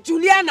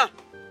 Juliana.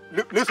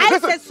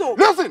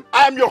 Listen,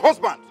 I am your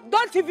husband.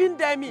 Don't even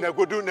dare me.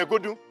 Negodu. Don't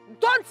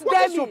dare me.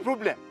 What is your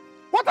problem?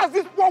 What has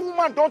this poor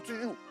woman done to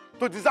you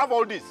to deserve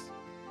all this?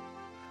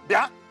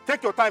 Yeah?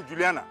 Take your time,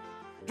 Juliana.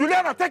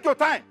 Juliana, take your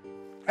time.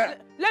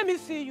 Let me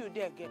see you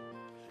there again.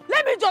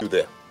 Let me just... You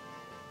there.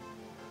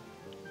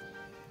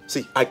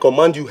 See, I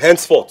command you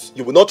henceforth,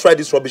 you will not try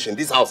this rubbish in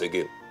this house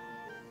again.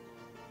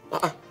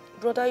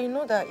 Brother, you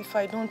know that if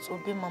I don't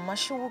obey Mama,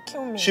 she will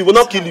kill me. She will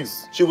not kill you.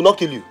 She will not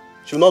kill you.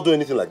 She will not do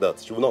anything like that.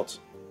 She will not.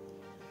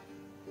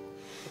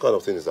 What kind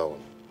of thing is that one?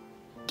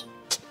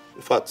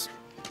 In fact,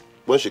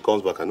 when she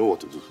comes back, I know what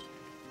to do.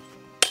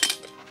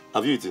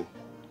 Have you eaten?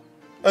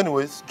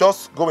 Anyways,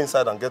 just go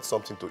inside and get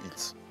something to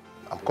eat.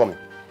 I'm coming.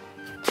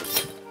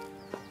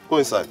 Go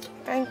inside.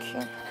 Thank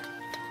you.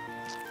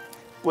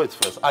 Wait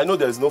first. I know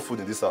there is no food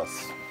in this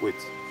house. Wait.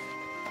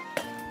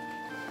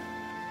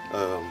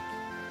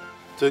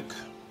 Take...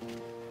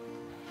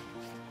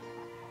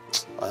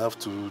 I have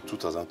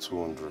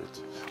 2,200.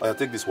 I'll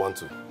take this one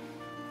too.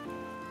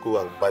 Go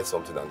and buy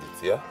something and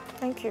eat, yeah?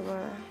 Thank you,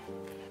 brother.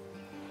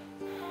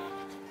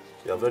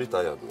 You are very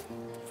tired though.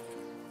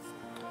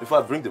 In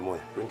fact, bring the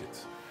money. Bring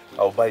it.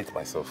 I'll buy it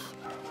myself.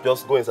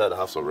 Just go inside and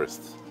have some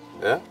rest.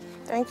 Yeah?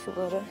 Thank you,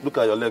 brother. Look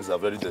at your legs are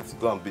very dirty.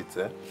 Go and beat,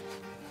 eh?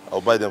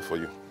 I'll buy them for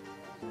you.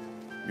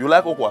 You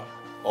like okwa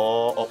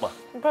or okpa?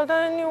 Brother,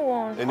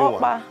 anyone. Anyone?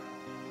 Okpa.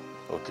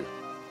 Okay.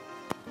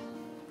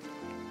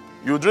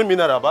 You drink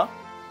mineral, ba?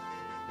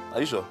 Are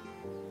you sure?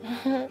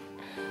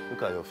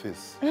 Look at your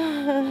face.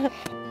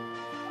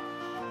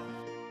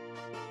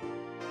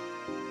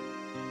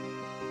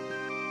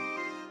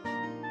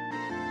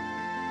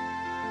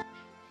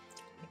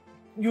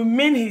 You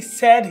mean he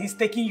said he's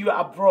taking you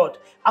abroad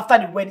after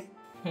the wedding?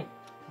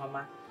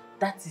 Mama,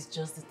 that is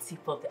just the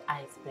tip of the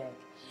iceberg.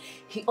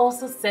 He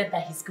also said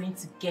that he's going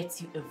to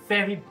get you a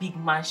very big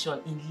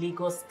mansion in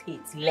Lagos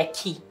State,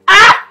 Lekki.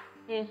 Ah!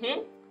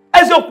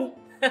 Ezoku!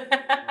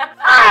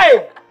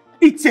 Hey!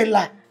 It's a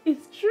lie.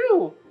 It's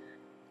true. Oh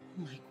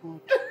my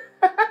God.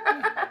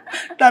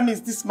 That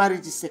means this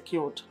marriage is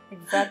secured.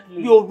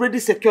 Exactly. You're already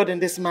secured in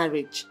this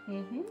marriage.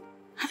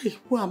 Hey,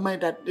 who am I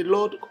that the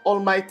Lord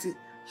Almighty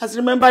has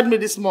remembered me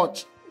this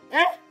much?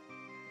 Eh?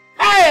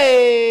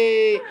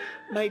 Hey!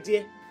 My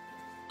dear,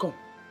 come.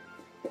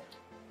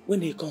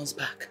 When he comes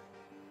back,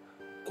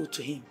 go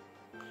to him.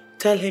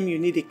 Tell him you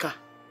need a car.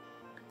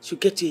 She'll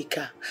get you a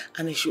car.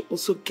 And he should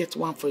also get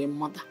one for your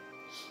mother.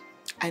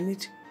 I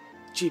need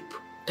Jeep,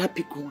 that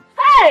big one.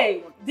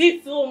 Hey!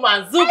 This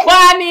woman,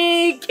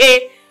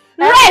 Zukwanike!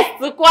 Rest,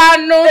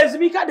 Zukwano!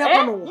 Ezumika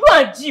Diakono. You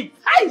and Jeep.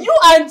 You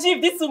and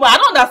Jeep, this woman, I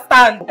don't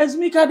understand.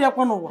 Ezumika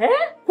Diakono.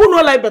 Who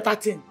know like better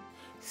thing?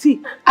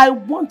 See, I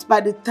want by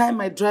the time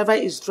my driver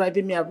is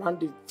driving me around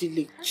the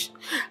village,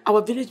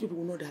 our village people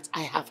will know that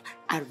I have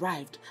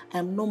arrived. I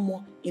am no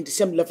more in the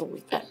same level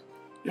with them.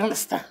 You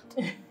understand?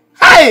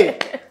 Hey!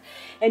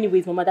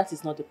 Anyways, Mama, that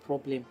is not the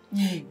problem.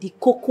 The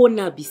Coco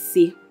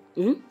Nabise,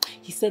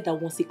 he said that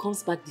once he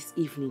comes back this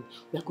evening,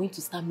 we are going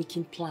to start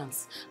making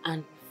plans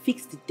and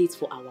fix the date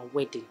for our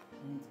wedding.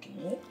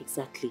 Okay.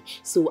 Exactly.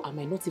 So I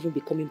might not even be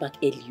coming back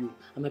early.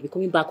 I might be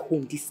coming back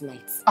home this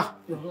night. Ah,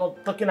 you're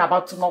not talking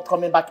about not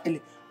coming back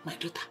early. My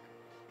daughter,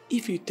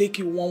 if you take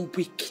you 1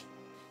 week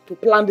to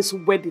plan this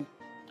wedding,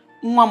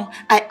 Mom,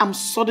 I am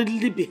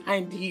solidly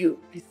behind you.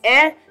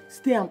 Eh?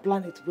 Stay and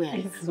plan it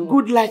well.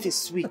 Good life is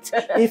sweet.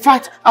 In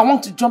fact, I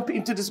want to jump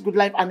into this good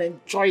life and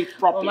enjoy it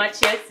properly. Mama,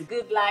 cheers,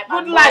 good life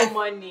Good and life.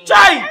 more money. Joy!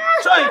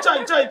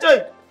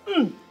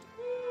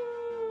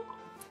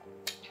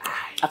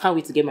 I can't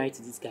wait to get married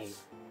to this guy.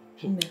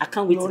 I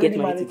can't wait to get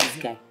married to this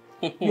guy.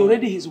 You're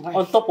already his wife.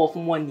 On top of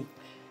money.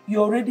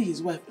 You're already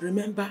his wife.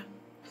 Remember,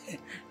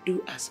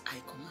 do as I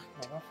command.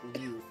 Mama, for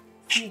you.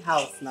 See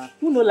house now.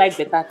 Who no like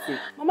better thing?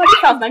 Mama,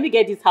 this house, now me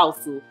get this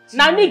house. So.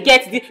 Now me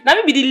get the, now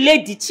me be the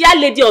lady, chair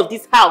lady of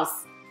this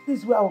house. This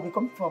is where I will be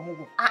coming from,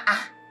 Mugo.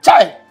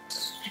 Child!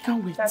 I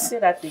can't wait. Can say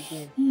that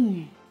again.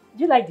 Do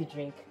you like the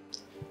drink?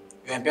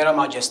 Your Imperial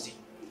Majesty.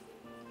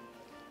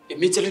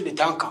 Immediately the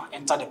tanker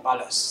entered the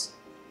palace.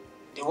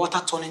 The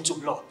water turned into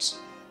blood.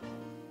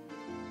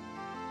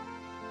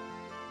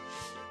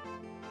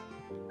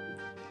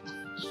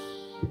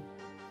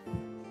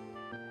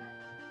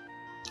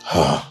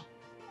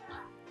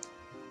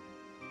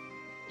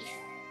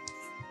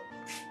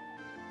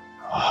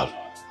 I have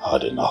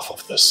had enough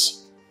of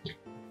this.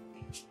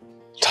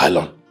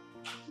 Tylon,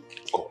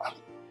 go and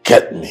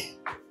get me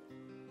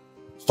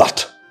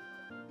that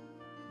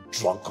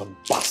drunken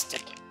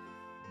bastard.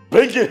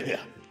 Bring him here.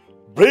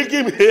 Bring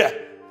him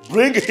here.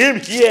 Bring him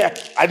here.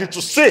 I need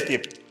to see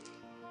him.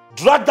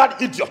 Drag that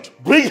idiot.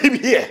 Bring him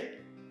here.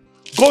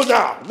 Go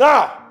now.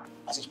 Now.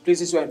 As it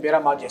pleases your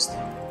Imperial Majesty.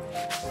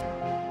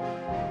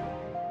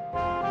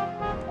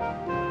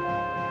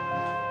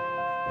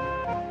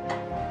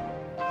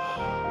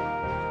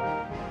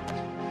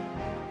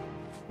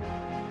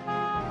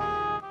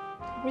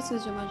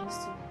 Greetings, Your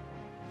Majesty.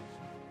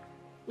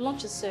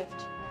 Lunch is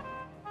served.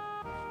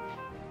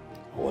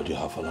 What do you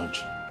have for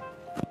lunch?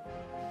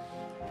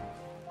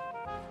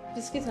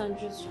 Biscuits and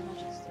juice, Your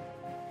Majesty.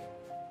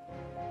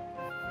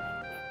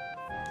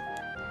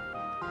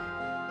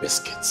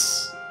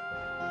 Biscuits.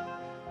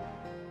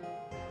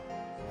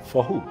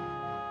 For who?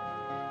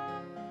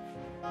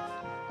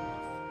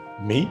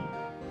 Me?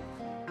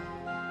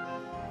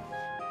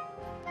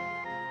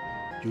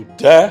 You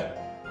dare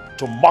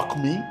to mock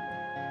me?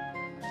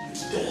 You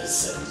dare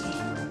send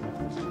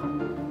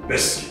me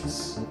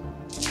biscuits?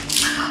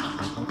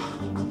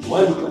 Do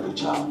I look like a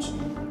child?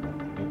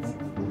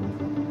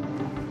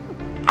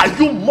 Are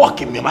you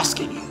mocking me? I'm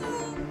asking you.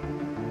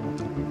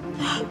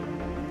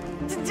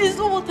 There's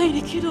no water in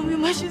the kingdom, Your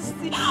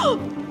Majesty.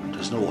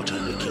 There's no water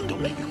in the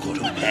kingdom. You go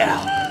to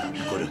hell.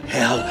 You go to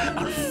hell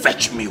and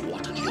fetch me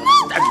water. Do you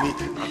understand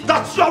me? And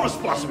that's your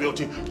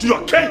responsibility to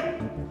your king.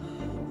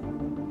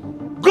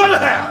 Go to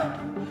hell.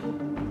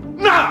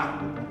 Now,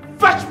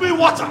 fetch me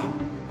water.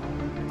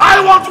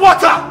 I want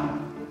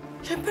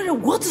water. Emperor,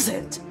 what is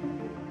it?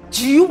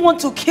 Do you want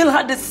to kill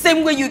her the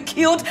same way you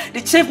killed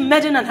the chief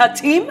maiden and her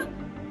team?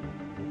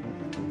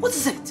 What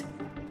is it?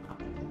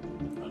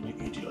 And the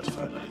idiot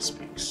finally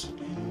speaks.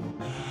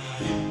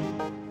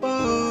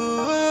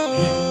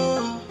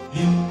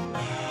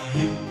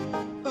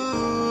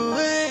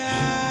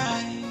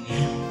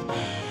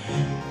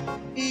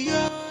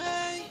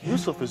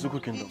 Use of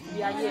Ezuku Kingdom.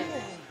 Yeah, yeah.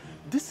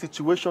 This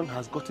situation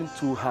has gotten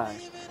too high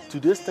to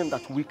the extent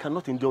that we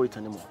cannot endure it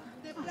anymore.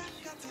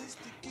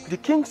 The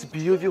king's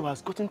behavior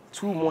has gotten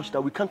too much that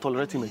we can't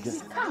tolerate him again.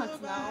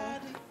 Can't now.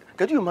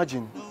 Can you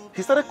imagine?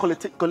 He started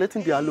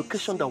collecting the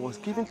allocation that was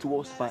given to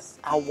us by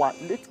our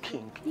late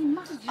king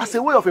as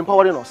a way of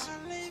empowering us.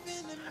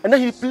 And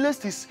then he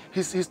placed his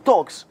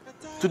thugs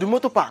to the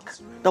motor park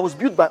that was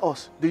built by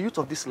us, the youth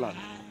of this land.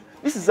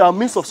 This is our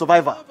means of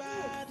survival.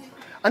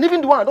 And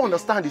even the one I don't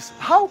understand is,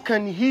 how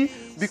can he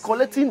be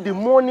collecting the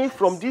money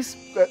from these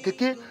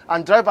keke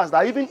and drivers that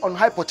are even on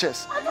high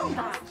purchase?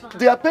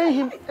 They are paying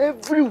him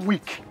every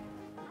week.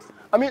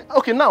 I mean,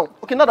 okay, now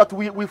that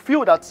we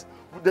feel that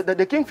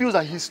the king feels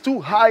that he's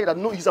too high, that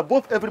no, he's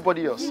above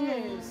everybody else.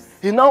 Yes.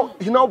 He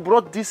now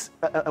brought this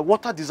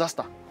water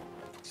disaster.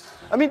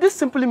 I mean, this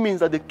simply means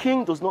that the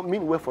king does not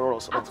mean well for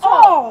us at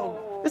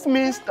all. This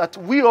means that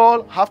we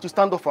all have to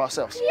stand up for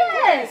ourselves.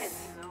 Yes.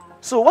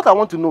 So what I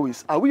want to know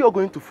is, are we all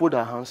going to fold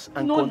our hands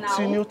and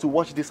continue to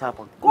watch this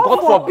happen? God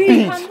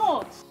forbid.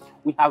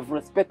 We have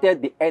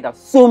respected the elder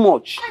so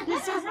much,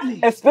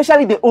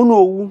 especially the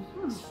Onowu.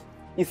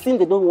 It seems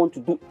they don't want to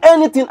do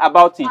anything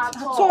about it.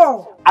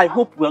 So I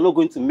hope we are not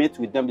going to meet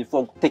with them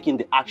before taking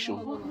the action.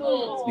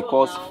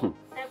 Because,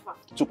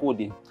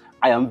 Chukode,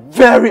 I am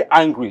very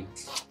angry.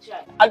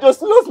 I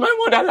just lost my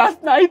mother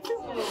last night.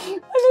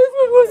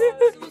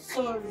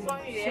 Sorry.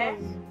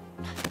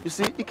 You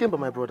see, Ikemba,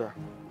 my brother,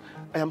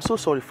 I am so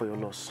sorry for your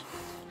loss.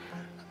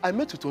 I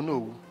met with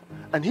Onowu,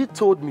 and he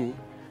told me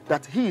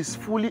that he is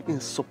fully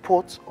in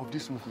support of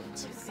this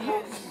movement.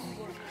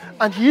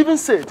 And he even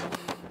said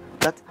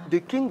that the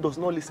king does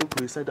not listen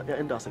to his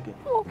elders again.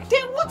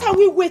 Then what are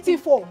we waiting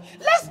for?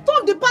 Let's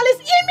storm the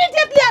palace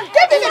immediately and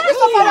give him a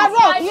piece of our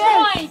rock.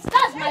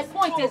 That's my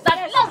point,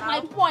 exactly. That's my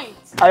point.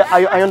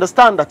 I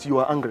understand that you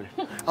are angry,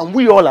 and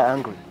we all are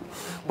angry.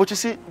 But you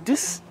see,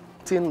 this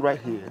thing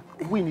right here,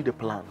 we need a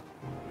plan.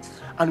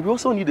 And we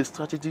also need a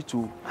strategy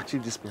to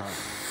achieve this plan.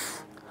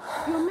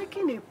 You're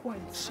making a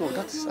point. So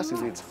that's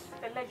it.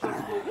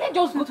 Let's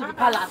just go to the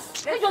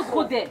palace. Let's just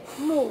go there.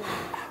 No.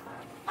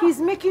 He's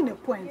making a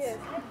point. Yes,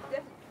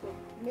 definitely.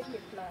 Make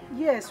a plan.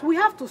 Yes, we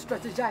have to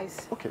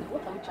strategize. Okay.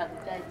 What are we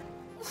strategizing?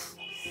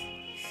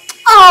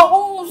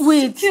 Oh,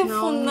 wait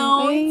careful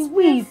now.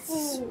 Wait.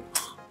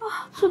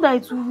 So that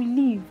it will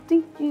relieve.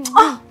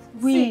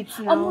 Wait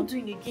now. I'm not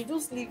doing it again.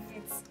 Just leave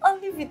it. I'll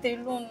leave it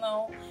alone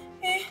now.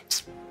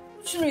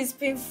 You know it's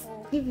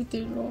painful. Leave it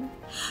alone.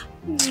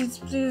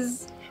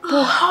 Please.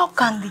 But how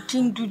can the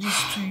king do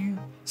this to you?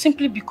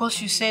 Simply because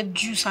you said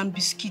juice and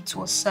biscuits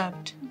was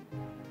served.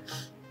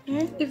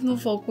 If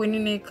not for Queen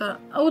Neka,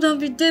 I would have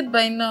been dead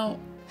by now.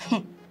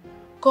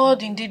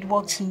 God indeed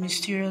works in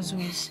mysterious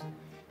ways.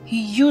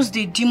 He used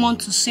a demon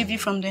to save you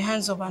from the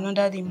hands of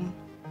another demon.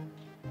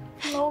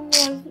 No,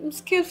 man, I'm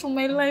scared for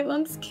my life.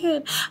 I'm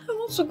scared. I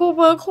want to go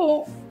back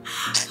home.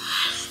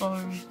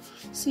 Sorry.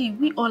 See,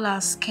 we all are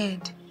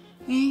scared.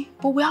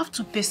 But we have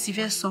to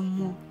persevere some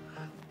more.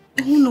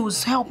 Who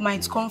knows, help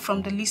might come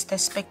from the least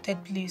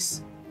expected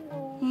place.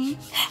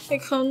 I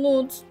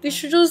cannot. They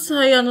should just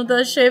hire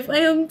another chef. I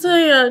am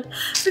tired.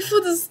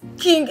 Before this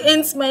king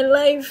ends my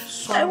life,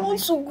 sorry. I want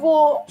to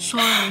go.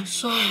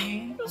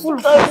 Sorry. Just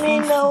tell me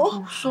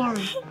now.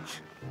 Sorry.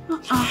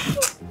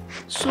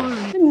 Sorry.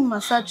 Let me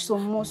massage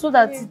some more so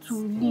that it will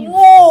leave.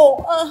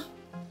 No.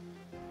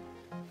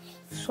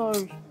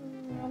 Sorry.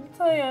 I'm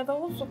tired. I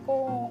want to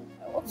go home.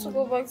 I want to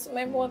go back to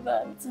my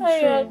mother. I'm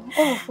tired.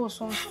 All of us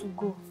want to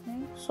go.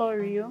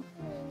 Sorry, yo.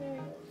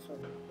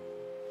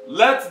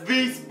 Let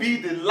this be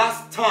the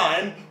last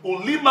time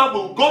Olima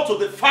will go to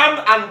the farm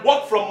and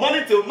work from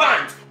morning till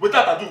night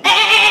without ado.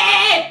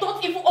 Hey!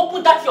 Don't even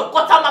open that your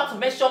gutter mouth to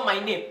mention my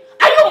name.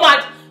 Are you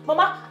mad?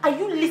 Mama, are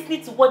you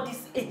listening to what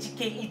this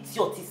HK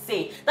idiot is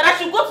saying? That I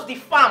should go to the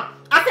farm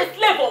as a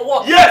slave or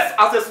what? Yes,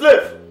 as a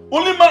slave.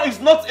 Olima is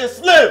not a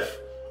slave.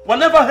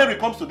 Whenever Henry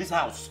comes to this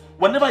house,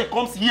 whenever he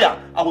comes here,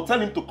 I will tell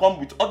him to come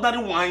with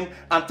ordinary wine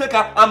and take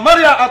her and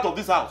marry her out of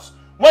this house.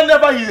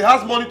 Whenever he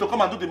has money to come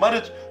and do the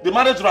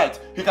marriage right,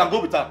 he can go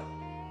with her.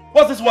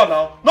 What's this one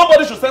now?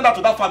 Nobody should send her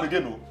to that farm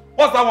again, no?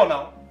 What's that one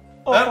now?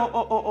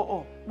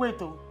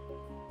 Wait, oh.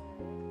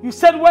 You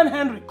said when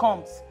Henry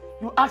comes,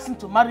 You asked him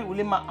to marry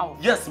Ulima off?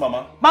 Yes,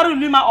 Mama. Marry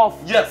Ulima off?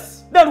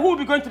 Yes. Then who will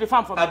be going to the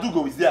farm for me?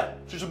 Adugo is there.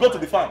 She should go to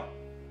the farm.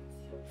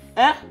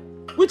 Eh?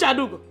 Which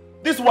Adugo?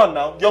 This one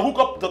now, your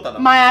hookup daughter now.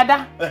 My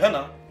Ada.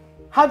 Now.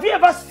 Have you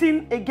ever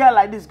seen a girl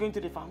like this going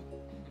to the farm?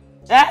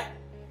 Eh?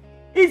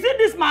 Is it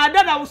this my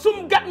Ada that will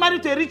soon get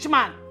married to a rich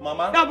man?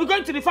 Mama. That will be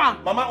going to the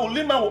farm? Mama,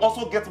 Ulima will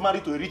also get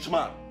married to a rich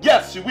man.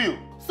 Yes, she will.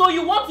 So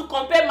you want to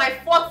compare my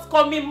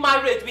forthcoming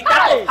marriage with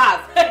that of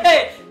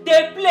hers?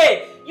 They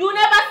play. You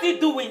never see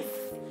doings.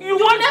 You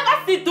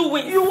never see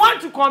doings. You want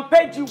to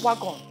compare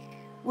G-Wagon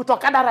with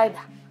Okada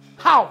Rider?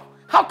 How?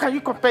 How can you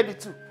compare the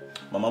two?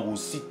 Mama, will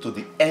see to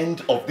the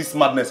end of this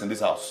madness in this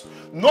house.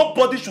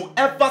 Nobody should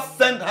ever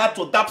send her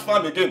to that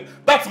farm again.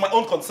 That's my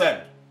own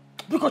concern.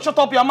 Because shut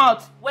up your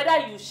mouth.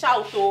 Whether you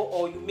shout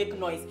or you make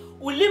noise,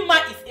 Ulima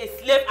is a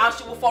slave and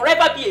she will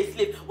forever be a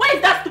slave. Where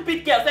is that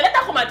stupid girl? So let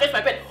her come and dress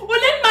my bed.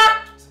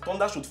 Ulima!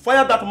 Thunder should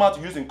fire that mouth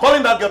you're using,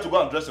 calling that girl to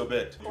go and dress your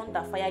bed.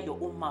 Thunder, fire your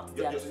own mouth.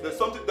 Yes, there's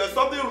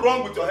something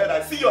wrong with your head.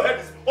 I see your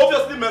head is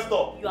obviously messed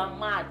up. You are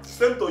mad.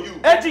 Same to you.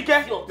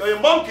 Ejike. You're a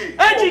monkey.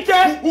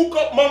 Ejike. Hook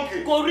up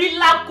monkey.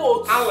 Gorilla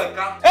goat.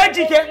 Aleka.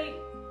 Ejike.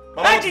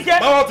 Ejike.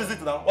 Mama, what is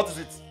it now? What is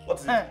it? What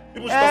is it?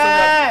 People should not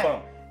send her to the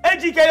farm.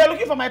 Ejike, you're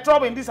looking for my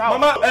trouble in this house.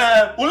 Mama,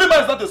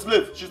 Ulima is not a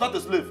slave. She's not a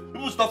slave.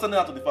 People should stop sending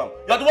her to the farm.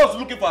 You're the ones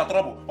looking for her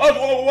trouble. Why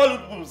do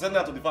people send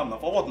her to the farm now?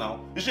 For what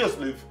now? Is she a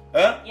slave?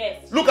 Eh?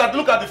 Yes. Look at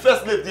the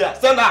first slave there.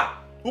 Send her.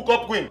 Hook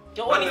up queen.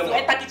 Your own is to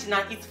enter kitchen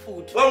and eat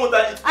food. When would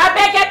I eat? I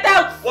beg get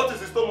out. What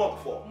is the stomach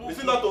for? Is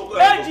it not to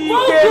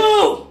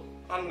Ejike.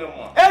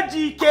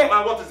 Ejike.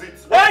 Mama, what is it?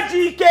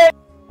 Ejike.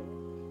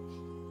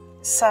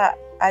 Sir,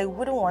 I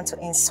wouldn't want to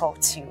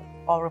insult you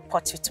or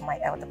report you to my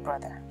elder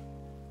brother.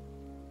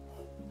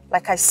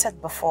 Like I said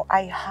before,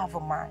 I have a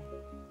man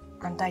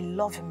and I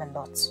love him a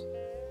lot.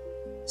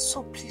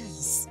 So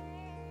please,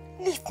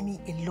 leave me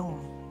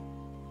alone.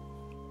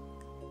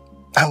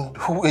 And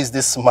who is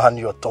this man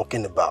you're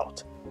talking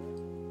about?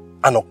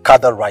 An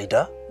Okada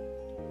rider?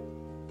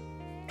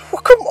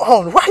 Well, come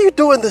on, why are you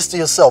doing this to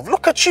yourself?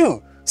 Look at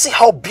you. See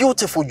how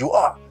beautiful you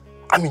are.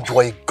 I mean, you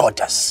are a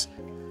goddess.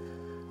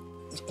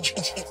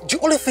 The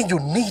only thing you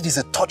need is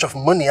a touch of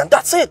money and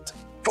that's it.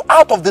 You're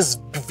out of this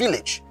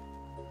village.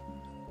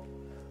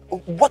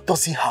 What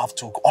does he have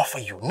to offer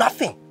you?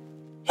 Nothing.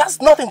 He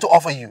has nothing to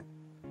offer you.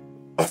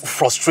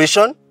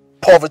 Frustration,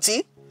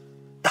 poverty,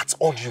 that's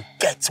all you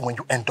get when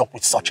you end up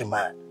with such a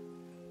man.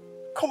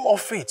 Come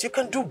off it, you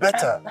can do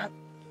better.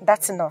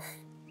 That's enough.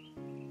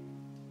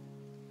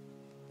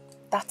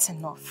 That's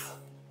enough.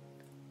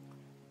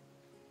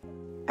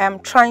 I am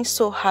trying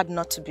so hard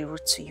not to be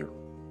rude to you.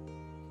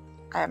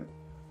 I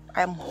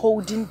am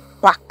holding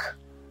back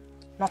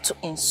not to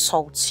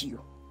insult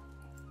you.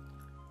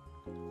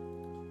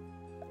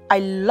 I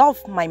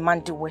love my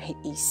man the way he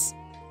is.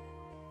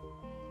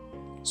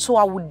 So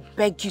I would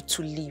beg you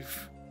to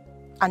leave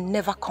and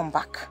never come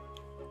back.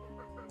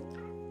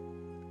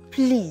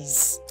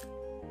 Please,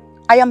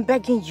 I am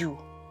begging you.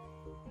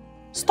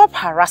 Stop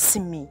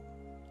harassing me.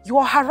 You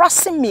are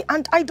harassing me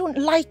and I don't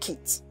like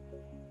it.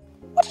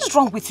 What is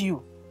wrong with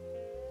you?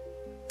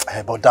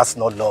 Hey, but that's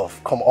not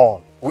love. Come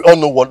on. We all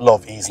know what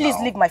love is Please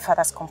now. leave my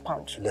father's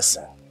compound.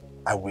 Listen,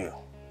 I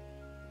will.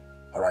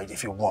 Alright,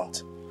 if you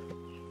want.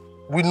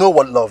 We know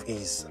what love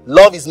is.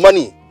 Love is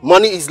money.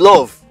 Money is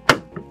love.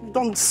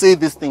 Don't say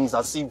these things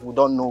as if we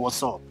don't know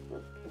what's up.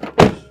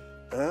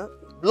 Eh?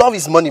 Love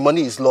is money.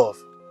 Money is love.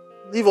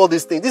 Leave all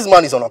these things. This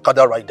man is an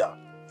Okada rider.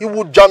 He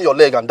would jam your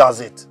leg and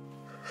that's it.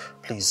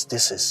 Please,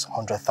 this is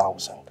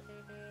 100,000.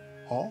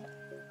 Huh?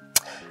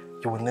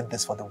 You will need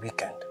this for the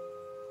weekend.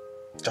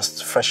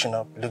 Just freshen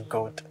up, look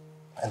good,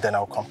 and then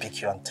I'll come pick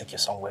you and take you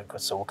somewhere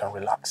good so we can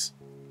relax.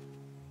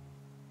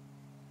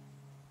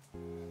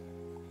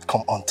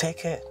 Come on,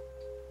 take it.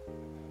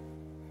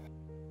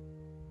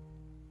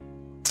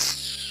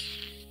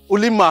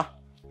 Ulima,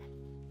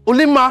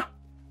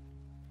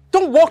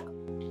 don't walk.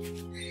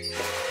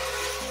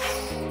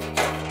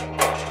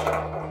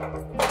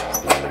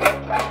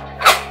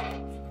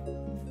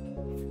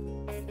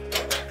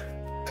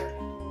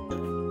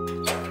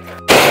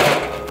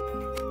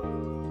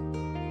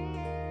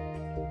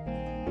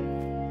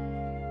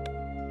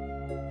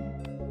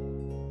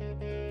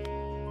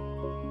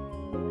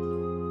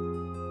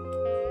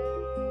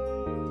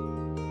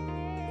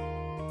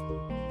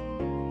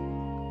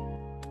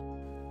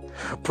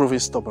 Proving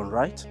stubborn,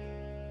 right?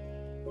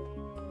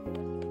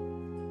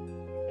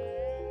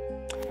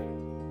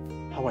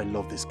 How I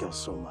love this girl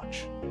so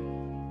much.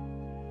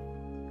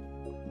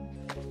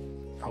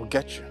 I'll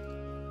get you.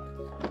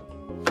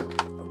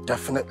 I'll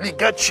definitely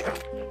get you.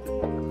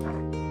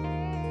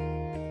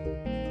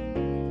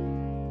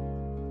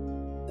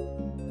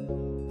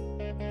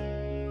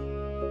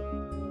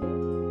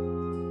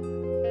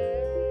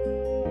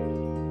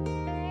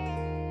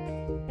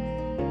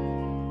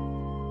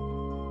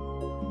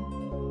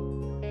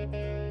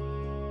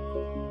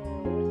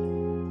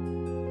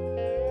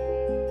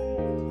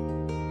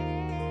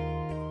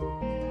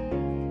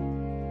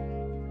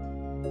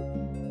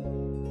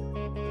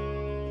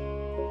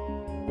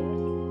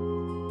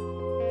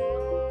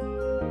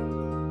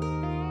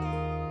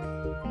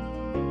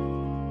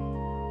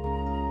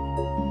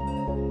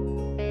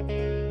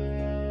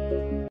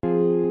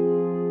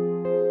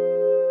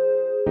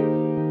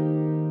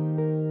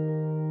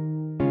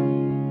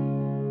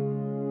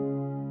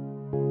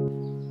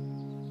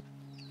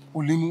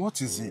 Olim, what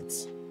is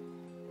it?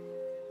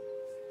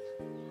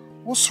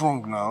 What's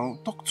wrong now?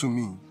 Talk to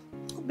me.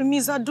 Obimi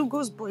is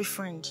Adugo's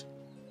boyfriend.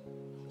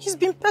 He's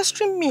been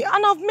pestering me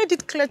and I've made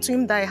it clear to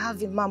him that I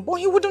have a man, but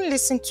he wouldn't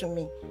listen to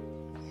me.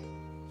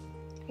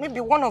 Maybe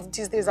one of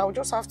these days I'll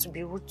just have to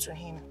be rude to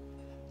him.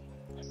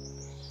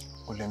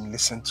 Olim,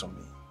 listen to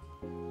me.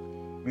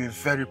 You're a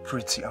very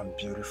pretty and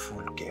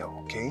beautiful girl,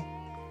 okay?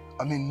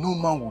 I mean, no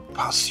man will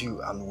pass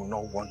you and will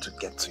not want to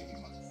get to you.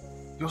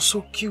 You're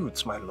so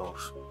cute, my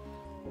love.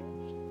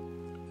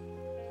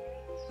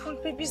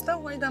 But baby, is that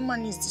why that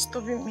man is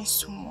disturbing me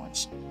so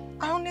much?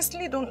 I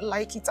honestly don't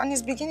like it and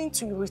it's beginning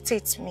to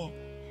irritate me.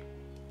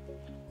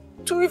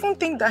 To even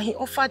think that he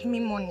offered me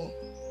money.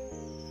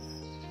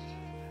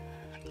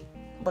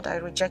 But I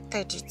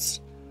rejected it.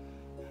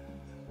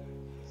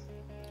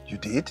 You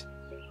did?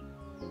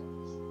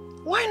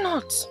 Why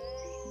not?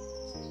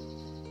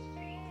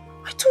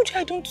 I told you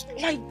I don't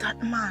like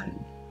that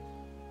man.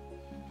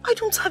 I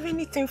don't have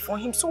anything for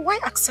him, so why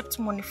accept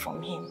money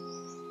from him?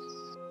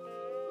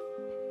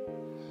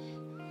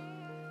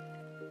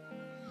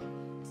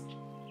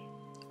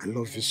 I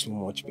love you so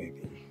much,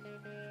 baby.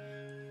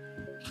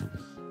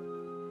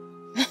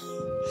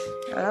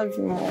 I love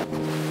you more. I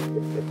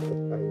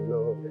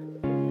know.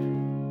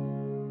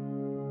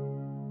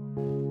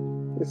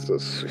 It's so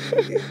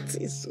sweet.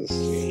 It's so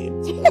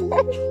sweet.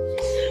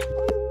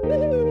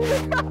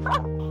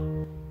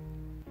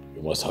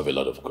 You must have a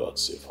lot of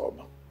guts,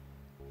 Ifeoma,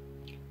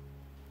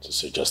 to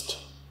suggest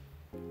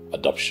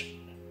adoption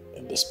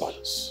in this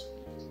palace.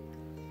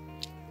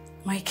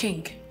 My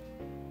king,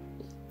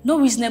 no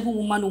reasonable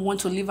woman will want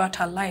to live out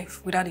her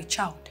life without a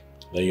child.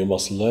 Then you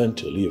must learn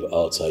to live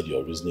outside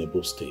your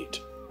reasonable state.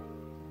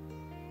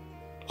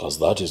 Because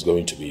that is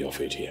going to be your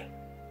fate here.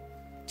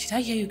 Did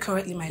I hear you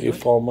correctly, my lord?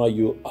 Ifeoma,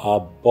 you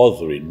are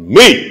bothering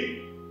me!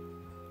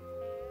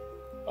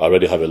 I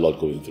already have a lot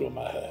going through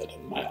my head.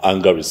 And my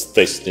anger is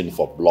thirsting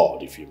for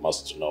blood, if you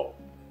must know.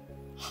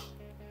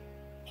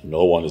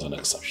 No one is an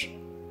exception.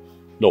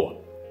 No one.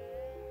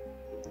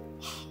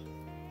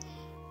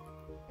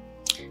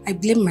 I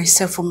blame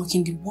myself for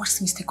making the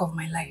worst mistake of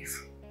my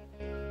life.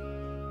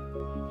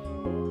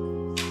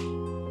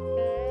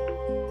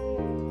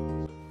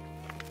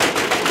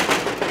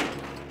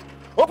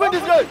 Open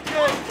this gate!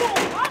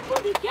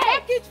 Open the gate!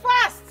 Take it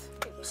fast!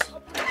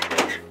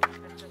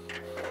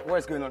 What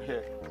is going on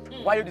here?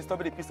 Why are you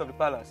disturbing the peace of the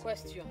palace?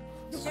 Question.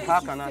 How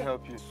can I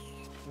help you?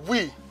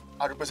 We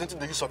are representing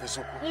the use of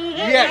Izuku.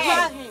 Yes!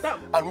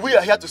 And we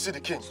are here to see the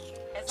king.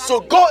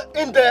 So go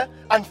in there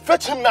and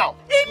fetch him now.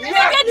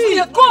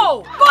 Immediately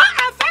go! Go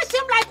and fetch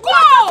him like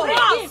go!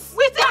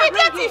 With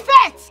immediate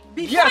effect!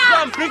 Yes, go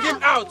and bring him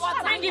out! Go and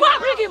bring him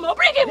up!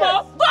 Bring him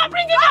up! Go and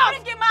bring him out!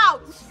 Bring him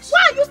out! Why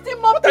are you still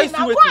mopping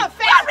now? Go and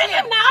fetch bring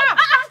him now!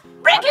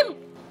 Bring him!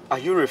 Are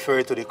you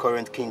referring to the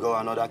current king or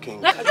another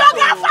king? Your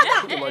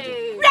grandfather! We are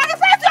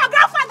referring to your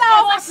grandfather!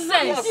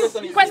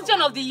 Nonsense!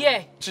 Question of the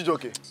year.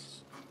 Chijoke,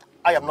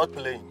 I am not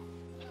playing.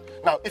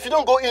 Now, if you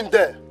don't go in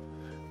there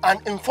and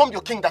inform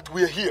your king that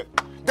we are here,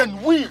 then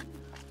we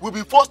will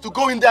be forced to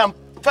go in there and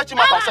fetch him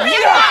out ourselves.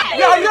 Yeah,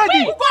 we are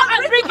ready. Go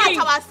and bring him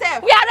out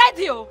ourselves. We are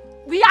ready.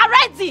 We are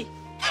ready.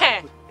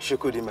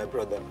 Shukudi, my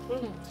brother,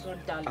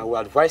 I will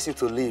advise you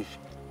to leave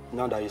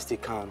now that you still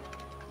can,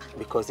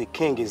 because the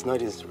king is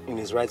not in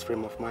his right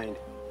frame of mind.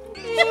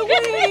 We won't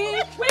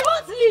leave. We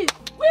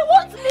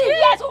won't leave.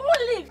 Yes, we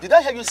won't leave. Did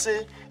I hear you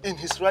say in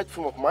his right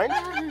frame of mind?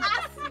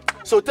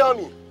 So tell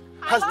me,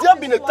 has there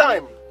been a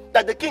time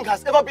that the king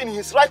has ever been in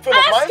his right frame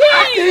of mind?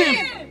 Ask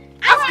him!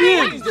 Ask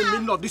him! What is the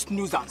meaning of this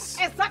nuisance?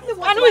 Exactly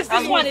what and who is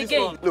this one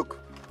again? Look,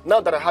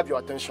 now that I have your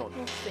attention,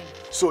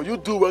 so you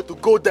do well to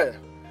go there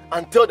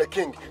and tell the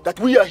king that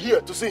we are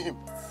here to see him.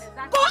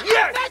 Go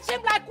and fetch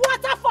him like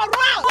water for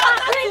us.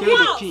 Tell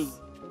the king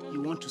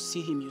you want to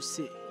see him, you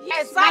say.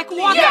 Yes, like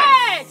water.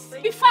 Yes.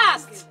 Be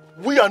fast.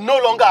 We are no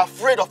longer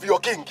afraid of your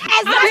king.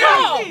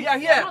 Exactly. We are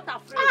here. Not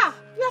afraid.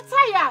 You're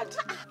tired.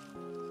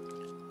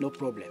 No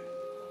problem.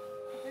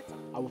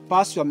 I will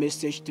pass your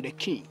message to the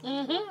king.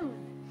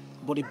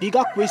 But the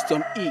bigger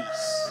question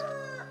is,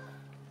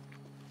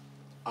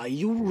 are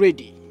you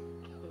ready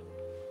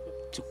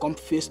to come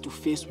face to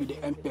face with the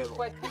emperor?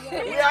 We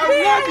are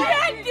ready.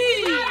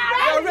 We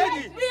are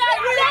ready. We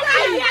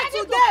die here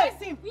today.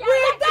 We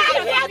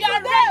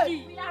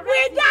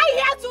die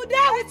here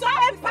today with your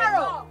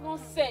emperor.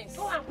 Nonsense.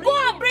 Go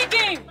and bring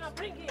him.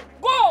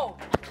 Go.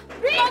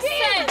 Bring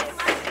him.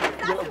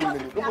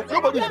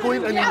 Nobody is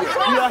going anywhere.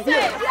 We are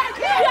here.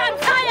 We are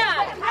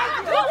tired.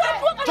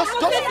 Just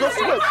wait first.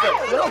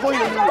 We're not going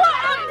anywhere. Go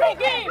and bring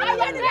him.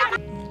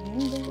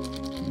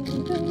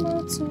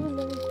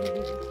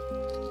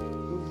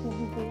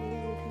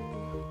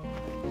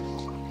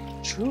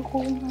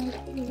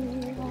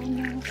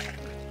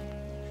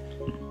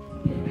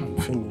 I'm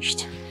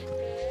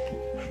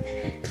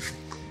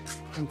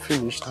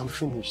finished. I'm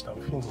finished.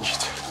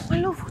 My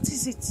love, what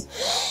is it?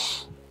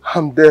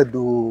 I'm dead,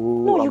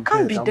 though. No, you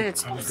can't be dead.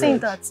 Stop saying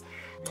that.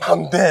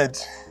 I'm dead.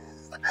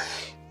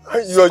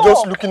 You are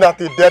just looking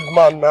at a dead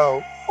man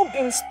now.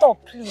 Obin,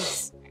 stop,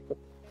 please.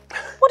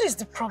 What is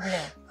the problem?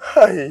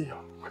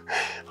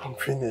 I'm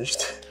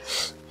finished.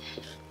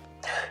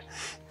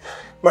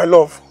 My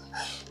love,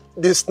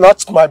 they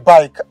snatched my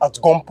bike at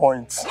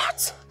gunpoint.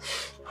 What?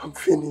 I'm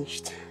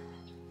finished.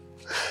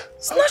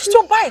 Snatched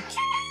your bike?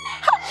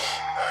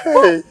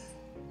 Hey.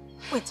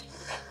 Wait,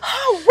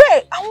 how,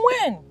 where, and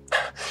when?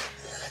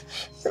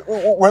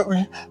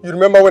 You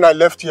remember when I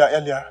left here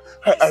earlier?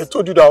 I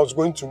told you that I was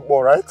going to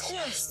Mpo, right?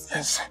 Yes.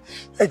 Yes.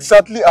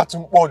 Exactly at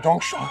Mpo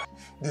Junction.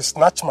 They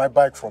snatched my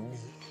bike from me.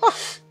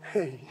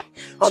 Hey.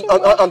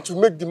 And to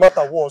make the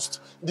matter worse,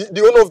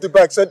 the owner of the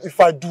bike said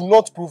if I do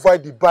not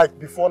provide the bike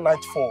before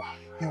nightfall,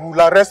 he will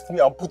arrest me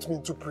and put me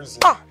into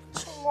prison. I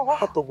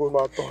had to go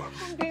Mato.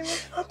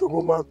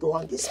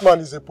 And this man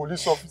is a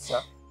police officer.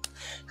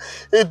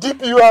 A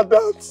DPO at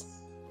that.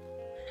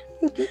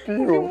 A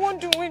DPO. What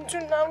do we do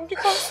now?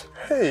 Because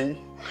hey,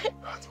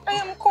 I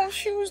am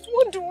confused.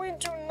 What do we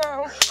do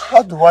now?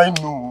 How do I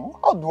know?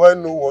 How do I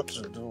know what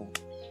to do?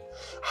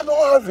 I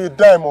don't have a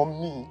dime on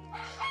me.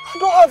 I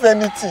don't have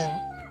anything.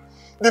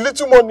 The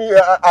little money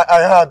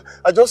I had,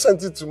 I just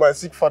sent it to my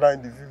sick father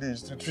in the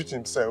village to treat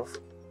himself.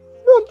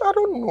 I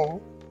don't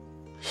know.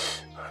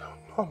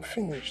 I'm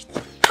finished.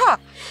 Ha!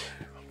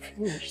 I'm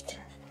finished.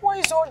 Why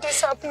is all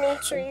this happening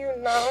to you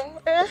now?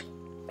 Eh?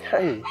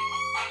 Hey.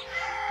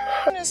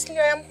 Honestly,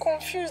 I am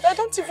confused. I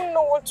don't even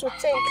know what to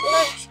think.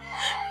 Like,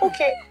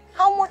 okay,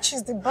 how much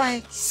is the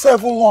bike?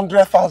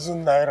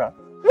 700,000 naira.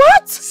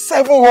 What?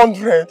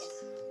 700.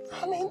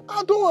 I mean,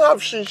 I don't have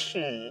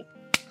shishi.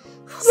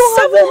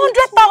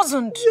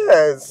 700,000?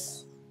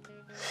 Yes.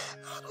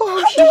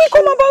 How do we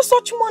come about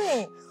such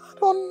money? I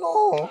don't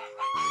know.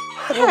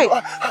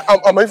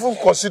 I'm even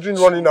considering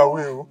running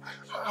away.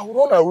 I'll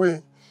run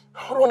away.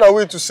 I'll run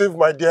away to save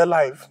my dear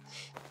life.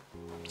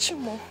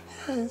 Chimo.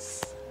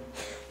 Yes.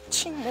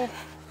 Chimo.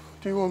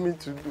 What do you want me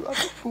to do? I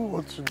don't know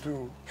what to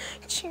do.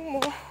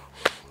 Chimo.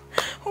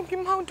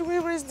 Obim, how do we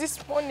raise this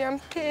money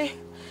and pay?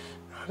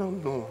 I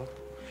don't know.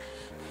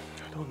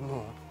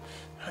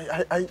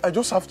 I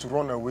just have to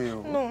run away.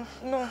 No.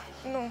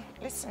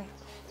 Listen.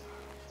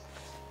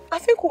 I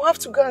think we'll have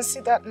to go and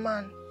see that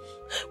man.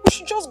 We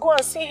should just go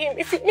and see him.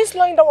 If it means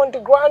lying down on the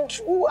ground,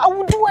 I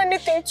would do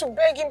anything to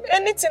beg him,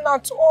 anything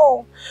at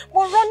all.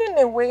 But running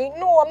away,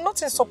 no, I'm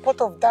not in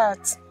support of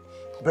that.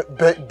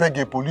 Beg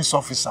a police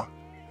officer?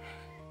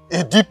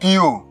 A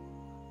DPO?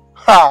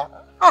 Ha!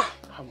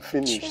 I'm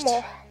finished.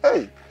 Chimo.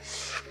 Hey!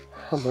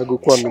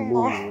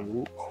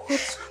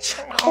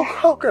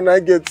 How can I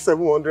get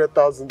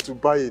 700,000 to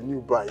buy a new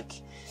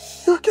bike?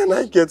 How can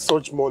I get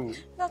such money?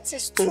 That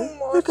is too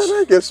much. How can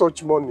I get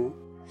such money?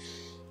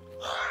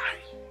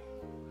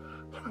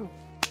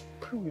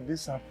 Why will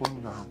this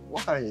happen now?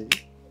 Why?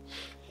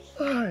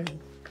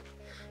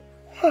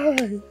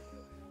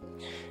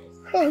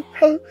 How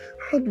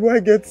do I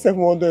get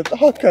 700?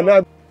 How can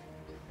I?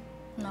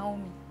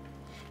 Naomi,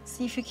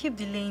 see, if you keep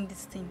delaying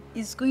this thing,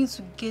 it's going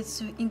to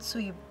get you into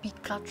a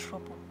bigger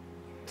trouble.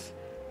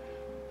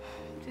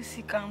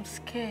 Jessica, I'm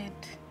scared.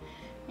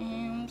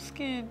 I'm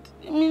scared.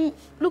 I mean,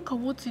 look at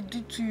what he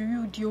did to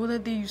you the other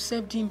day. You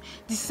served him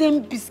the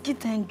same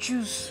biscuit and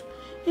juice.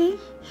 I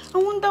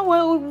wonder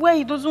why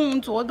he doesn't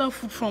want to order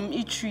food from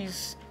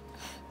eateries.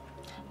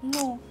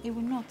 No, he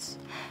will not.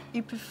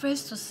 He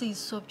prefers to see his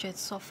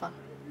subjects suffer.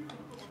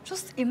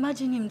 Just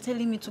imagine him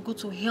telling me to go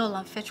to hell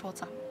and fetch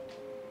water.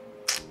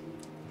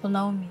 But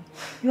Naomi,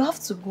 you have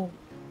to go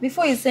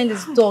before you send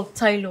his dog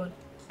Tylon.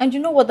 And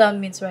you know what that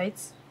means, right?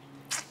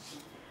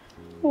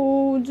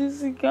 Oh,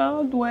 Jessica,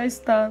 how do I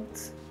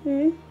start?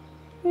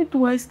 Where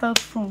do I start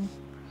from?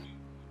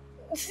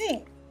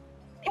 See,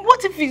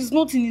 what if he's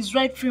not in his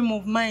right frame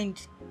of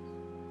mind?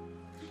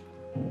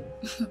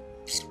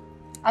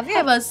 Have you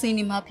ever seen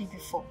him happy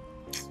before?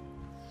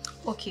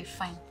 Okay,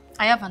 fine.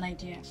 I have an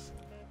idea.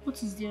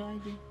 What is the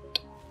idea?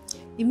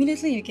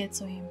 Immediately you get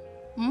to him,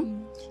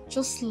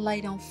 just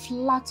lie down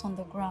flat on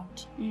the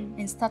ground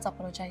and start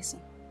apologizing.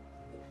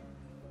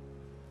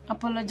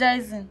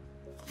 Apologizing?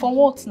 For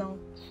what now?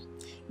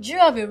 Do you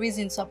have a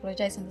reason to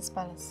apologize in this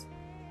palace?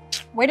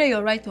 Whether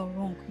you're right or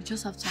wrong, you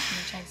just have to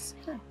apologize.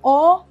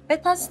 Or,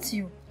 better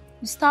still,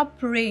 you start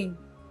praying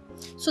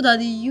so that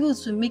the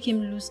youth will make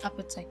him lose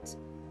appetite.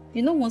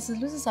 You know, once he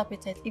loses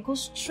appetite, he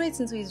goes straight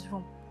into his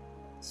room.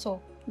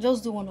 So,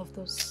 just do one of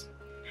those.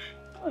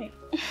 Wait.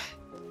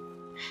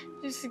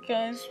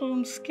 Jessica,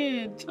 I'm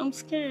scared. I'm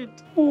scared.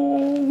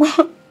 Oh.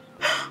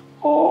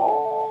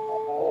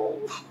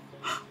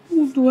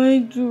 What do I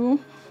do?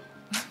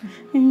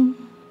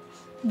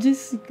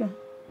 Jessica.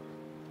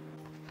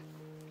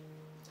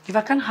 If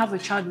I can't have a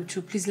child with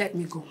you, please let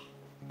me go.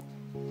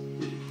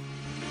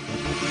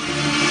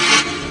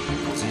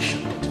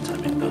 Position to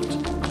determine that.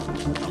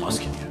 I'm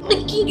asking you. The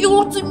king, you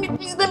want to me,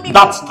 please let me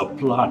That's the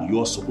plan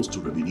you're supposed to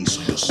reminisce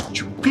on your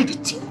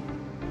stupidity.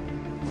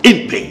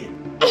 In pain.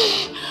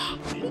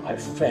 My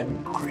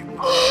firm grip.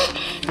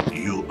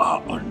 You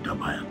are under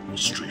my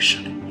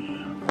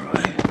administration.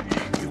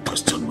 Right? You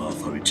question my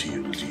authority,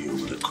 you deal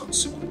with the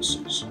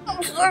consequences.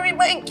 I'm sorry,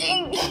 my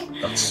king.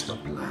 That's the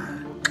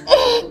plan.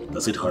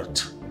 Does it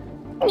hurt?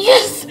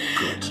 Yes.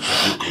 Good.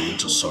 Are you going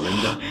to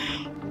surrender?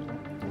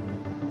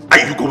 Are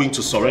you going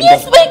to surrender?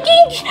 Yes, my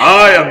king!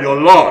 I am your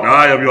lord.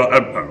 I am your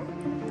emperor.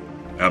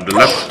 I am the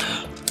leopard.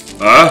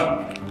 Huh?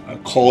 I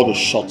call the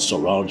shots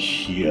around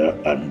here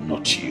and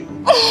not you.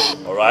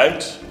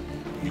 Alright?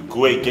 You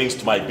go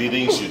against my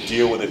biddings, you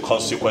deal with the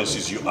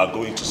consequences. You are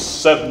going to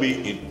serve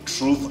me in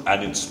truth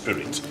and in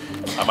spirit.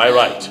 Am I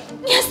right?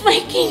 Yes, my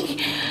king.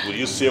 Will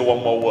you say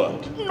one more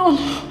word? No.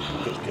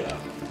 Good girl.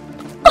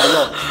 My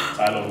lord.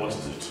 Tyler, what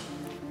is it?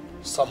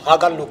 Some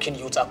haggard-looking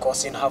youths are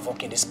causing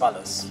havoc in this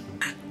palace.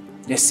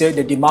 They say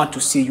they demand to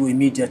see you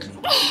immediately.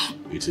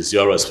 It is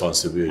your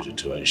responsibility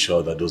to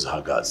ensure that those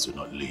haggards do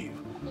not leave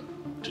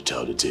to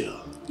tell the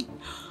tale.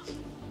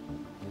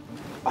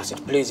 As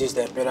it pleases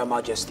the Imperial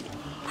Majesty.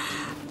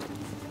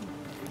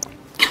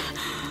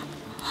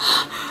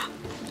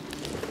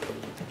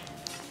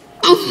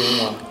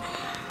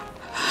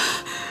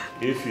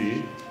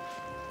 Ify?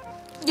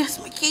 Yes,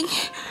 my king.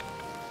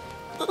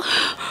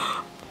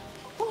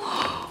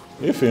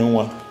 Ify,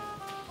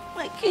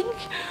 My king.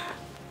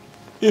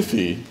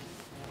 Ify?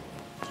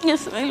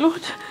 Yes, my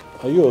lord.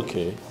 Are you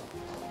okay?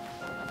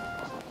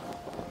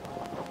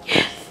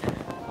 Yes.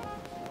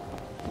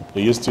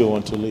 Do you still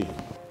want to leave?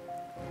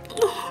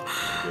 No.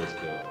 Yes,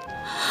 girl.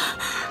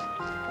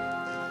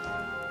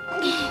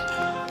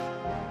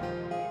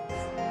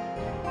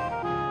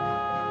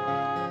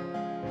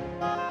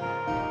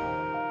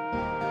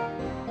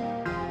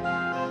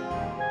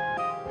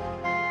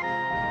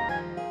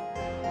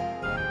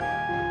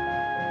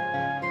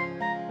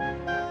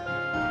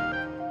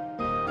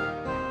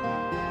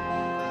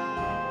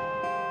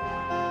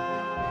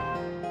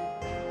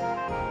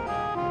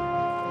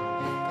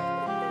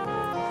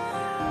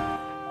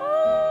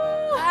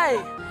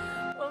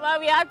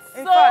 We had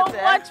so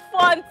much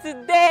fun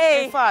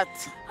today. In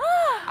fact,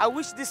 I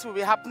wish this would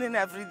be happening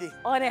every day.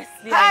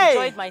 Honestly, I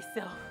enjoyed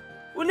myself.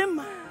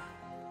 Ulima,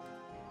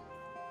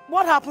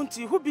 what happened to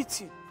you? Who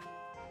beat you?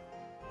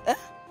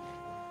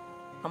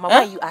 Mama, why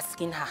are you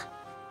asking her?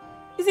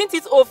 Isn't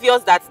it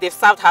obvious that they've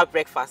served her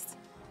breakfast?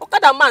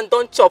 Okada man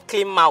don't chop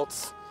clean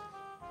mouth.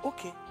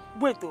 Okay,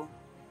 wait though.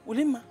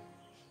 Ulima,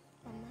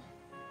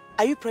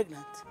 are you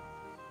pregnant?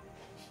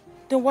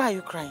 Then why are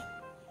you crying?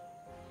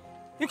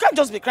 You can't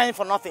just be crying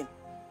for nothing.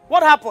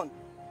 What happened?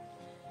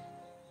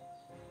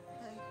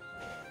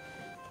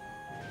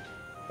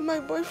 My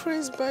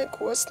boyfriend's bike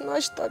was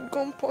snatched at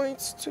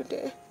gunpoint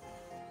today.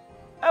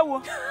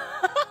 Okada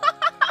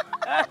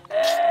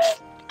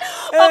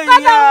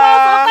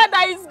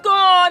is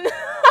gone.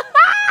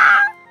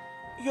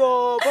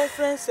 Your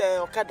boyfriend's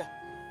Okada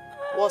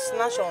was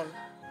snatched on.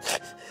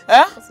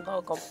 It's not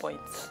on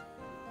gunpoint.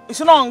 It's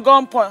not on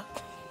gunpoint.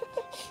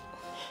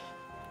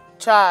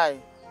 Chai.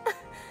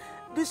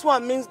 This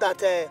one means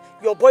that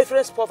your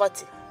boyfriend's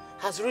poverty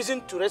has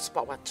risen to raise to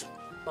power 2.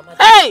 Mama,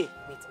 wait,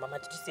 Mama,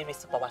 did you say raise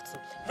to power 2?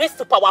 Raise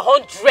to power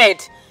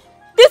 100.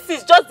 This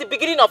is just the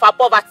beginning of our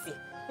poverty.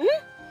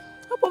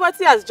 Her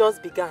poverty has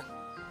just begun.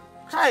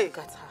 Hi. Look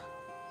at her.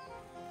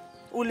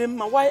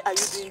 Ulima, why are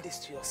you doing this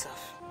to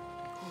yourself?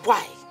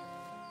 Why?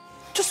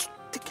 Just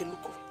take a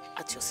look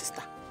at your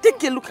sister.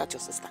 Take a look at your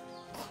sister.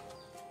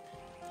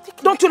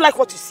 Don't you like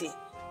what you see?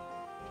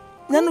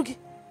 Nanugi,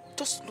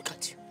 just look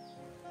at you.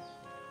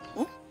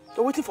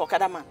 You're waiting for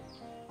Okada man.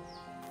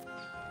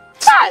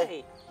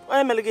 Hi! Why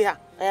am I looking here?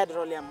 I had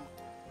Rolliam.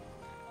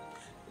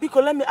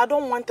 Because I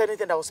don't want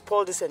anything that will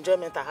spoil this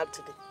enjoyment I had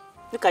today.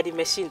 Look at the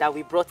machine that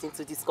we brought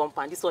into this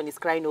compound. This one is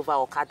crying over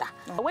Okada.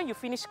 When you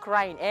finish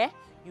crying,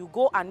 you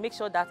go and make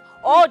sure that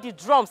all the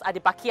drums at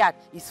the backyard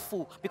is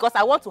full. Because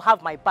I want to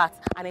have my bath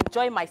and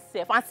enjoy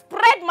myself and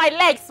spread my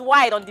legs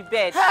wide on the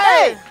bed.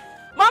 Hey!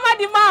 Mama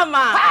the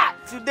mama! Ha!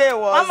 Today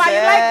was Mama,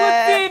 you like good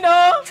tea,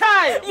 no?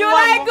 You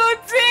like good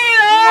tea,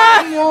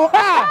 no?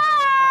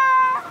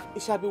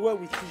 It shall be well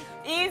with you.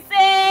 He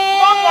said...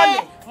 More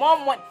money! More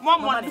money! More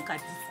Mama, money! Look at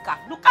this car!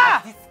 Look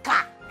at this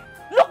car!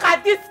 Look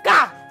at this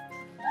car!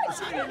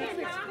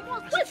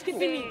 What's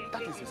keeping it?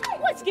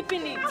 What's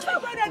keeping it?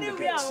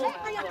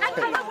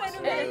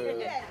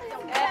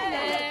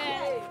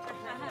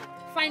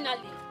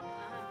 Finally.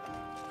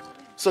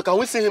 So can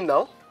we see him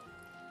now?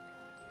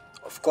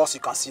 Of course you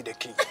can see the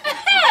king.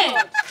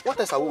 What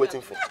else are we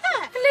waiting for?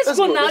 Let's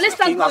go now. Let's The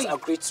start king has going.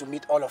 agreed to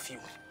meet all of you.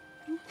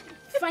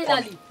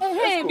 Finally.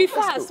 Hey, be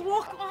fast.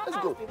 Walk. Let's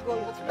go.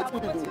 Let's go.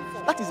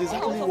 That is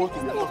exactly what we are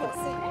talking about.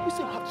 We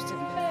still have to see the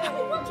king. I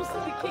want to see the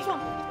king.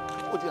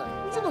 Oh dear,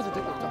 is it not the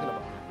thing we're talking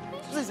about?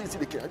 This is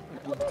the king.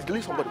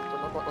 Delete somebody.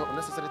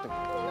 Unnecessary thing.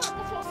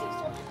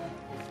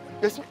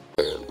 Yes.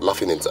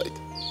 Laughing inside.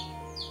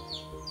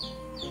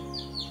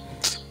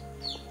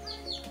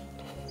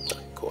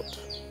 God.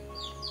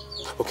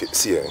 Okay,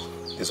 see,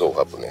 this all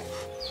happening.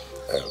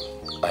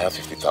 I have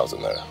 50,000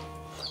 naira.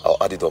 I'll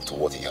add it up to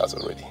what he has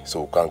already,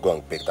 so we can go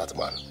and beg that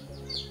man.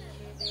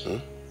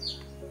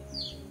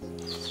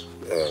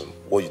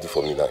 What you do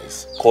for me now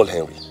is call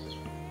Henry.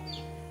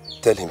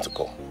 Tell him to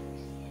come.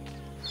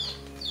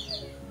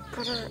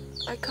 Brother,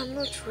 I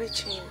cannot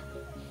reach him.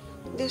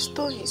 They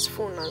stole his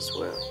phone as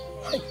well.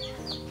 Hi.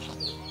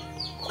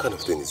 What kind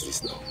of thing is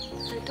this now?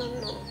 I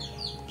don't know.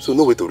 So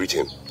no way to reach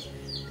him?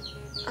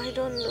 I I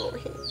don't know.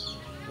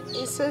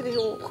 He said he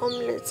will come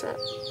later.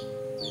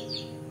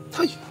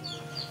 Hey.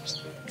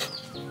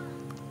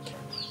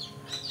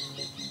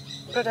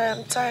 But I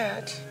am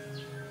tired.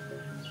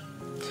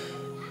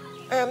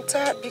 I am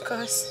tired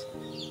because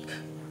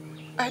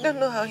I don't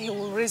know how he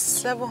will raise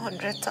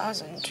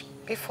 700,000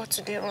 before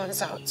today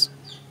runs out.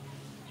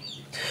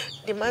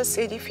 The man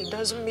said if he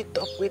doesn't meet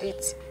up with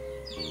it,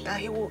 that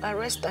he will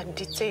arrest and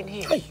detain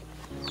him. Hey.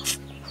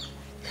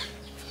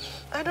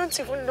 I don't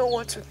even know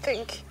what to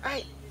think.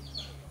 I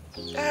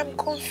am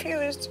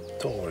confused.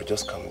 Don't worry,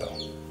 just calm down.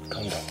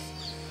 Calm down.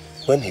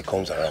 When he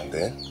comes around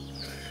there,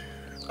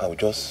 I will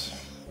just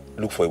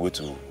look for a way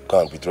to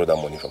go and withdraw that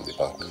money from the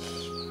bank.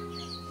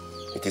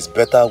 It is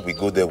better we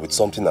go there with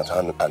something at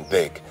hand and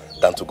beg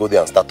than to go there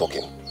and start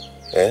talking.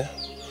 Eh?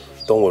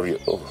 Don't worry.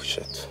 Oh,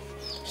 shit.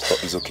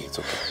 Stop. It's okay. It's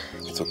okay.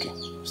 It's okay.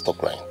 Stop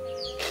crying.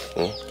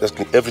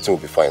 Everything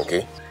will be fine,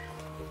 okay?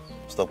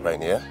 Stop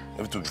crying, yeah?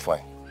 Everything will be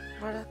fine.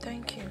 Brother,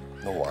 thank you.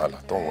 No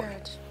wahala. Don't worry.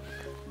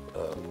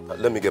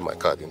 Let me get my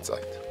card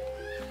inside.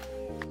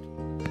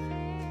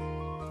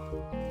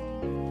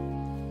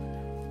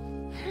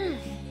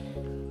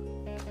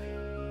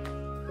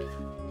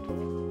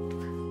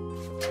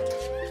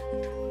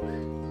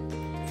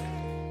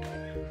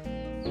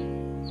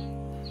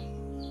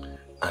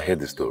 I heard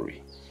the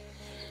story.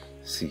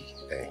 See,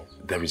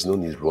 there is no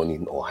need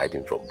running or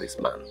hiding from this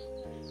man.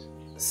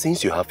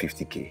 Since you have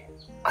 50k,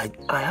 I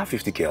have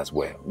 50k as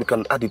well. We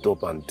can add it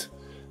up and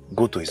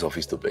go to his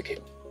office to beg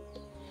him.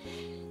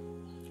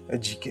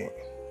 Ejike,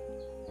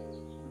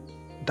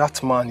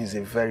 that man is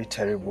a very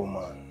terrible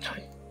man.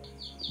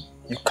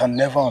 You can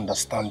never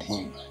understand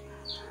him.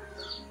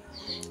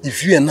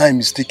 If you and I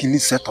mistakenly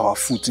set our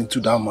foot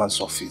into that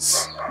man's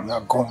office, we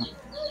are gone.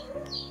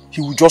 He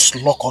will just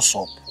lock us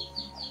up.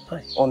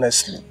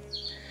 Honestly,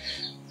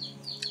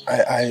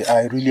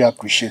 I really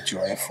appreciate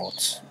your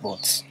efforts,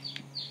 but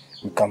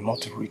we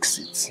cannot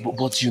risk it.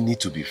 But you need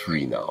to be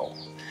free now.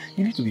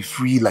 You need to be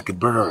free like a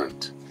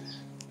bird.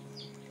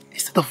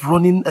 Instead of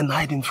running and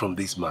hiding from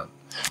this man.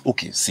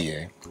 Okay,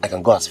 see, I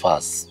can go as far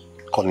as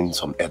calling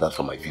some elders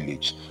from my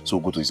village, so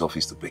we'll go to his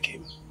office to beg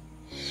him.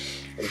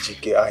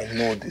 Ejike, I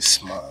know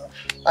this man.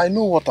 I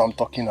know what I'm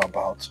talking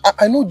about.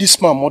 I know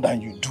this man more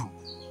than you do.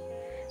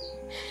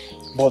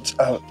 But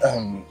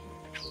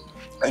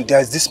and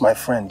there's this my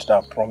friend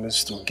that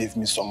promised to give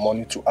me some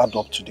money to add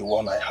up to the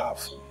one I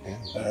have.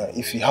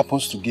 If he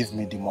happens to give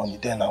me the money,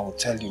 then I will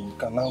tell you we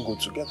can now go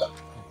together.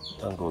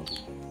 Thank God.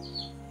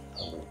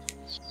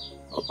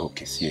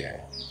 Okay, see,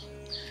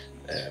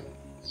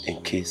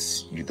 in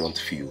case you don't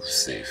feel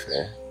safe,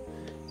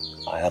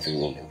 I have a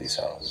room in this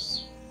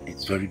house.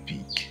 It's very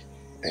big,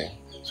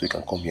 so you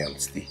can come here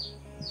and stay.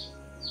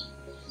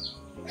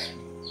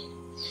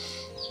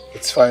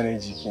 It's fine,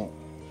 Ejike.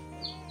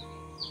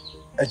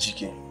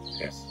 Ejike.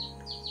 Yes.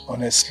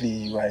 Honestly,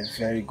 you are a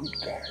very good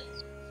guy.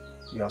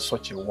 You are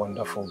such a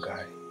wonderful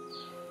guy.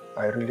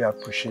 I really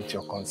appreciate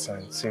your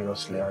concern.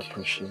 Seriously, I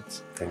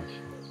appreciate. Thank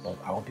you. But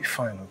I'll be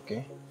fine,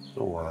 okay?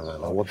 No,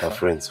 what are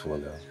friends for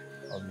now?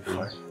 I'll be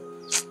fine.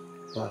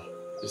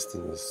 This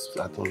thing is,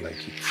 I don't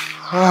like it.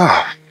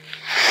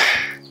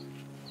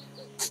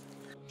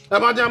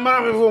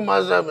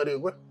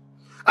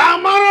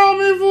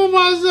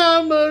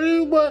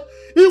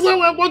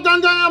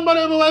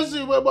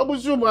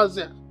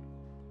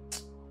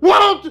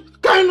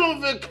 What kind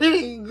of a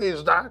king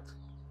is that?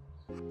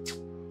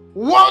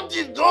 What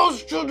did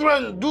those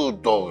children do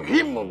to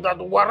him that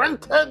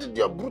warranted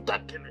their brutal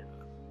killing?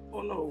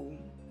 Oh no.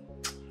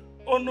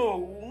 Oh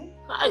no.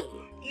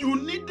 You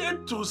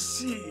needed to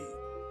see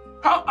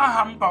how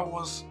Ahamba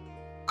was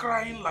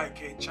crying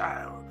like a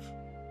child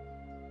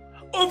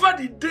over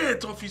the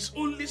death of his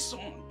only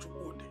son,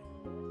 Chukwudi.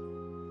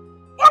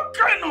 What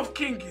kind of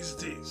king is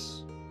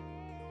this?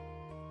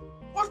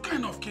 What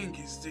kind of king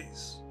is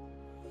this?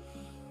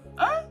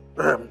 Huh?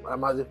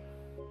 Amadi,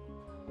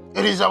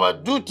 it is our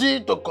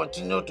duty to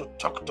continue to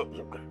talk to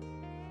Igwe.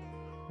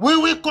 We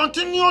will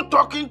continue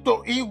talking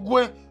to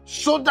Igwe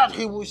so that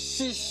he will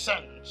see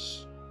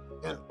sense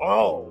in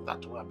all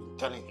that we have been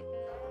telling him.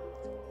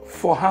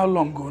 For how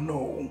long, oh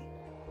no?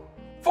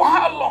 For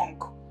how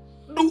long?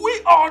 Do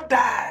we all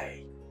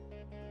die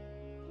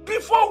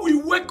before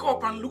we wake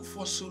up and look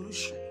for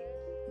solution?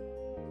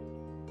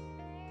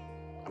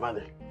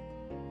 Amadi,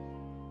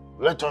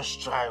 let us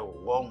try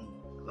one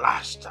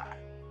last time.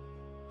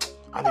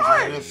 And if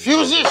he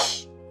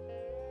refuses,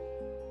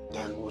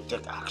 then we'll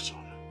take action.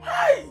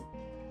 Hey!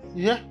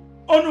 Yeah?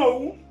 Oh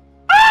no!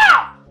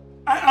 Ah!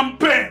 I am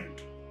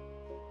pained!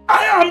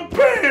 I am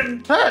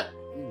pained! Hey!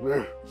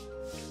 Igwe.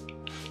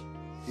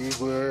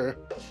 Igwe.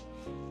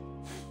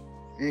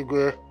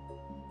 Igwe.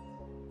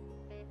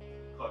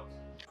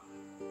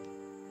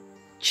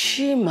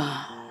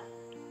 Chima.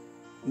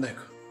 Nick.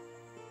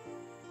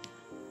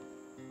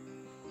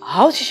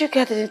 How did you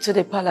get into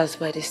the palace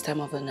by this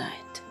time of the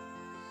night?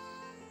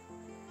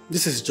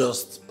 This is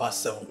just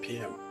past 7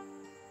 p.m.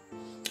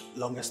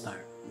 Longest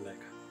time, like.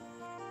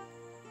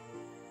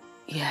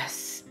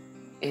 Yes,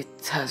 it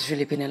has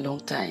really been a long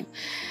time.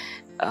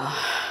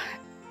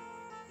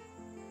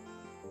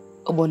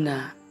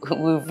 Obona,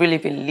 we've really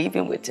been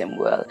living with him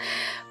well.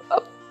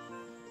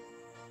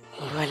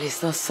 Well,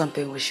 it's not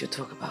something we should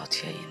talk about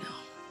here, you know.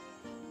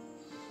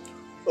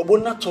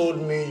 Obona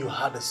told me you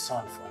had a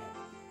son for him.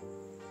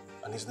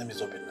 And his name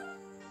is Obina.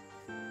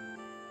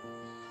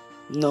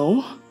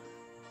 No.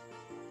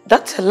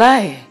 That's a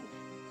lie.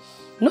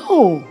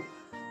 No.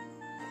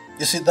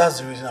 You see, that's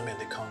the reason I'm in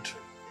the country.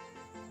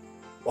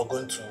 We're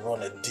going to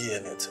run a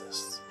DNA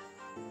test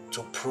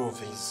to prove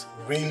he's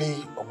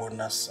really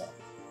Obona's son.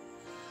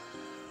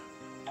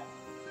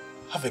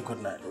 Have a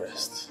good night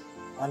rest.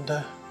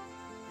 And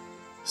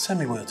send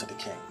me word to the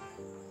king.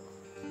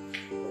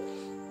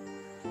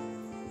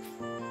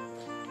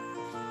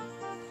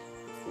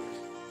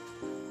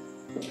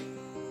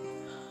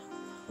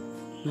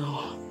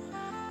 No.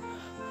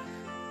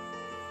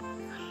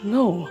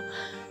 No.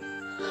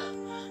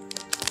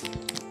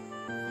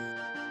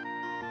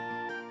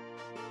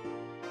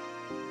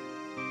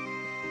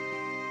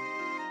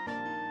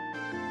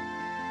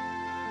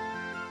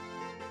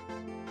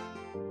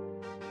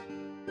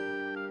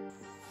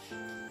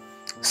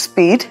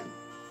 Speed?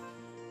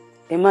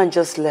 A man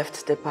just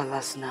left the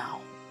palace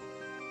now.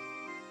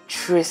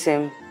 Trace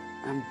him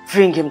and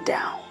bring him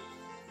down.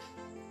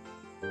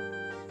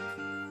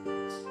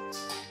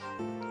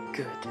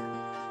 Good.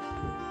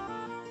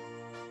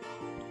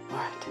 All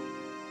right.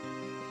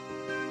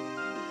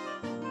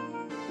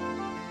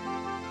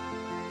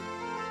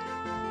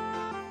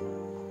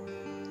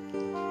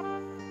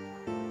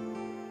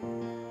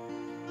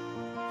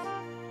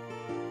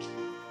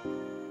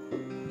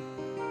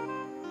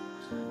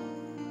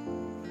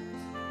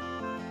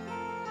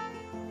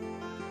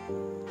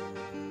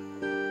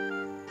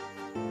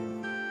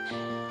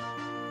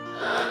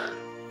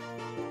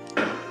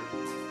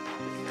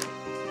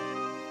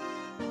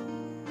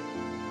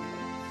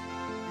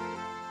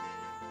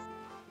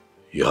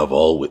 You have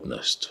all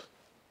witnessed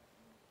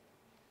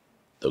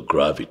the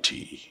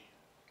gravity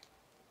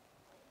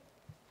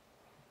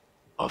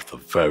of the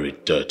very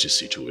dirty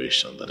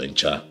situation that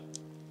Ncha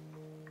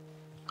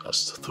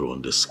has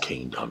thrown this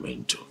kingdom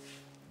into.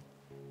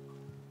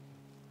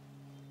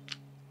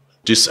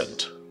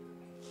 Dissent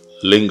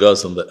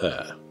lingers in the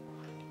air,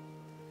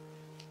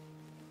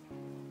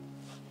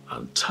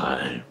 and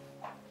time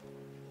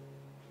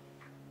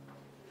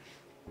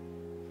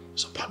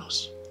is upon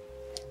us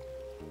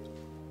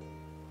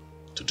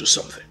to do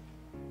something.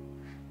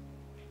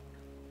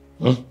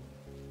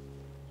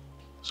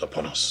 It's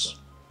upon us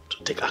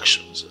to take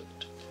actions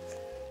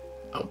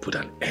and put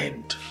an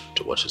end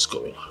to what is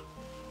going on.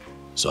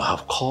 So I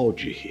have called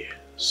you here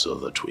so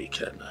that we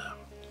can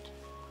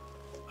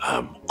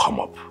come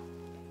up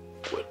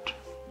with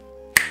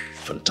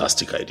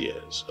fantastic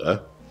ideas.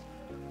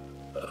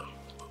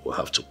 We'll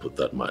have to put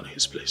that man in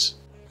his place.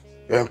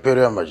 Your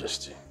Imperial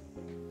Majesty,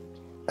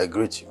 I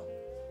greet you.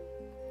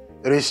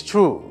 It is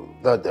true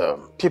that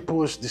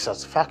people's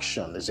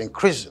dissatisfaction is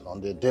increasing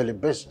on a daily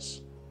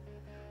basis.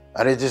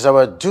 And it is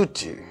our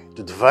duty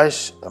to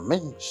devise a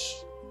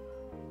means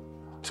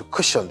to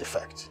cushion the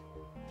fact.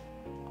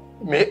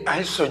 May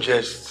I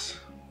suggest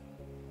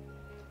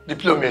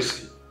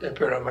diplomacy,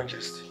 Imperial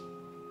Majesty?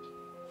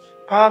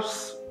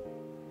 Perhaps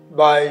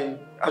by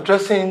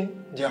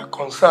addressing their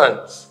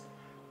concerns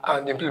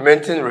and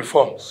implementing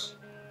reforms,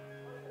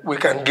 we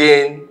can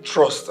gain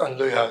trust and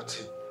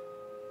loyalty.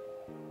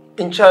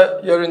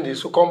 Ncha, hearing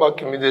this, will come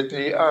back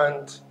immediately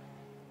and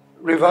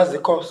reverse the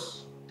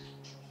course.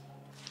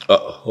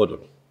 Hold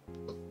on.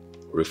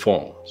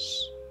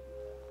 Reforms.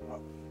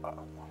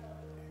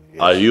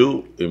 Yes. Are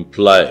you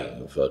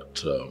implying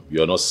that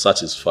you're not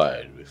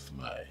satisfied with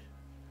my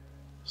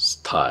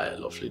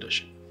style of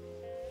leadership?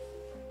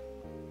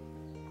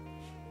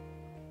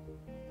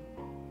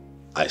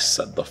 I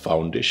set the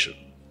foundation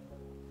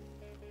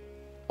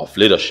of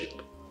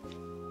leadership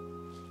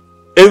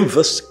in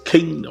this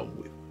kingdom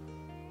with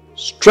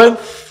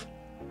strength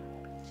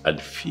and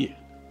fear.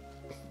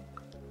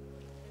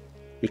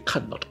 We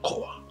cannot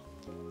cower.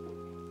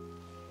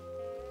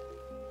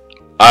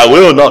 I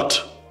will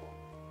not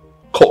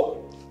cower.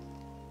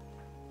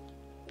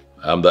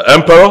 I am the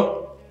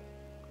emperor.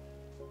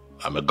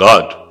 I'm a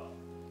god.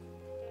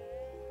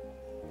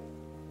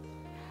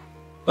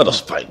 Let us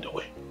find a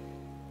way.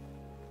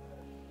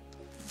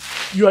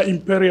 Your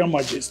Imperial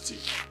Majesty,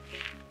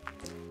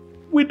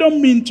 we don't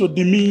mean to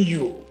demean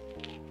you.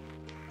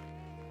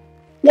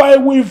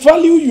 While we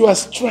value your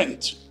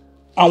strength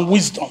and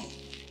wisdom,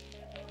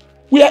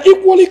 we are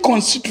equally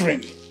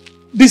considering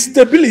the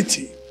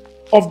stability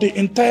of the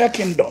entire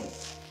kingdom.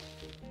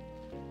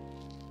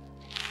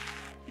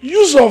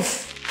 Use of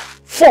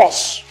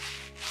force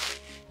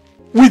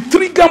will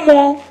trigger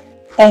more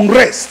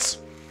unrest,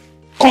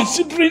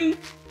 considering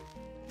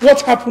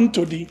what happened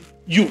to the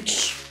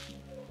youths.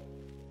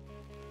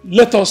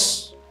 Let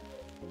us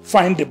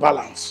find the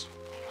balance.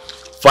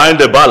 Find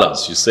the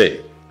balance, you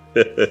say?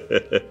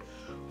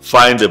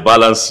 Find the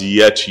balance,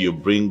 yet you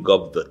bring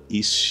up the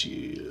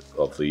issue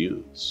of the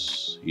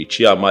youths.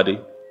 Ichi Amadi,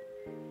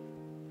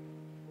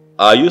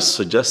 are you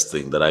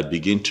suggesting that I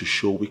begin to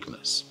show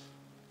weakness?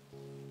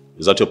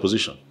 Is that your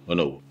position or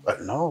no?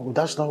 No,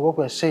 that's not what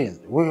we're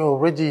saying. We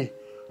already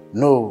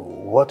know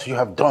what you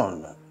have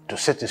done to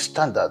set a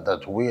standard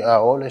that we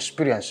are all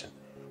experiencing.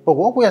 But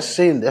what we are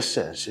saying in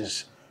essence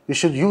is you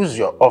should use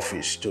your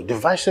office to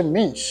devise a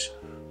means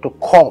to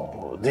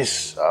curb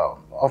these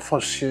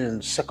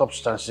unforeseen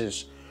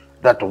circumstances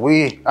that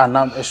we are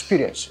now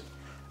experiencing.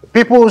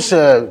 People's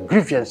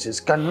grievances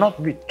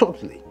cannot be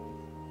totally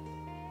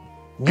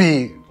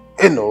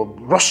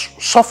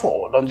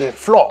suffered on the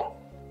floor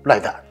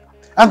like that.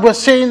 And we're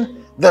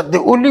saying that the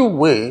only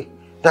way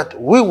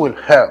that we will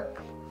help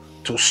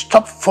to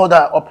stop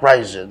further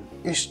uprising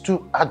is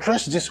to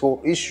address this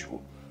whole issue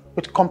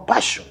with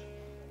compassion.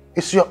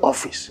 It's your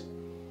office.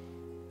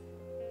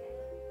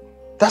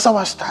 That's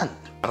our stand.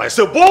 And I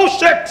say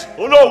bullshit!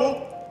 Oh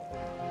no!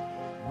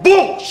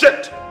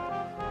 Bullshit!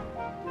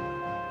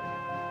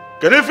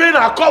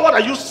 What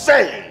are you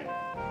saying?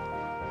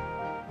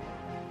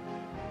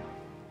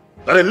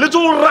 That a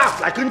little rat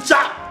like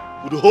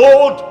Ncha would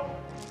hold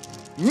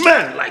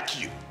men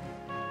like you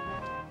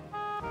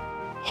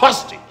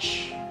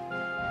hostage.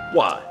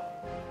 Why?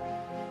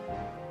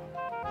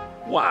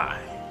 Why?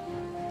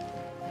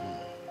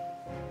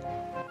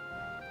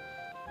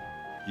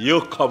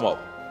 You come up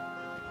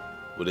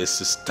with a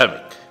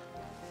systemic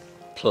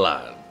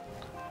plan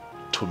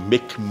to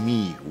make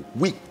me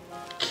weak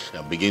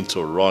and begin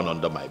to run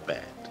under my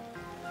bed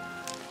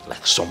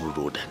like some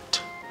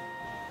rodent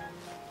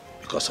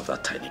because of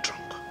that tiny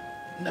trunk.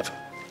 Never.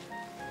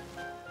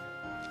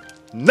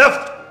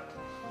 Never.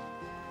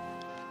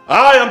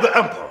 I am the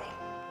emperor.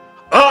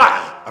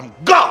 I am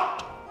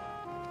God.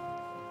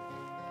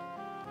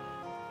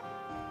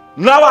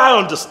 Now I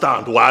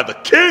understand why the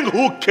king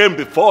who came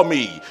before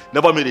me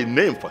never made a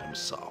name for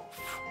himself.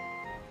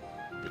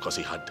 Because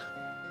he had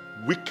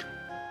weak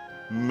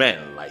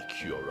men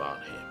like you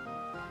around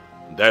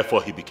him.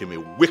 Therefore he became a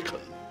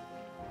weakling.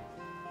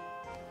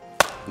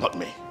 Not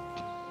me.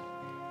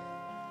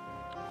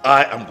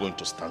 I am going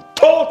to stand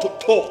toe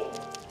to toe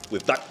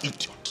with that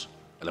idiot.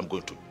 And I'm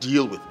going to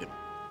deal with him.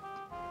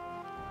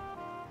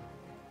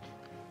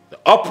 The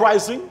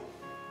uprising,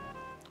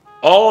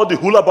 all the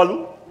hula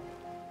baloo,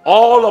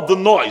 all of the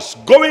noise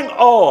going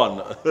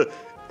on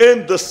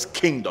in this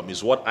kingdom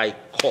is what I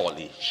call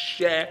a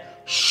sheer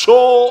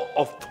show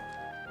of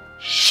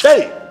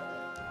shame.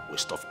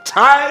 Waste of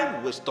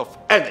time, waste of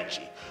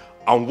energy,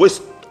 and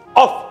waste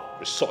of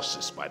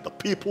resources by the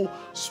people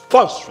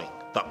sponsoring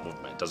that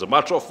movement. As a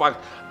matter of fact,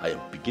 I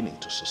am beginning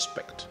to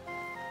suspect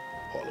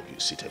all of you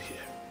seated here.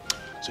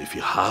 So if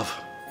you have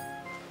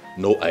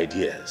no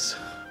ideas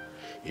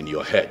in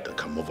your head that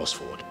can move us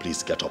forward,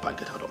 please get up and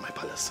get out of my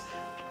palace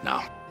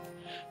now.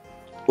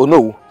 Oh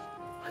no,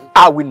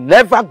 I will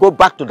never go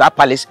back to that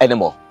palace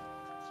anymore.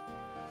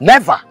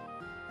 Never.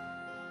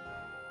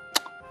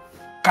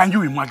 Can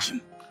you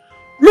imagine?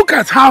 Look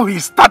at how he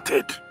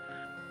started.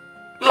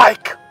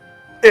 Like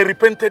a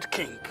repented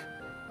king.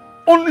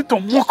 Only to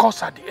mock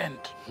us at the end.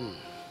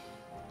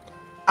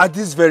 At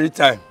this very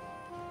time,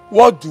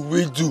 what do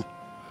we do?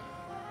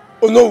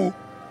 Oh no,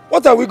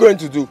 what are we going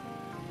to do?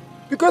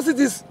 Because it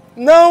is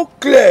now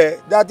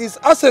clear that his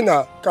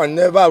arsenal can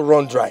never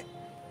run dry.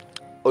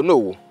 Oh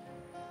no,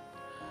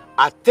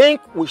 I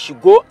think we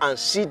should go and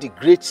see the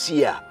great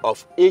seer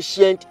of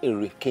ancient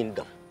Iri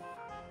kingdom.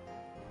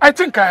 I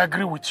think I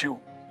agree with you.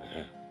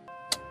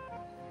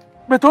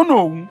 But oh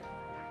no,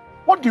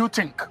 what do you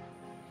think?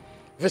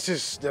 This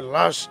is the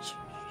last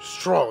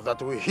straw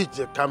that will hit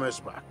the camel's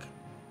back.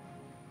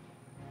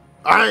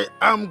 I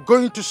am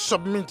going to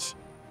submit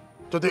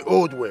to the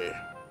old way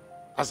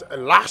as a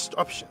last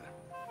option.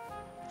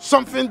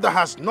 Something that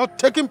has not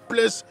taken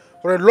place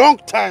for a long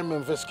time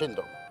in this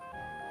kingdom.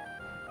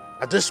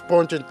 At this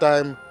point in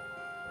time,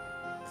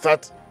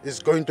 that is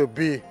going to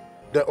be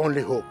the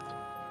only hope.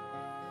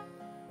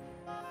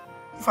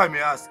 If I may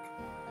ask,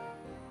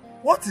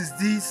 what is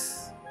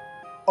this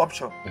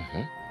option?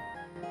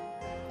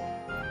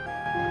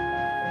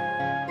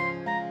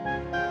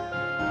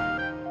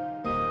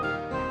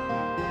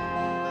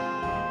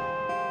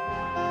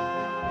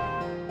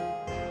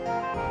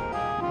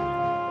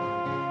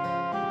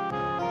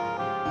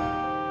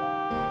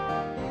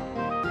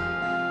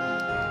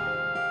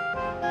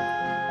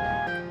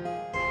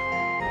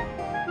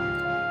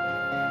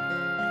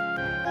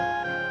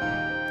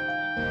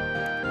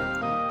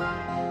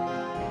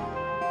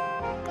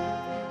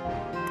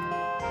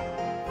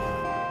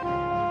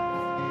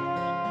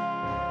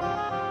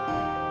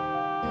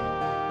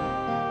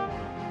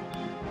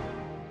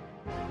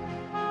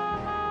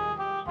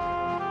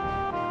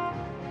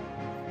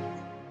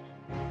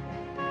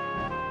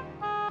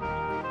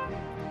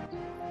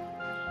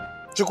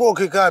 We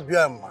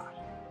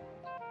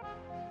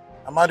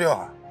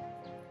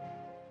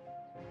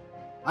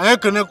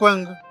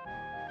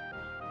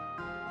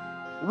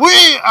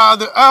are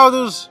the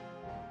elders,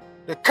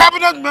 the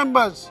cabinet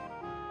members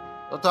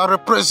that are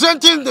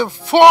representing the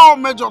 4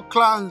 major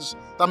clans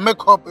that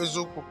make up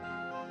Ezuku.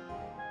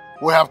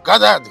 We have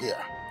gathered here.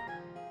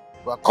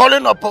 We are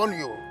calling upon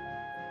you,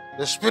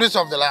 the spirits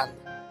of the land.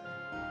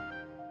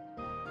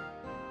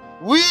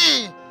 We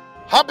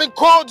have been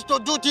called to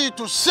duty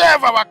to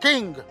save our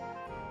king,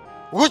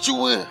 which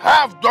we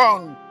have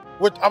done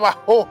with our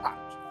whole heart.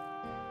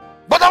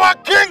 But our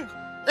king,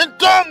 in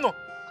turn,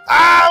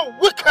 are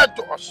wicked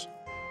to us,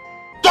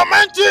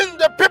 tormenting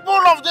the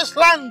people of this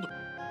land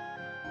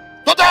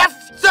to the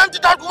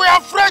extent that we are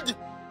afraid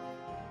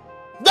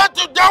that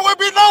there will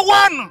be no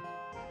one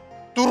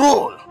to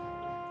rule.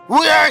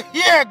 We are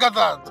here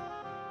gathered,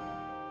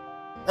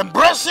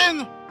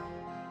 embracing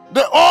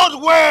the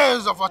old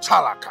ways of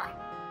Achalaka.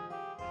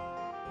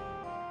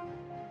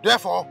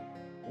 Therefore,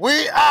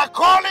 we are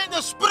calling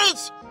the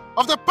spirits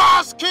of the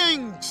past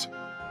kings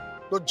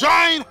to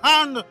join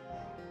hand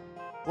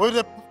with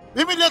the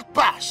immediate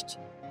past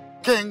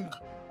king,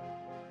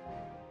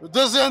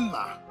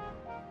 Dezenna,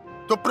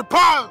 to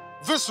prepare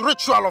this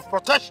ritual of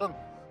protection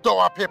to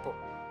our people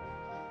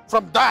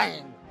from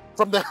dying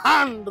from the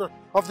hand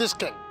of this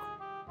king.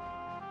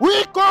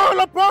 We call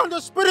upon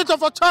the spirit of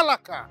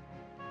Achalaka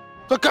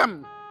to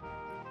come.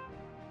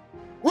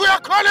 We are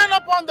calling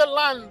upon the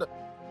land,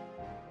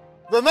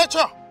 the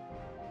nature,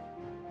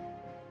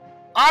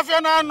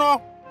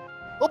 Afianano,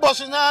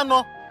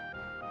 Ubosinano.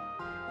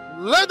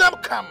 Let them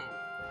come.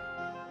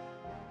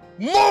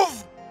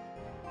 Move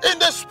in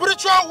the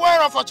spiritual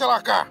world of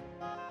Achalaka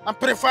and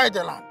purify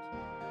the land.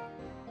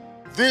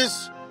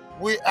 This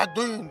we are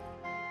doing.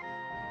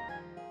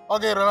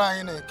 Okay,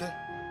 Ryan, okay.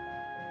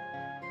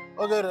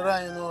 Okay,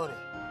 Ryan, Ori.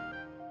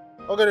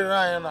 Okay,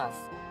 Ryan, enough.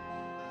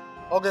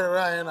 Okay,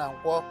 Ryan, and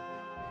what?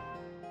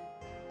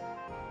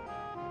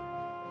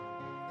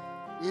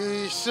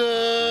 He said,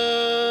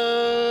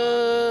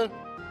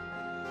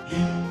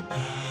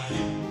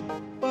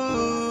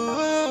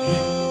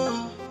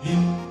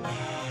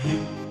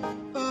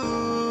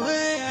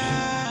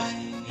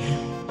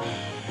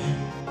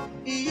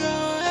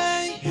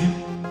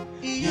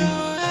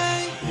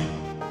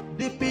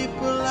 the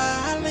people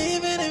are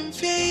living in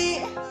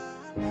fear.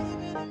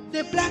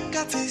 The black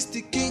cat is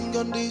the king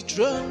on the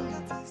throne,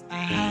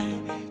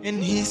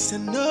 and he's a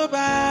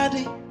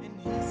nobody.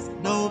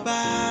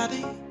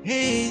 Nobody,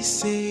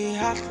 he's a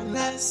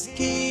heartless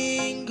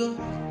king.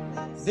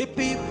 The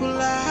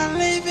people are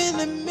living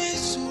in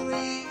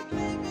misery.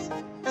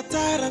 A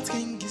tyrant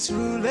king is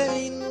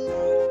ruling.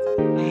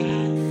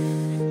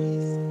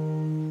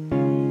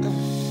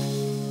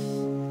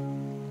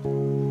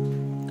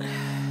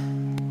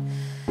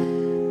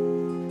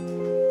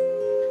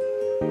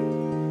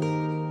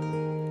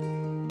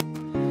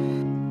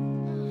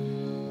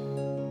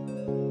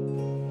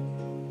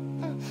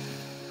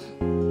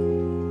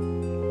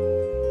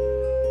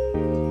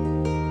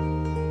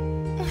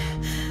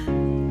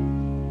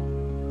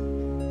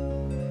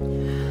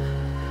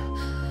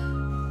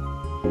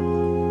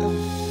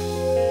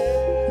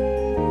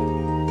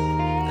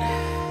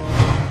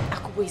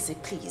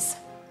 Please,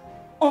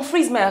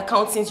 unfreeze my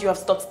account since you have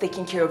stopped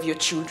taking care of your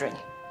children.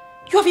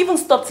 You have even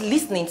stopped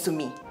listening to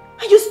me.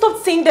 And you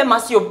stopped seeing them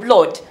as your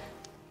blood.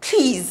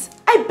 Please,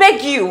 I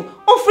beg you,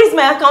 unfreeze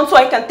my account so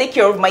I can take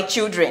care of my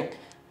children.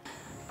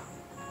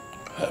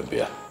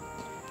 Bia,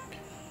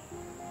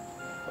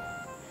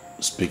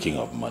 speaking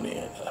of money,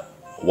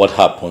 what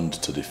happened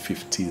to the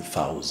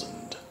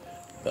 50,000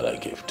 that I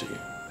gave to you?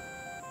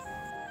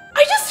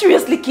 Are you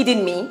seriously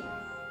kidding me?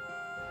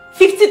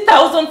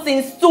 50,000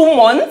 since 2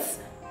 months?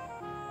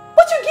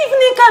 But you give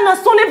Nika and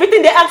her son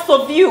everything they ask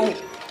of you.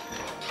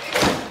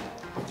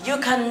 You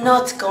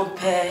cannot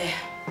compare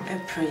a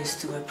prince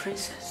to a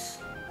princess.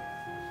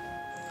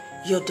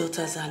 Your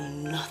daughters are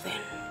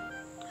nothing.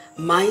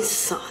 My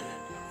son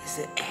is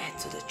the heir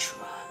to the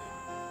throne.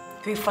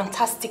 You're a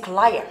fantastic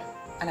liar,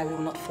 and I will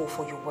not fall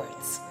for your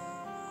words.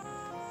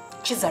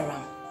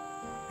 Chizaram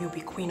will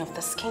be queen of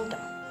this kingdom,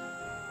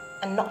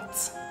 and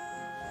not,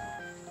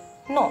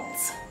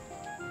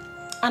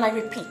 and I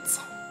repeat,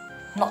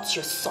 not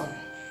your son.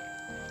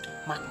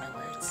 Mark my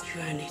words.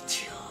 You're an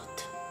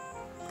idiot.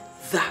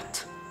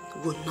 That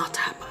will not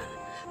happen.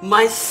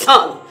 My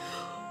son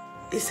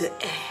is the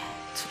heir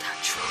to that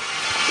throne.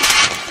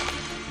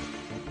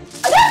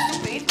 Are you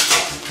stupid?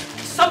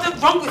 Something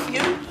wrong with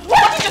you?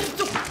 What did you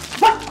do?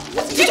 What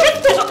did you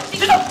do?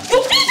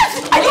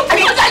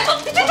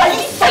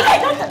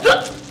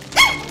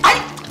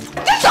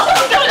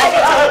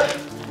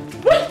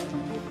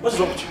 What's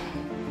wrong with you?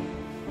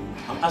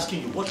 I'm asking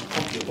you, what you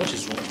come here? What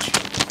is wrong with you?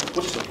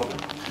 What is your problem?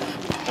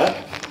 Huh?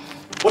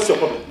 What's your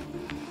problem?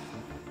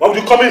 Why would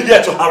you come in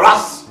here to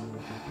harass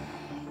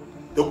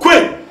the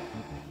queen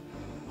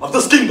of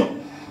this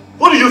kingdom?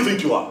 Who do you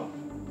think you are?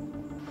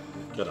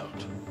 Get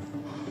out.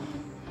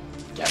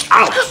 Get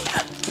out!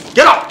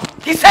 Get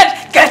out! He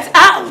said, get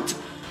out!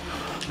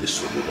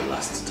 This will be the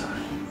last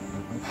time.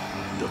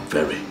 The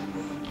very,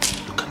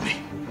 look at me.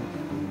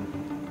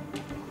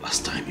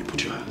 Last time you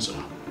put your hands on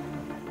her.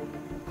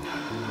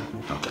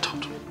 Now get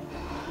out.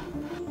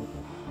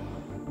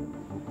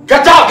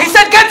 Get out! He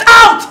said, get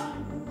out!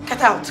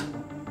 Get out.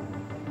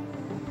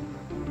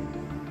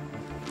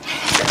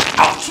 Get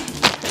out!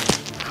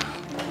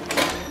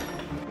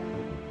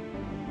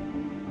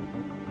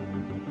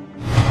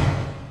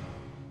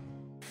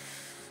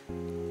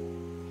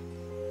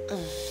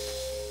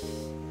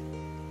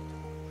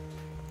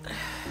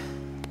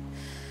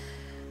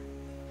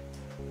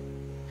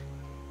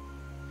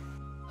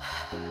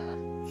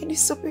 He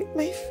needs to be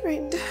my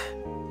friend.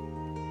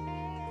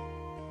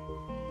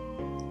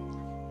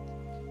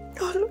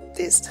 All of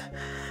this.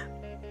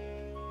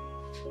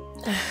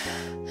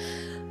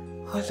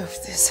 All of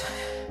this.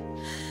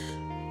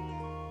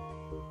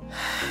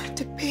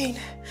 The pain.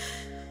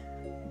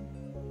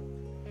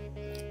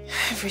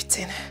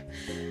 Everything.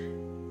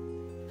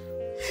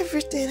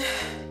 Everything.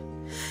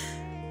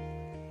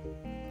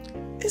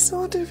 It's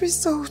all the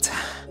result.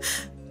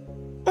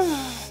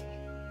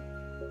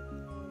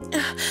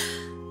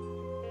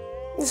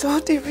 It's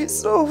all the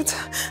result.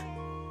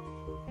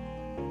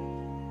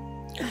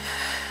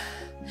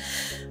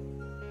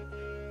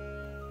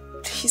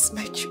 Please,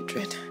 my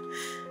children,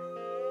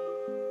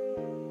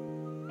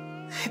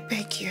 I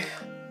beg you,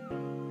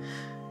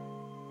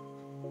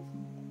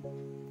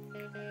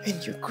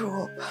 when you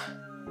grow up,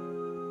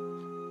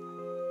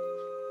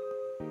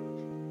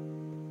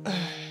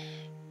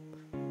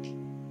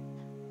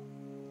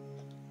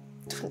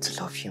 don't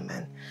love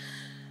human.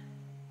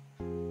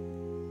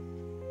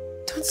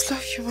 Don't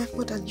love human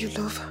more than you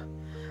love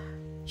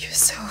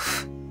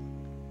yourself.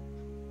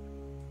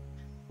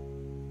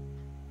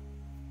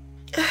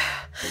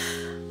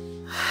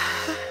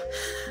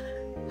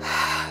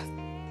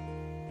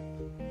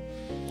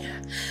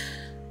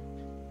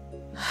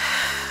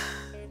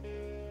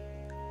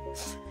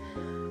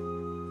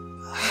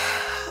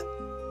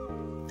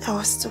 I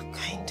was too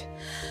kind.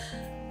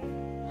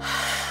 I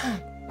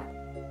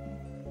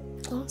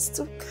was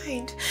too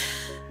kind.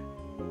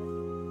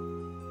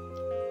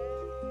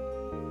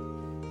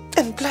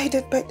 And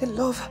blinded by the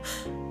love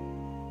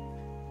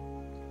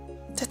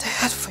that I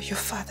had for your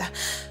father.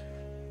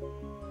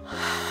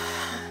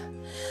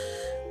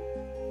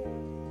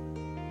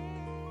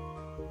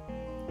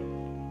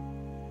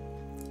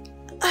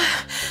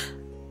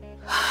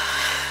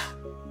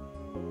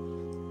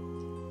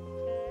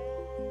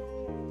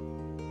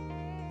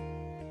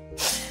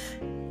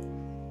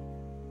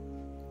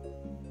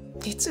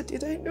 Little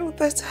did I know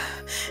that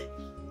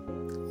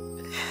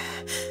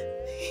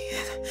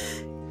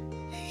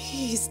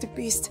he is the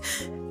beast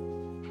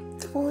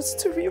that wants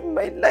to ruin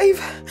my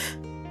life.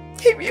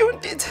 He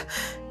ruined it.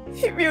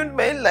 He ruined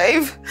my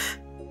life.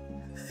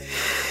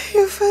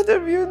 Your father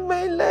ruined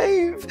my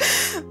life.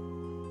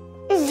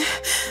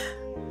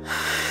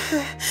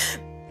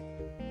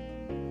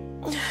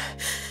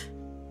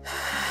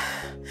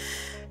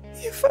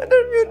 Your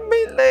father ruined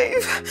my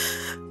life.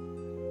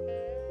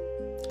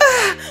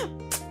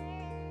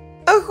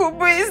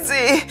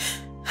 Akubuizi.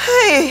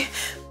 Hey.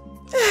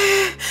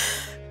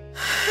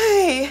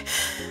 Hey.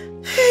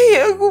 Hey,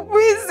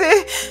 Akubuizi.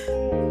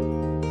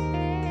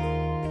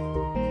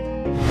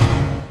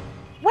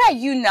 Where are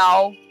you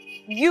now?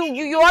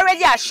 You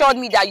already assured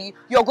me that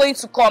you're going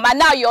to come, and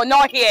now you're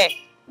not here.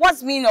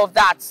 What's the meaning of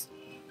that?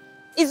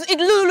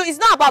 Lulu, it's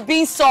not about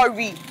being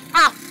sorry.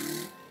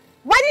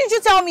 Why didn't you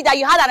tell me that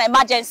you had an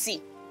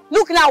emergency?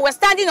 Look now, we're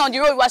standing on the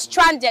road, we're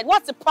stranded.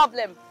 What's the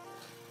problem?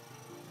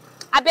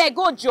 I better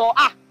go, Joe.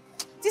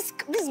 This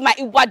is my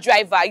Uber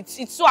driver.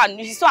 He's so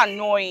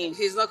annoying.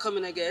 He's not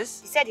coming, I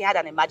guess. He said he had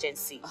an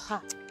emergency.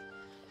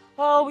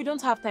 Oh, we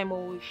don't have time.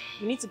 Oh,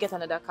 we need to get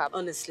another cab.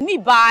 Honestly. Me,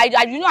 but I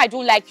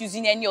don't like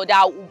using any other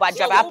Uber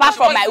driver apart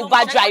from my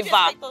Uber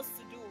driver.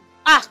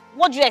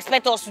 What do you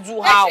expect us to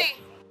do? How?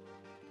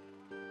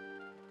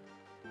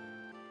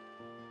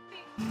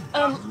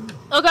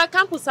 Okay,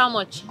 campus, how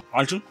much?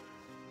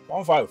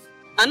 1.5.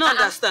 I don't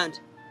understand.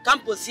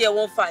 Campus here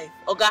 1.5.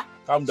 Okay?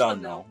 Calm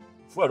down now.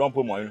 Before I don't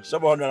put money,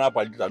 700 naira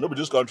per liter.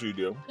 Nobody this country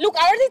there. Look,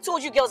 I already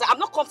told you girls that I'm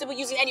not comfortable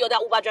using any other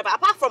Uber driver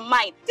apart from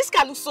mine. This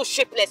car looks so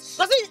shapeless.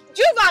 Do you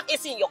even have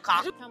AC in your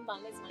car?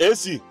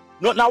 AC?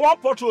 No, now one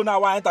portal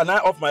now I enter 9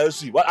 off my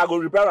AC. But I go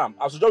repair them.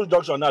 As just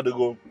junction now they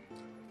go.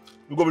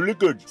 You go be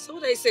leakage. So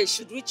what I say,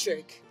 should we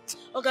check?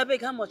 Okay,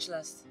 beg, how much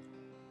last?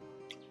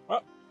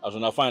 As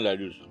when I find like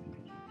this.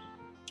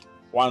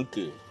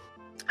 1K.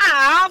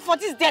 For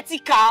this dirty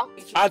car.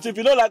 And if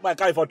you don't like my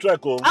car, for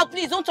trek home. Oh,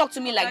 please don't talk to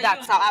me like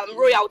that. I'm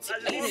royalty.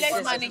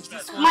 Let's manage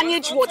this.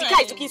 Manage what? The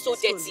car is looking so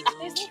dirty.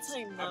 There's no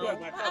time now.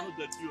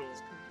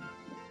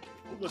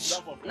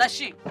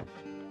 Nashi.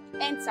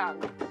 Enter.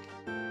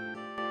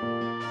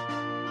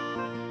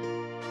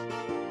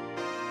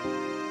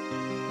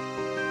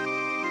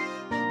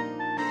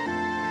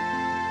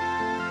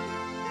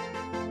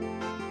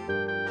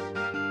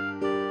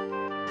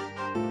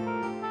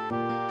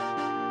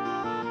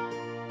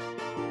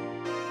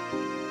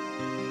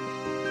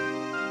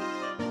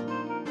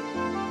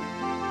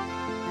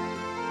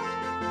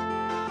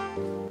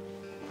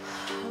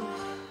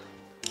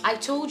 I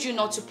told you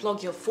not to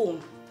plug your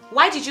phone.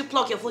 Why did you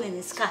plug your phone in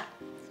his car?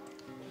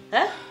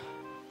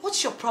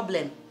 What's your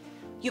problem?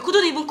 You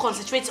couldn't even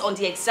concentrate on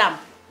the exam.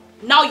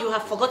 Now you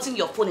have forgotten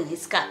your phone in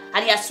his car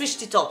and he has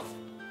switched it off.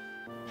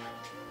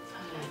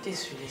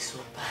 This is really so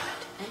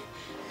bad.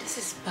 This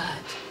is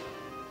bad.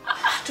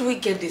 How do we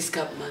get this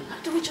cab, man?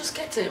 How do we just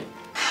get him?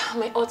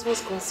 My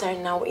utmost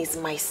concern now is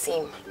my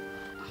SIM.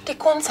 The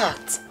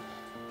contact.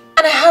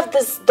 And I have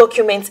this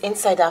document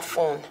inside that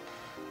phone.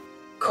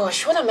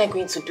 Gosh, what am I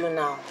going to do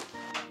now?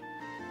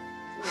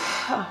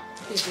 What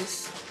is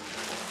this?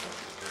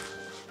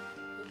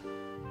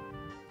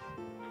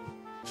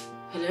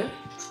 Hello?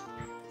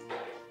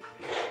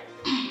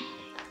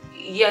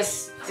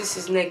 Yes, this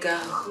is Nega.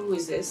 Who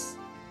is this?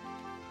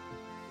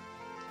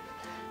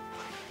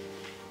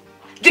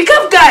 The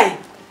cab guy!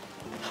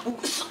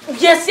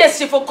 Yes,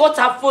 she forgot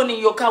her phone in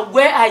your car.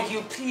 Where are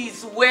you,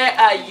 please? Where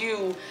are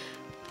you?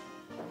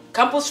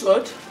 Campus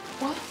Road?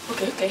 What?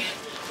 Okay.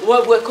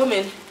 We're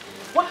coming.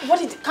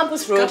 What is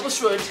Campus Road?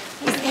 Campus Road.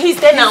 He's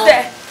there now. He's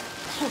there.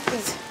 Oh,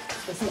 please.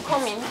 I'm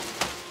coming.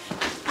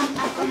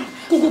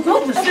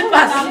 Go, the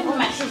slippers.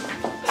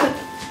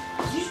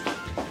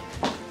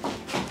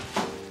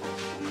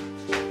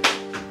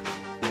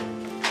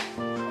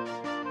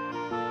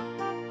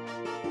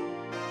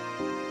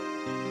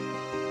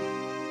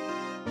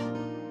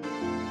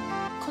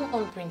 Come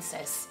on,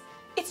 princess.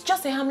 It's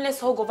just a harmless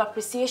hug of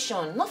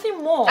appreciation, nothing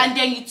more. And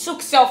then you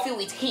took selfie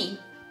with him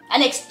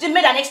and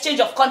made an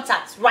exchange of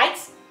contacts, right?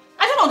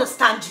 I don't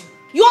understand you.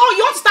 You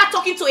want to start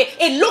talking to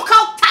a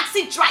local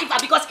taxi driver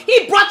because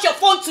he brought your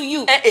phone to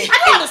you. I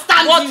don't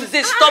understand What you. is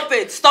this?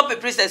 Stop it,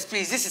 princess,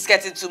 please. This is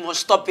getting too much.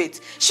 Stop it.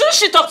 Shouldn't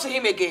she talk to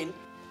him again?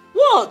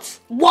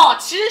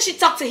 What? Shouldn't she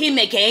talk to him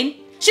again?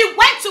 She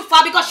went too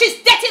far because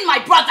she's dating my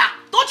brother.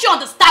 Don't you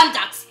understand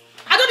that?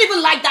 I don't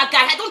even like that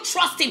guy. I don't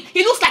trust him.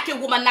 He looks like a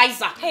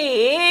womanizer.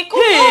 Hey, come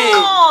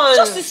on.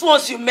 Just this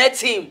once you met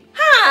him.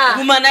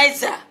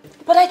 Womanizer.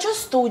 But I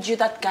just told you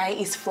that guy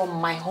is from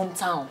my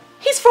hometown.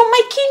 He's from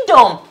my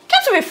kingdom.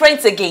 Can't we be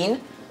friends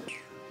again?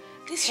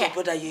 This your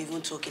brother you're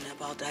even talking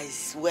about, I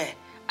swear,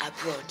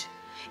 abroad.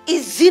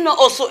 Is he not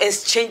also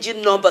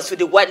exchanging numbers with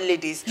the white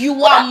ladies?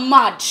 You are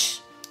mad.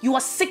 You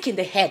are sick in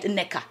the head,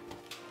 Neka.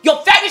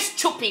 You're very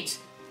stupid.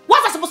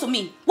 What's that supposed to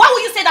mean? Why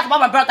would you say that about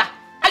my brother?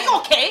 Are you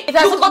okay? It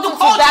hasn't gotten to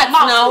that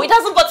now. It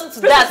hasn't gotten to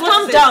that.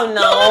 Calm down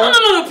now.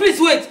 No, please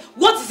wait.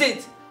 What is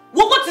it?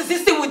 What is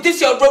this thing with this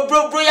your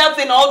royal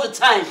thing all the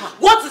time?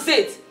 What is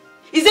it?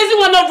 Is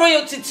everyone not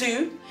royalty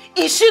too?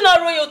 Is she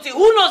not royalty?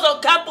 Who knows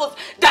on campus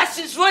that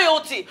she's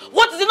royalty?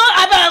 What is it not?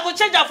 I go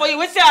change her for you.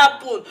 What's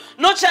happen?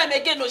 No time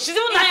again. No, she's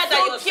even higher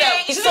than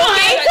yourself. It's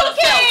okay.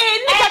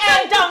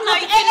 Calm down now.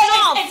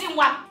 It's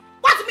enough.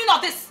 What's the meaning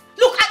of this?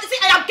 Look,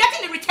 I am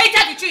getting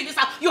irritated with you in this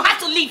house. You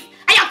have to leave.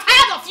 I am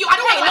tired of you. I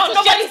don't want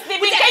to associate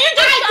with you. Can you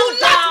just I do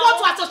not want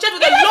to associate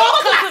with a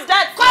low class.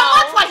 Come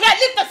on for here.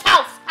 Leave this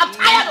house. I'm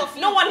tired of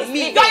you. No one is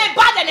leaving. You're a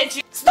bad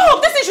energy.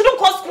 Stop. This shouldn't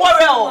cause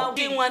quarrel.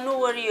 No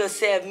worry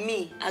yourself.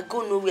 Me, I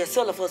go nowhere.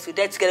 So all of us, we're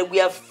there together.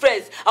 We are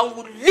friends and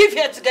we'll live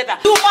here together.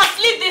 You must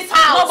leave this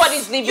house.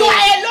 Nobody's leaving. You are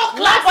a low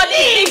class.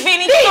 Nobody's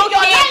leaving. It's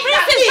okay.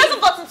 Princess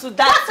hasn't gotten to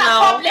that What's now. her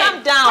problem?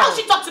 Calm down. How does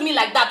she talk to me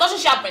like that? Doesn't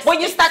she have respect? When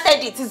you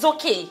started it, it's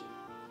okay.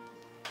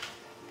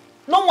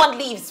 No one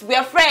leaves. We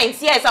are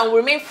friends, yes, and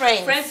we'll remain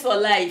friends. Friends for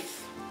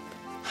life.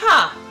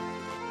 Ha!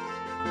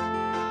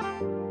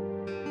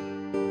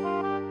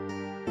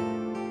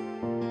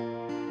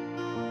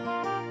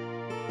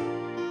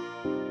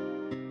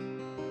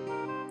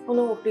 Oh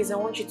no, please, I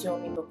want you to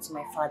help me talk to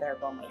my father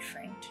about my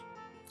friend.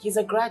 He's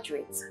a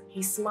graduate.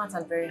 He's smart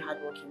and very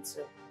hardworking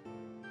too.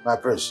 My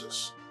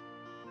princess,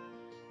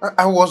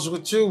 I was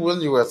with you when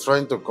you were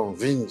trying to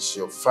convince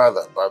your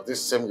father about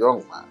this same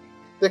young man.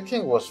 The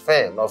king was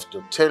fair enough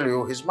to tell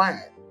you his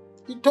mind.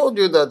 He told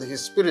you that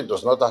his spirit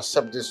does not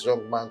accept this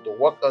young man to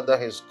work under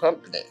his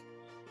company.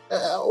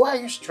 Why are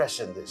you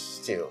stressing this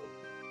still?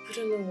 You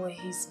don't know why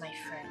he's my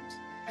friend.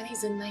 And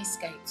he's a nice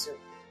guy too.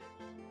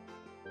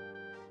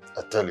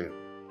 I tell you,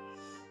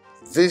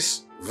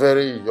 this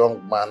very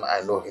young man,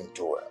 I know him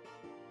too well.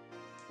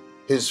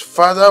 His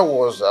father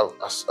was a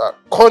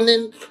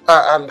cunning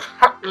and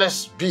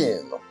heartless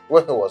being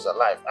when he was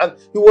alive. And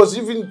he was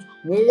even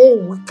more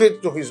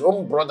wicked to his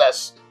own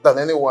brothers than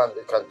anyone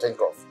they can think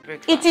of.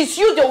 It is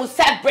you that will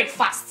serve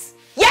breakfast.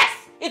 Yes,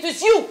 it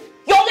is you.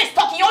 You're always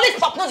talking, you're always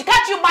talking.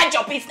 Can't you mind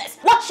your business?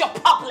 What's your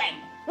problem?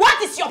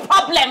 What is your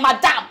problem,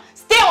 madam?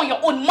 Stay on your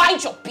own,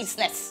 mind your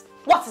business.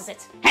 What is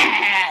it?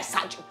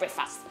 Serve your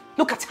breakfast.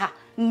 Look at her,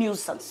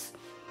 nuisance.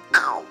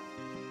 Ow.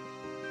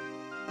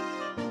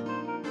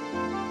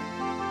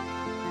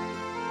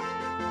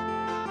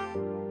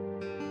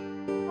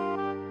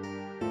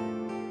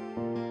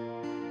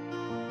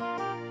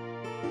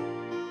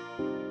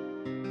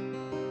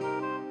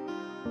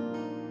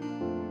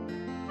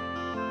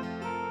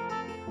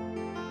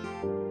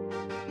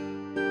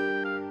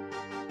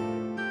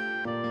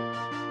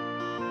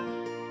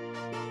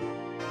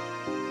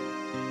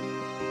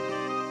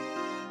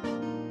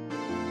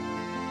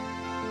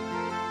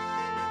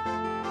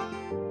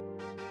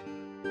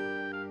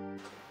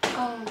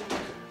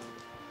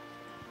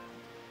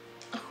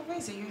 Why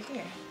is it you're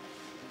here?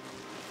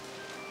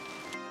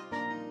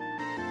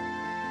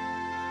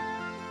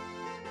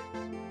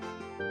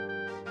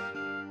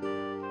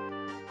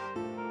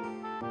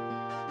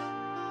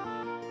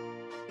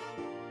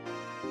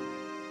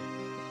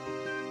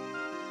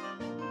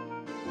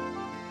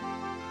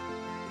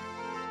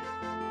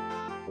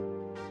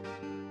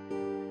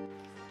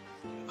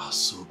 You are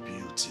so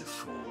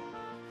beautiful.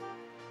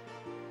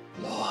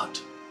 Lord,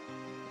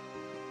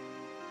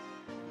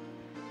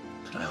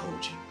 can I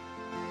hold you?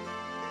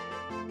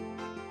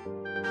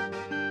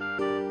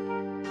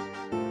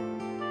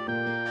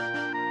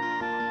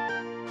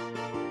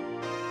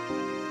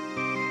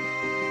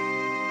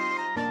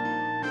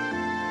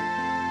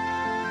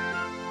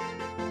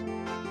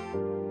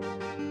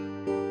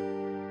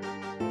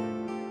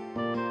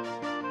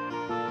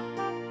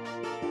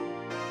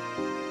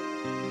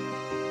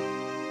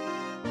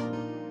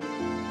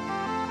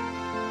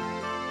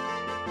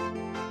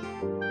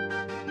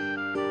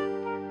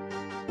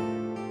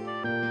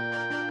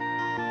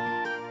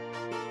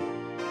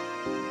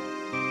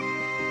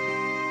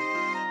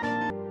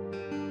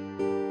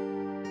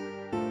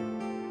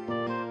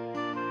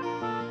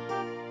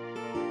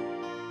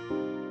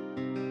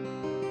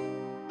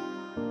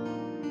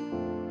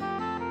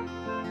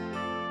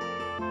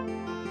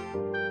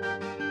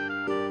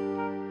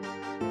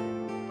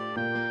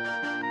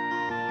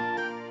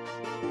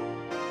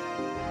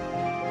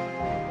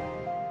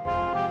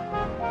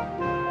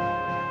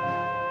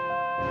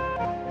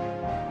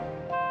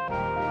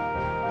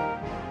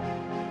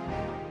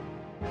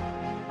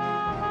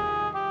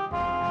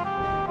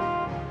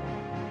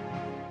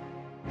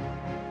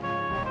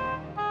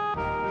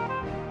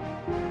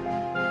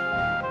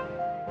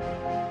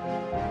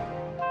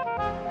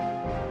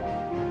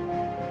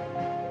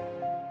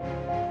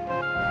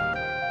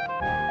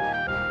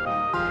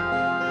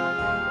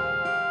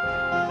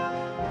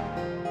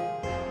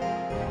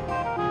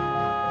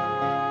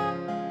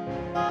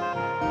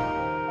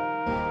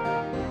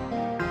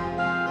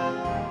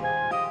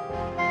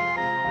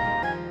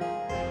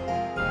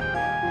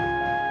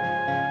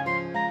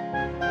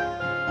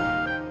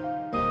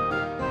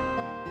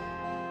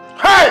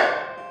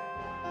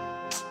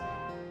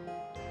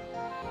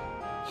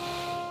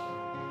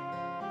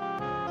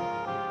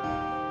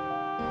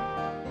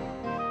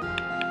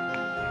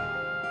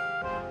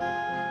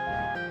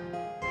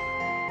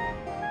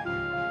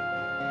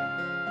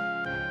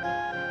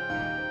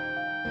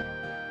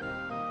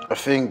 I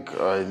think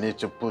I need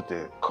to put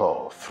a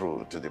call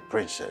through to the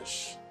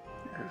princess.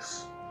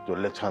 Yes. To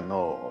let her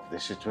know of the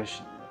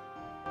situation.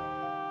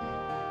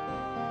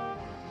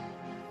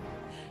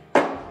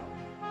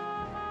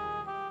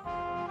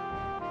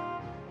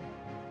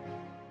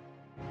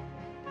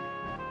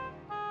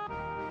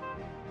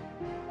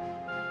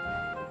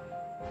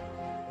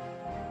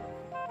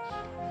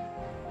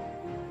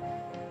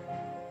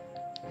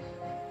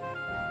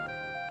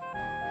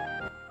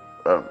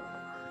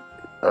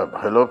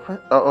 Hello,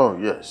 oh,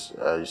 yes,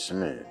 it's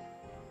me.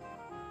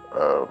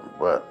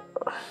 Well,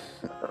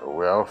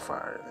 we're all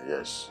fine,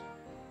 yes.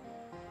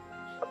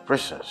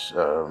 Princess,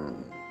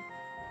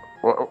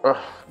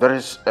 there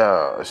is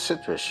a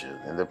situation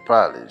in the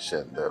palace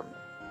and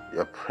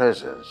your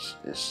presence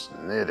is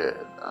needed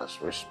as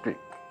we speak.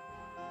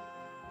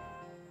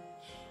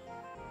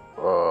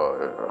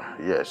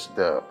 Yes,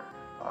 the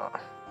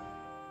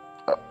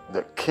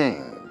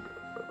king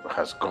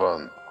has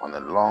gone on a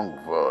long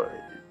voyage.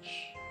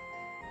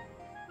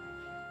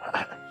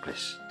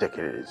 Please, take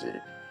it easy.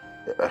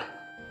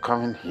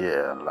 Coming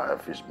here in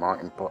life is more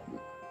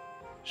important.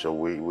 So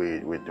we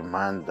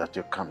demand that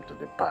you come to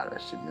the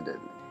palace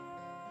immediately.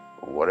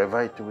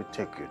 Whatever it will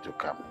take you to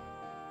come.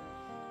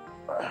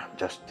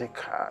 Just take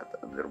heart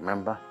and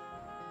remember,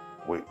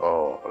 we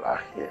all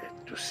are here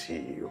to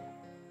see you.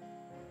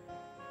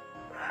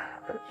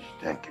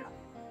 Thank you.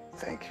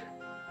 Thank you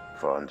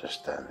for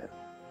understanding.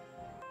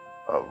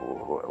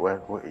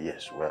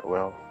 Yes,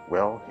 we're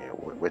here.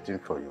 We're waiting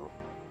for you.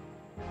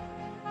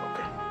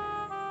 Okay.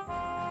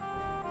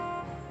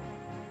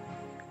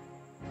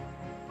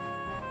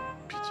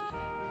 Pity.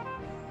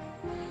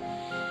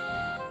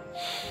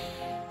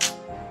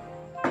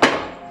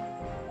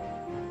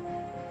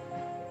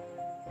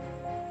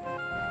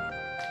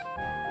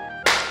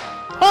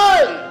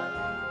 Hey!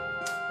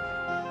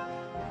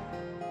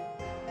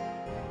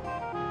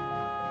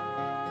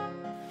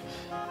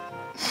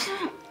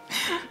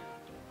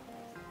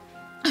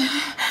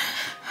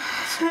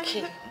 It's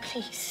okay,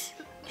 please.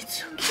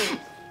 It's okay.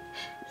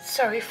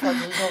 Sorry for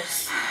the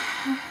loss.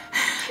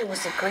 He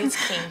was a great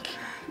king.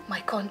 My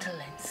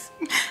condolence.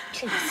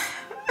 Please.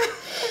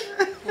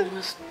 You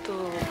must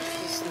stop,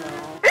 please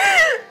now.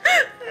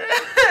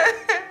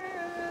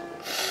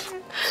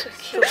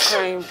 Stop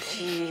crying,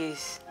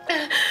 please.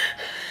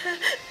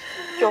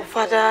 Your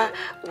father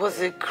was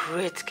a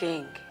great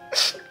king,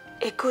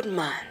 a good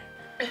man.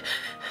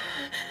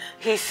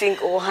 He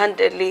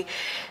single-handedly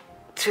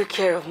took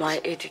care of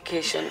my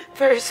education.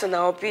 Very soon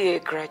I'll be a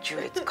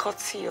graduate. God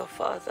see your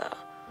father.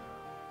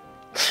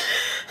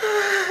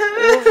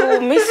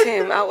 We'll miss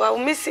him. I'll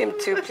miss him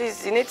too.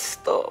 Please, you need to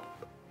stop.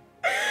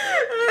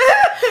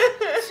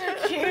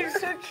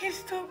 It's okay,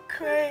 stop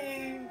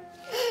crying.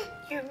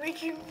 You're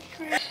making me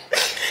cry.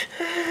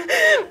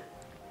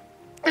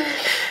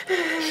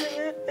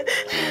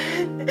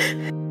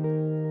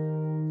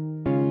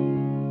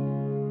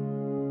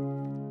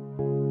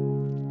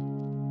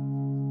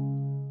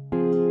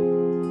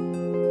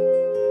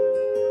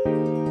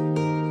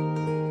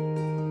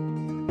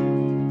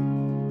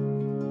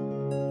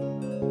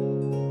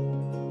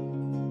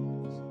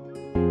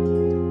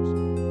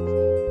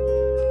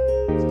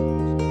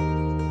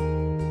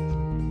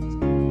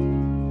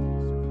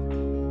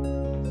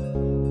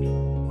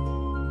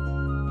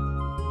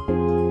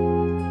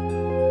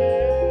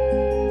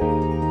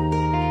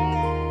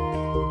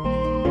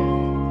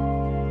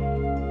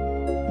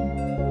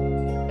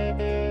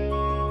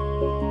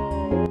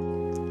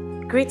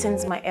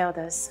 Greetings, my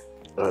elders.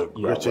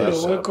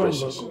 Greetings, welcome,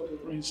 princess.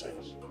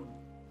 princess.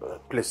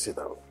 Please sit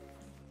down.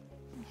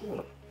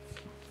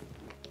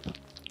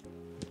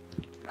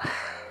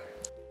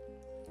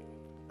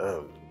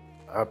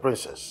 Our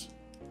princess,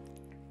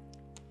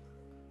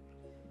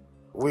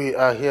 we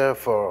are here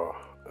for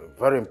a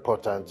very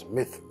important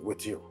meeting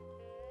with you.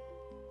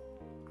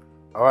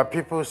 Our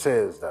people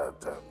says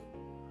that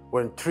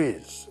when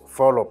trees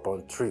fall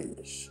upon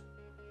trees,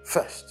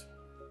 first,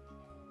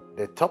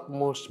 the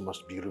topmost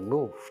must be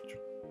removed.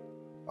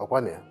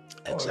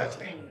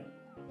 Exactly.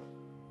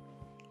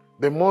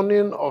 The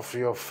mourning of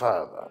your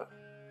father,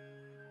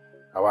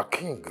 our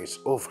king, is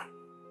over.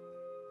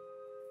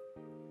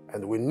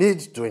 And we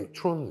need to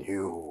enthrone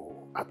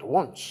you at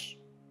once.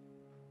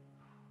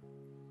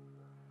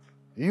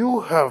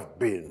 You have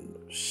been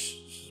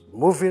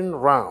moving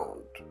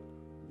around,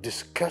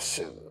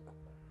 discussing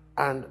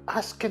and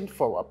asking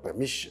for our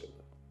permission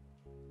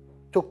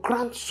to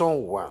grant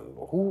someone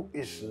who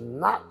is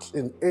not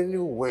in any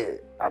way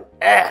an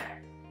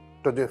heir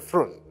to the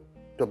throne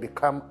to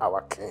become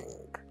our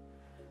king,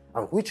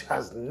 and which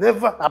has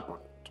never happened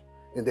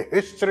in the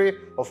history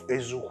of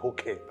Ezuko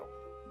Kingdom.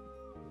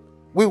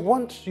 We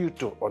want you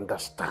to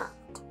understand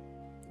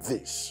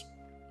this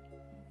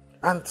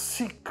and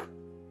seek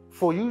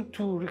for you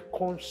to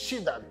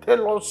reconsider.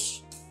 Tell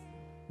us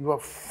your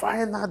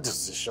final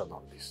decision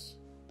on this.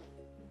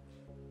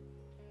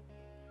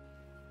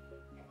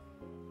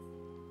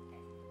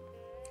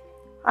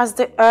 As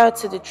the heir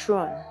to the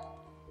throne,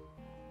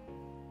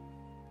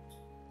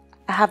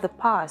 I have the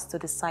powers to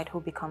decide who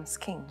becomes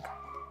king.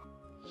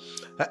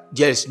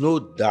 There is no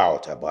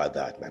doubt about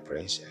that, my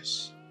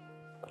princess.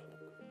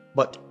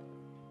 But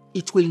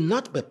it will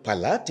not be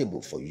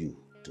palatable for you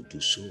to do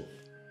so.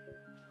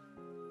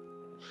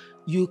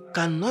 You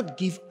cannot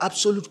give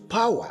absolute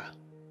power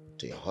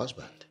to your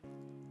husband.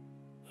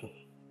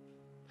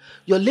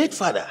 Your late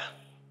father,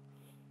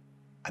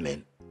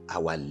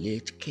 our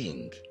late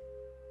king,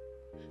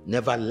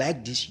 never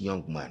liked this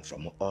young man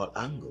from all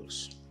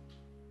angles.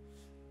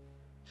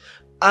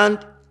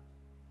 And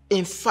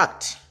in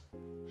fact,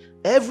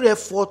 every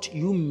effort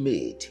you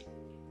made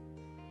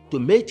to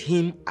make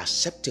him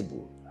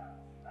acceptable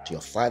to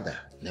your father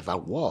never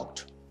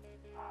worked.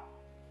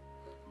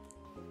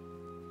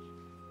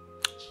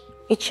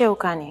 Iche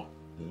Okani,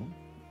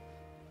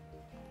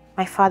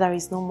 my father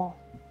is no more.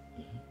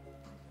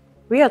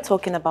 We are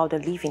talking about the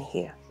living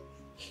here.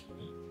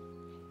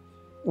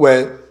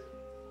 Well,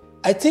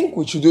 I think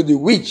we should do the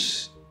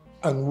wish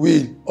and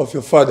will of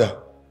your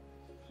father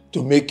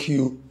to make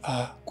you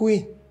a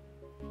queen.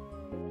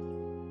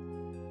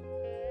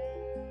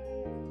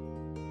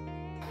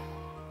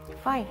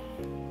 Fine.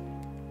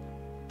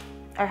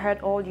 I heard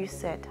all you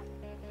said.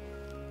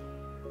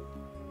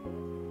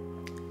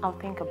 I'll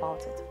think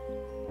about it.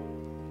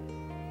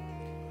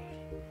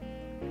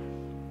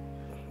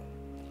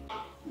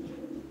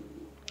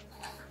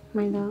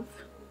 My love.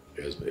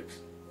 Yes, babe.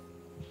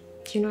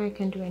 Do you know I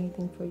can do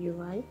anything for you,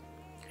 right?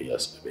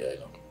 Yes, baby, I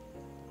know.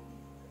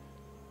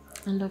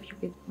 I love you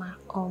with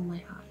all my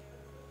heart.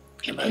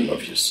 And I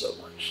love you so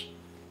much.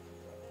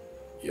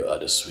 You are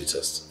the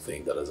sweetest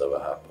thing that has ever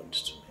happened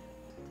to me.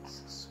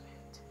 So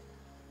sweet.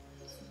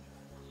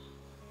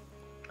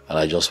 And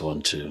I just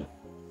want to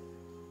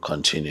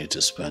continue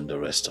to spend the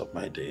rest of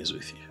my days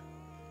with you.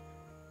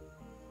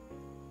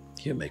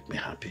 You make me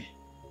happy.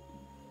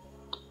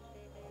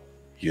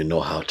 You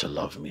know how to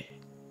love me.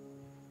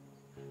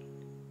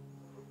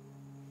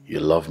 You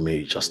love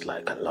me just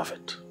like I love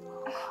it.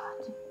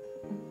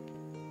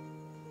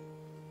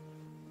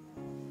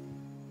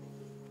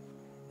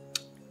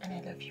 And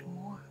I love you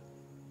more.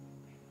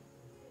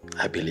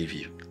 I believe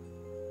you.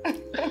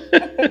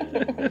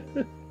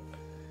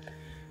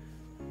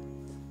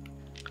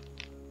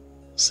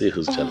 See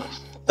who's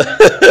jealous.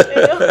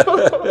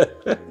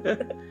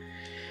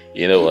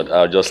 You know what?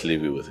 I'll just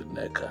leave you with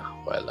Nneka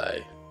while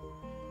I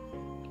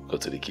go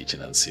to the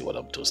kitchen and see what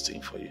I'm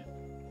toasting for you.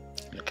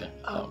 Okay?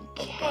 I'm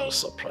going to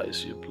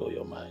surprise you, blow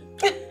your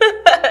mind.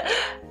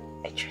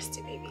 I trust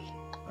you, baby.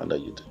 I know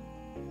you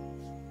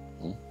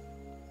do.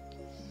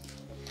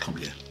 Come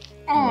here.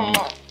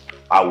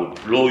 I would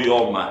blow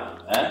your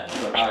mind. Eh?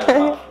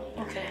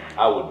 Okay.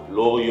 I would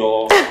blow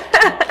your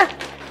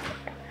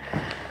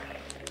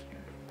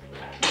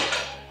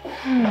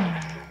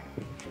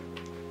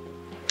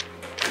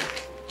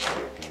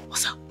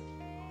What's up?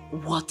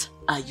 What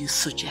are you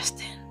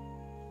suggesting?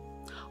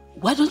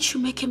 Why don't you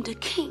make him the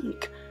king?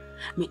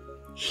 I mean,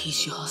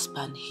 he's your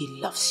husband, he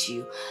loves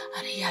you,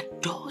 and he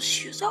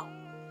adores you, so...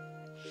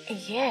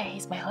 Yeah,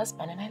 he's my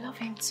husband and I love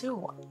him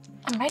too.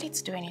 I'm ready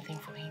to do anything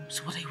for him.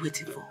 So what are you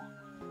waiting for?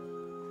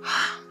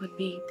 But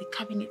babe, the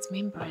cabinet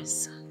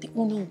members, the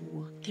owner,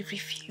 they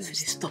refuse.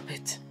 Stop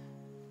it.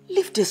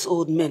 Leave this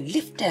old man,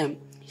 leave them.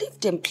 Leave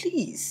them,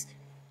 please.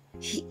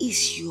 He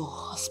is your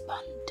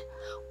husband.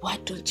 Why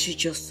don't you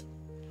just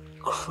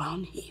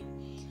crown him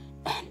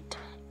and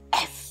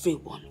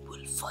everyone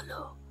will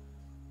follow?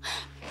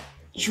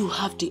 You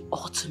have the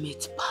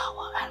ultimate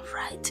power and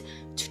right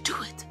to do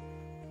it.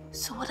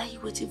 So what are you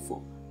waiting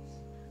for?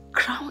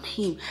 Crown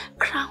him.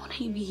 Crown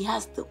him. He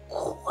has the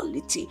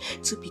quality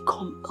to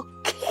become a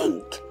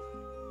king.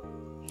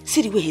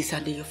 See the way he's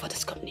handling your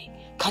father's company.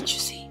 Can't you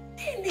see?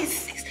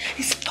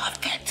 He's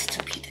perfect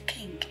to be the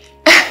king.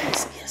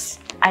 Yes, yes.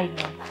 I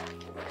know.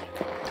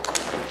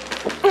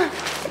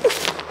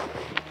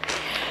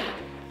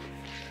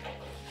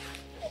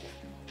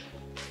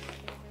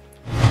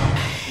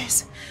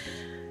 Yes.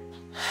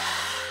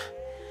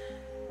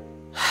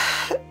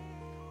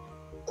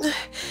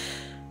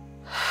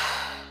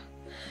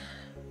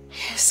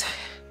 Yes.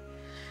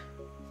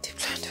 They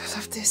planned all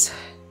of this.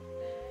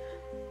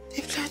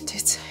 They planned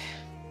it.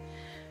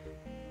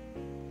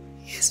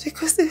 Yes,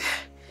 because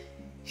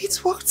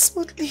it worked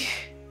smoothly.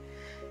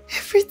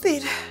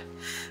 Everything.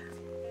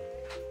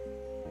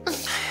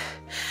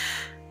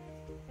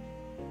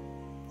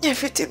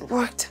 Everything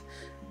worked.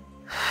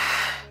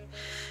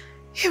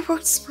 It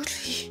worked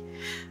smoothly.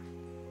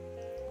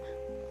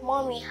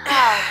 Mommy,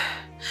 how?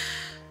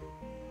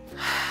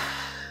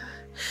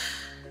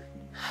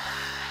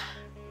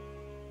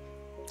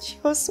 She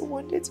also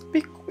wanted to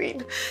be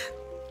queen.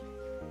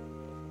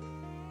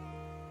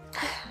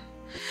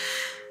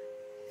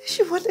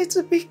 She wanted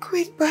to be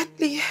queen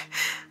badly.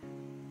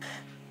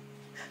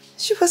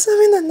 She was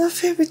having an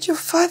affair with your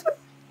father.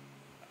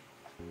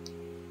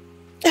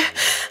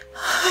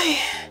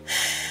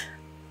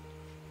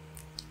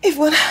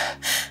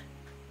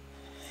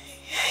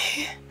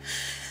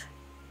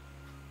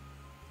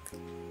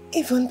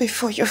 Even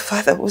before your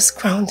father was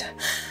crowned,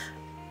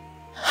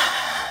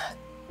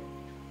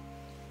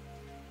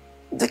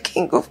 the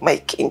king of my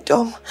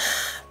kingdom,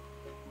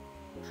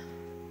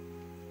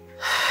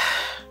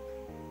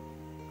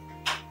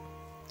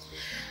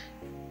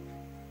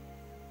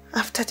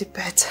 After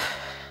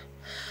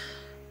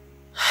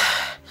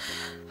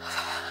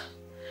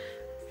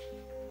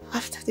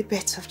the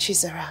birth, of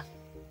Chisara,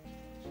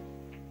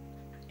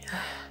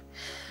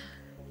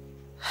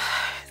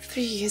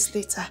 3 years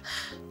later,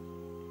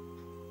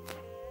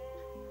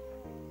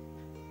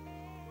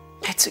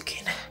 I took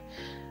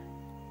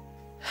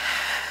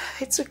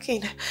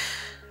in.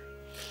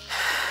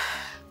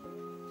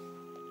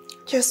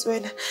 Just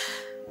when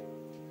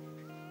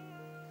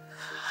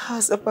I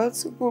was about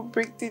to go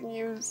break the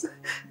news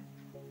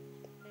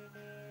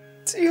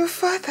to your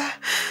father.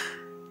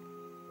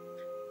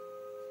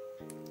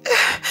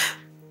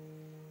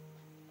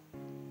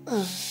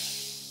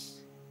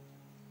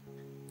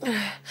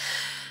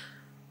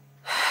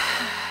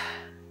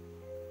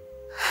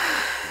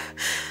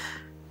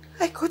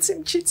 I caught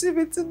him cheating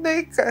with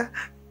Nneka.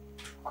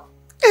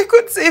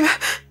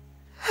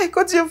 I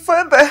caught your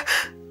father.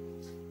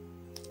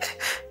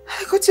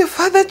 I caught your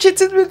father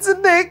cheating with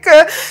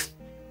Nneka.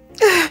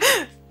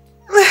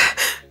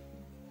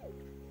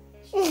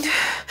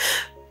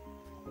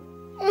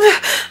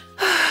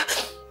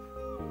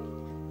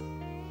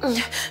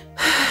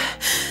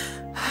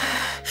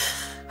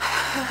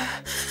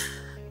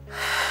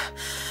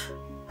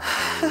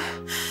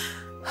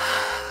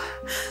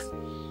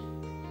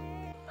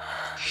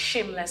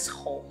 Shameless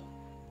whore.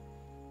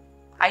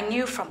 I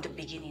knew from the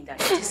beginning that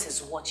this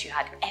is what you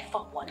had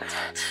ever wanted.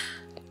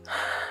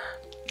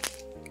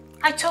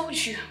 I told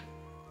you.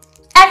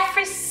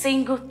 Every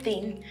single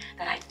thing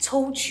that I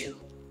told you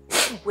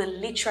will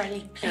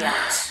literally play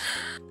out.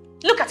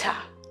 Look at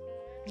her.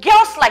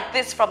 Girls like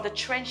this from the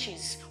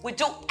trenches will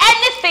do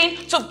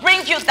anything to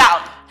bring you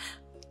down.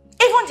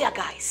 Even their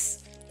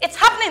guys. It's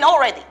happening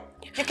already.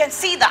 You can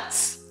see that.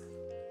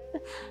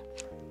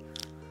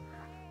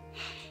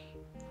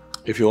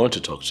 If you want to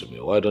talk to me,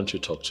 why don't you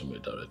talk to me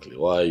directly?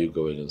 Why are you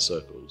going in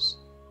circles?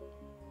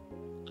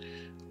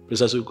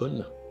 Princess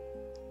Ugonna,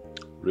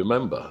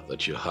 remember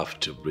that you have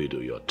to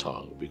bridle your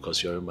tongue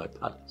because you're in my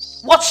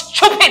palace. What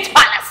stupid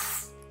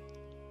palace?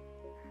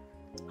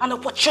 An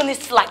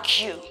opportunist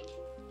like you.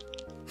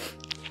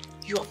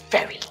 You are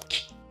very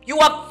lucky. You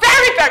are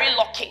very, very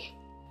lucky.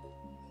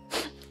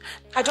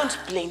 I don't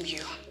blame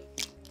you.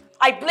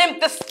 I blame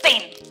this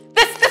thing.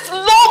 This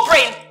low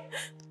brain.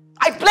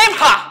 I blame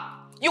her.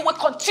 You will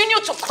continue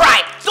to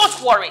cry. Don't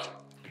worry.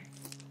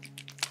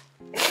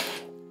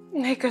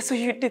 Nneka, so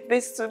you did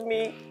this to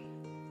me.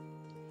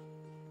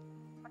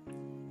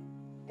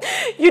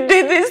 You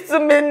did this to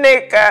me,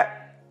 Nneka.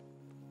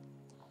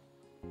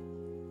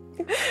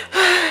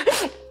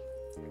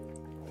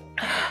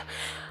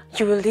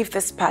 You will leave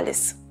this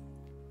palace,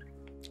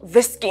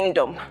 this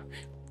kingdom,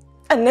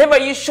 and never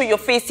you show your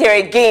face here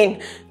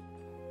again.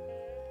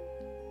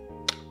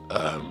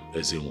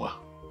 Ezinwa,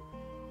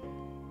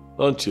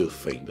 don't you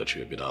think that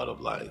you've been out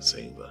of line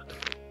saying that?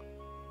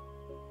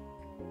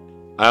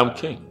 I am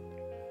king.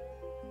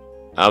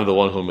 I'm the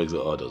one who makes the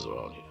orders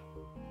around here.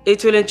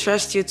 It will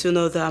interest you to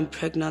know that I'm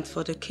pregnant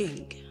for the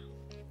king.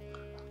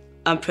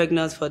 I'm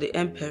pregnant for the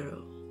emperor,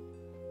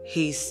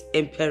 His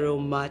Imperial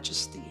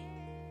Majesty.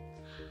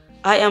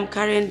 I am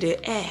carrying the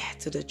heir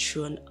to the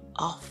throne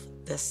of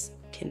this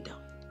kingdom.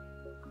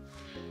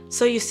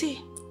 So you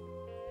see,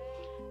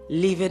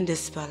 leaving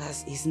this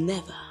palace is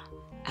never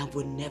and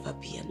will never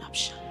be an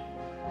option.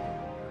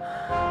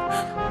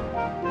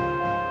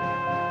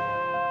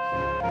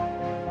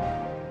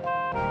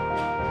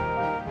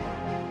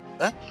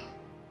 Eh?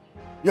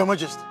 Your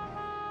Majesty,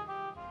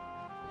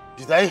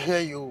 did I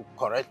hear you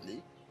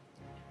correctly?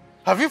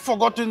 Have you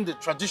forgotten the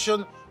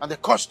tradition and the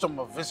custom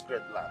of this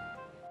great land?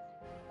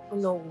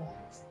 No.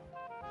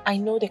 I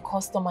know the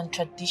custom and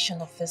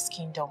tradition of this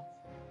kingdom,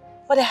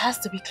 but it has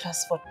to be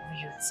classed for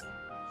royalty.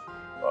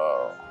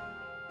 Well,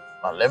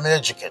 now let me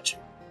educate you.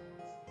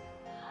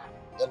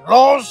 The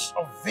laws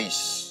of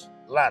this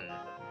land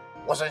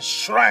was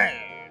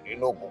enshrined in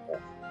Ogogo,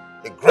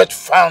 the great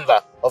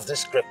founder of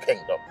this great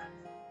kingdom,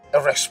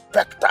 a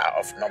respecter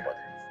of nobody.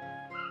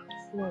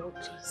 No,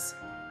 please.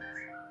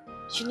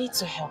 You need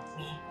to help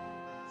me.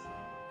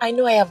 I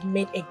know I have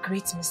made a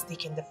great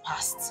mistake in the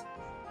past.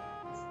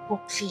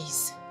 But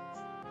please,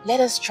 let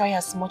us try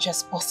as much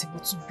as possible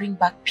to bring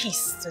back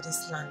peace to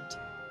this land.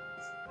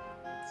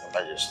 Your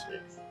Majesty,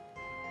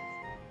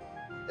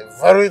 the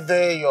very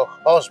day your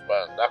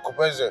husband,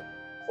 Akubeze,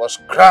 was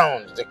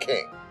crowned the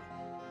king,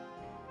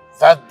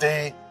 that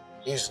day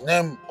his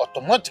name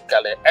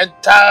automatically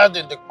entered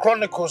in the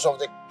chronicles of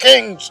the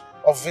kings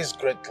of this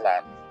great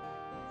land.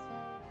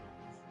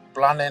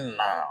 Planning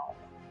now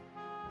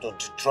to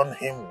dethrone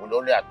him will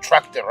only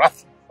attract the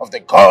wrath of the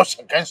gods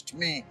against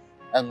me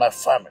and my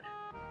family,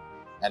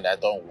 and I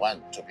don't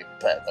want to be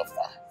part of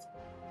that.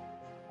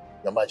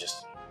 Your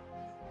Majesty,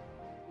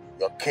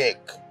 your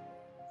cake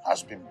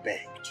has been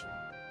baked.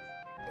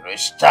 It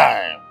is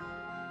time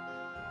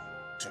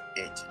to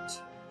eat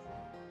it.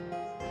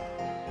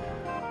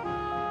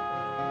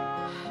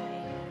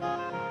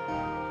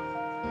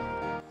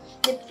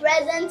 The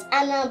present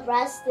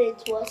Anambra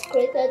State was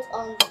created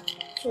on the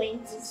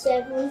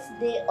 27th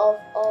day of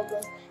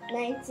August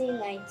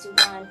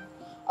 1991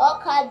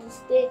 Awka, the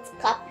state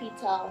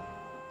capital,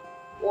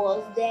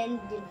 was then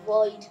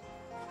devoid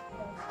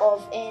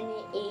of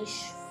any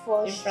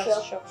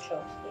infrastructure,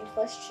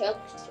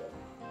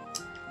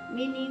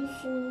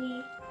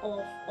 meaningfully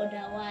or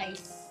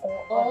otherwise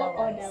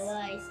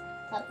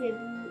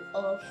capable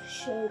of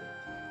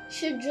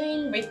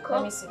shouldering. Wait,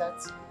 let me see that.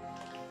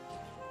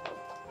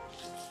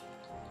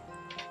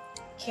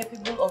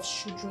 Capable of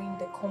shouldering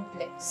the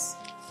complex.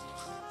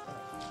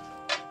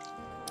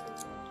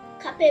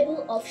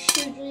 Capable of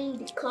shouldering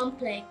the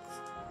complex.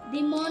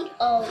 The month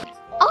of...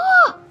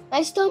 Oh!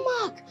 My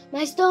stomach!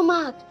 My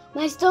stomach!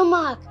 My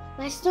stomach!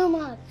 My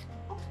stomach!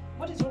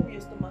 What is wrong with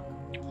your stomach?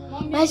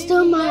 Mommy, my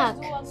stomach!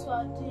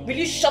 Will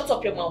you shut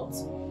up your mouth?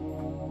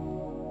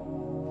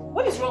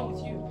 What is wrong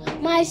with you?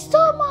 My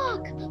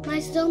stomach! My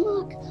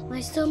stomach!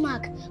 My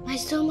stomach! My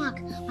stomach!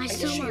 My stomach! Are you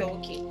sure you're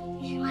okay?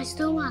 My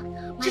stomach!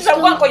 She's a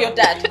one for your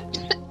dad.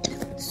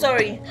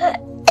 Sorry.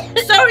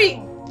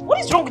 Sorry! What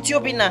is wrong with you,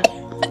 Obina?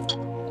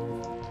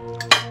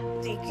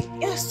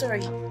 Yeah,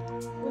 sorry.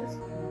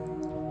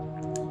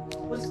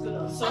 What's going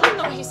on? I don't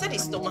know. He said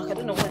his stomach. I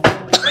don't know what.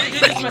 What you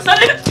did to my son?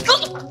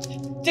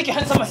 Take your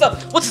hands on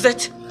myself. What is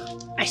it?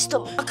 My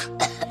stomach.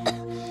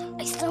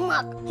 My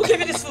stomach. Who gave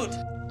you this food?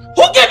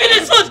 Who gave you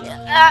this food?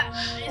 My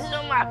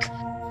stomach.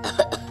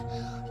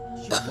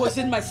 You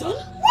poisoned my son?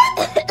 What?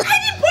 I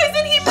didn't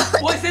poison him.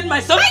 Poisoned my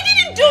son? I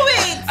didn't do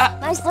it.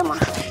 My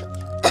stomach.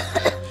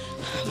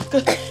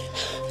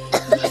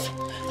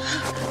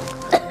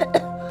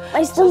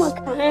 My stomach.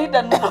 Pray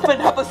that nothing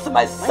happens to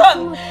my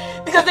son.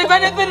 Because if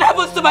anything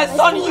happens to my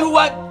son, you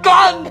are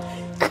gone. I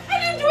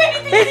didn't do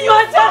anything. It's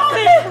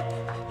Majesty.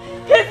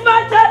 It's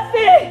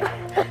Majesty.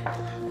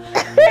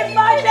 It's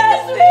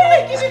Majesty.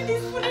 I give him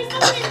this food. There's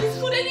nothing in this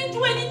food. I didn't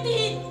do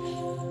anything.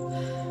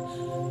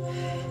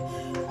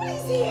 What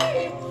is it?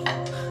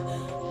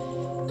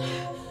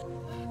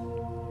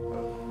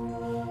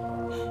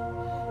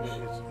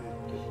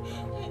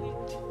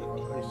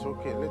 It's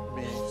okay. Let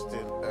me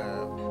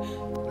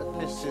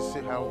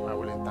see how I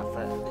will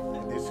interfere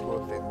in this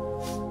whole thing.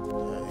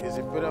 His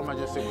Imperial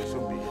Majesty will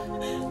soon be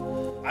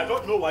here. I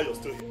don't know why you're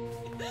still here.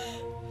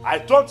 I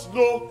don't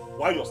know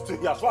why you're still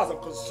here. As far as I'm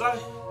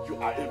concerned, you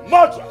are a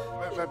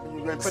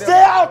murderer.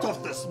 Stay out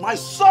of this. My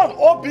son,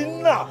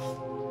 Obina,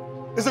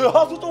 is in the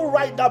hospital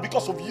right now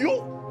because of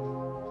you.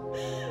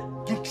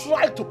 You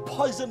tried to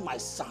poison my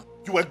son.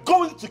 You were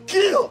going to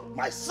kill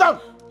my son.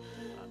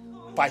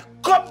 If I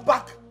come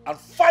back and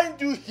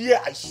find you here,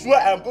 I swear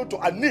I am going to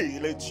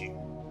annihilate you.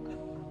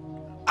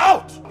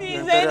 Out!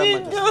 Please, I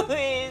didn't do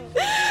it.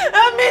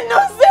 I'm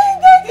innocent.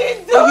 I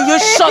didn't do it. You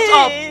shut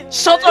up.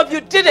 Shut up.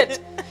 You did it.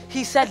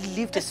 He said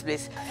leave this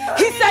place.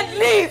 He said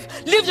leave.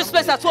 Leave this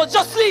place at once.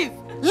 Just leave.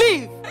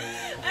 Leave.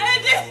 I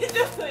didn't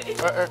do it.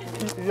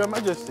 Your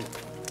Majesty,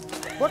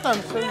 what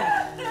I'm saying...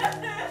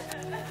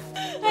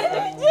 I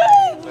didn't do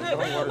it. Don't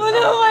worry. Oh,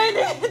 no, I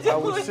didn't do it. I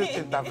will still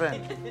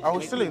intervene. I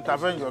will still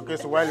intervene in your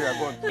case while you are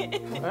gone.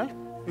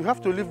 You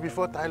have to leave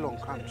before Tylon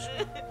comes,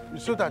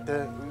 so that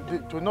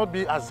it will not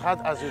be as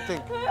hard as you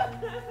think.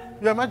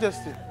 Your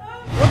Majesty.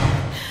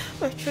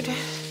 My children,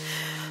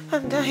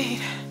 I'm dying.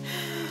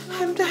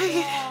 I'm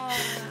dying.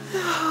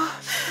 No,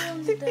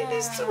 the pain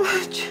is too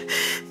much.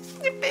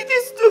 The pain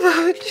is too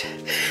much.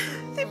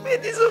 The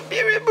pain is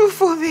unbearable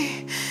for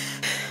me.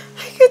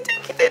 I can't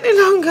take it any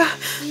longer.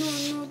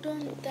 No,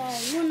 don't die.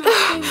 You know,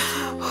 stay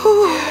with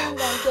mommy.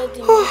 Get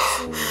the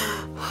medicine.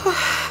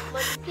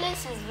 But the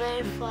place is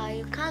very far.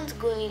 You can't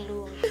go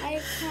alone.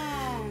 I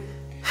can't.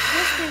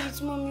 Just stay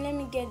with mommy. Let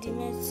me get the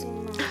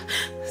medicine now.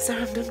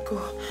 Sarah, don't go.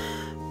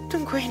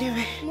 Don't go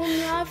anywhere. Mommy,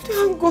 you have to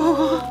don't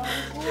go.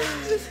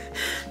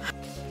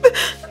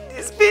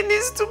 This pain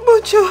is too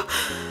much.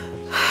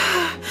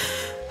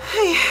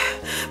 Hey.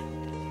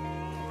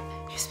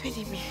 It's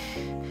paining me.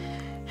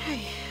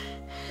 Hey.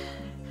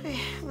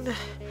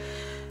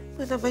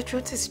 Mother, my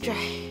throat is dry.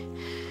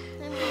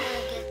 Let me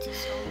get you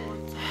some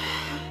water.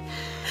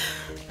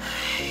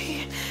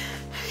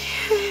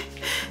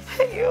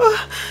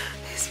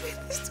 This pain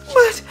is too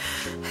much.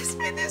 This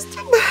pain is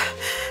too much.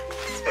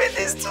 This pain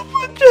is too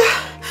much.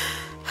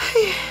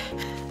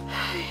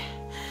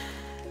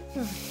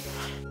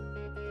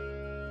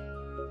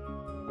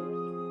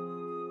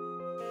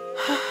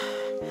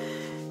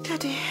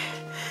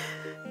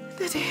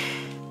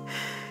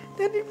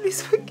 Daddy,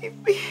 please forgive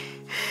me.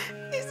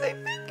 Please, I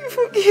beg you,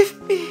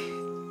 forgive me.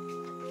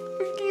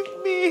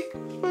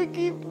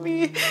 Forgive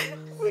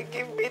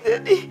me,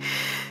 Daddy.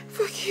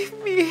 Forgive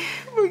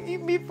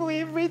me for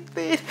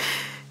everything.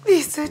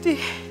 Please, Daddy,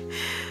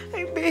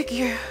 I beg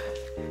you.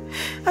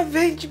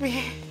 Avenge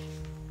me.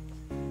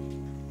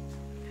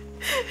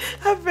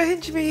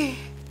 Avenge me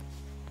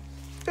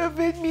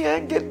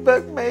and get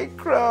back my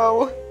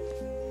crown.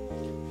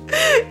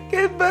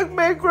 Get back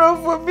my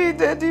crown for me,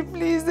 Daddy,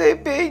 please, I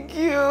beg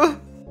you.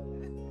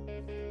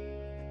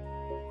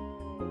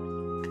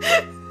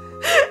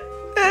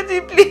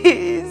 Daddy,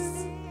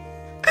 please.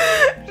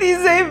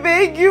 Please, I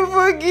beg you,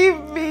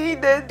 forgive me,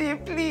 Daddy,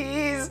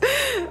 please.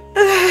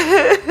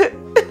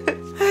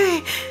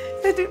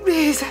 Daddy,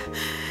 please.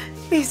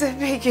 Please, I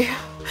beg you.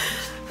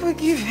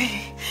 Forgive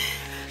me.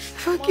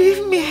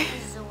 Forgive me.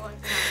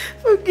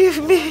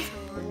 Forgive me.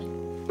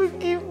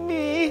 Forgive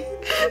me.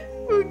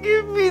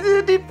 Forgive me,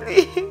 Daddy,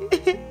 please.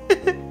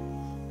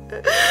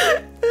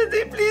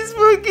 Daddy, please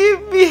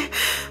forgive me.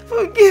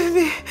 Forgive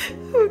me.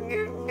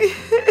 Forgive me.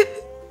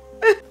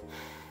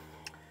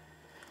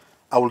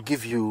 I will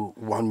give you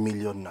 1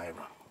 million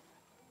naira.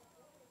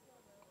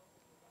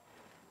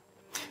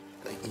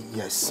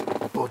 Yes,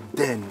 but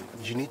then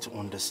you need to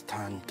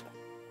understand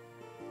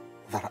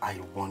that I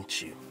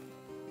want you.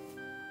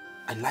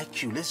 I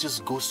like you. Let's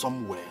just go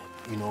somewhere,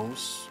 you know,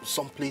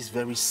 someplace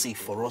very safe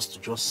for us to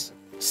just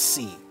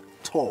see,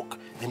 talk,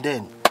 and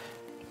then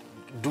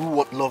do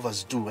what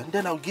lovers do. And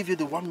then I'll give you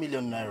the 1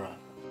 million naira.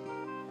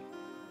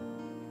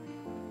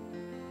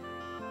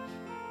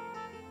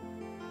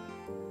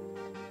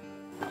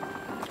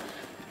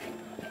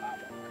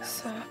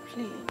 Sir,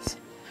 please.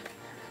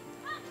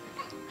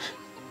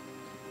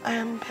 I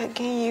am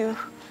begging you.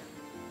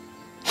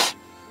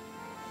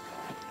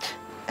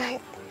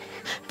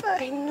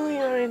 I know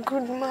you're a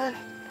good man.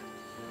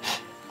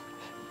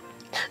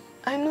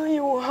 I know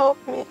you will help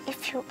me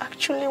if you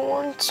actually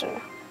want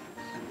to.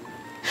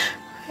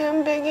 I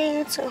am begging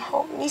you to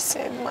help me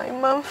save my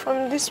mom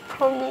from this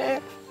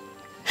problem.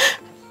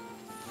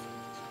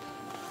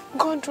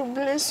 God will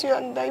bless you,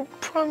 and I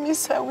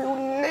promise I will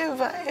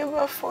never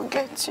ever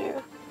forget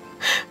you.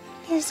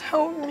 Please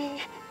help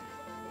me.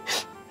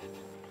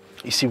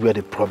 You see where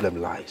the problem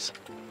lies.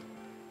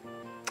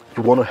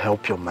 You want to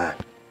help your man,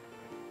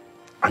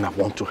 and I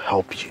want to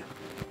help you.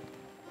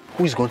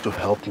 Who is going to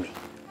help me?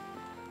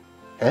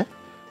 Eh?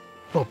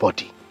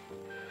 Nobody.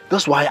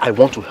 That's why I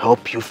want to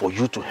help you, for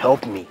you to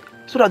help me.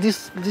 So that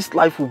this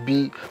life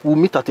will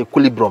meet at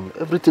equilibrium.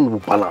 Everything will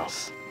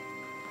balance.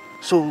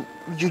 So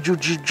you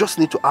just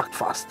need to act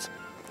fast.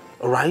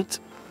 Alright?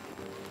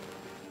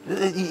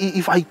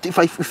 If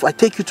I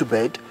take you to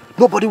bed,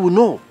 nobody will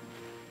know.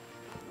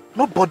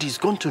 Nobody is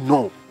going to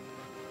know.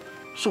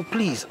 So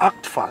please,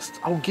 act fast.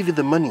 I will give you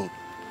the money.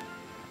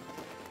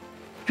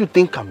 You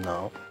think I'm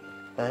now?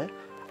 Eh?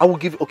 I will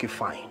give you, okay,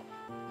 fine.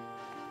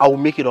 I will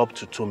make it up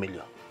to 2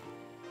 million.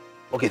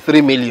 Okay,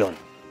 3 million.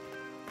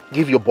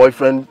 Give your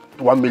boyfriend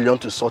 1 million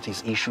to sort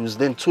his issues,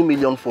 then 2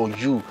 million for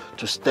you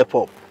to step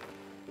up.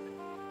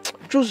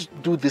 Just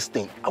do this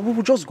thing. We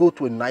will just go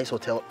to a nice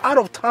hotel out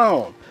of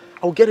town.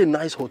 I'll get a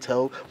nice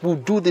hotel. We'll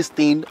do this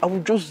thing. I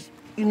will just,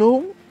 you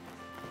know,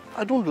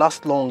 I don't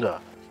last longer.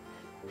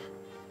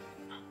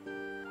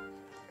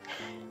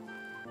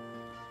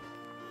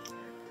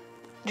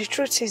 The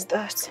truth is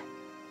that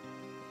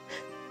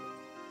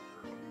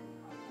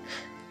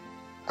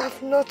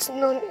I've not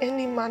known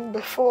any man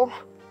before.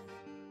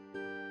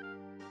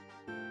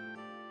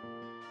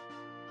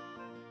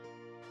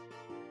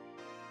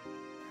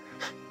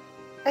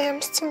 I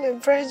am still a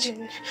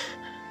virgin.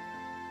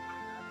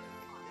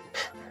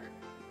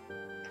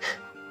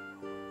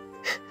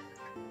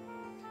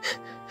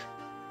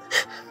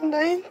 And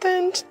I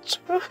intend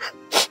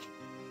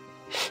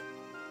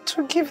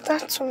to give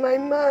that to my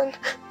man.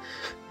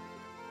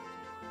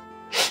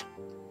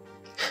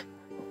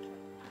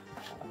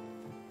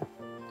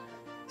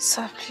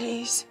 Sir,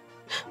 please.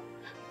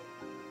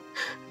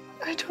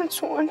 I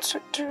don't want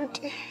to do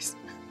this.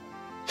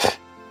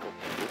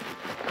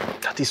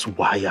 That is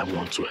why I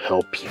want to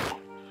help you.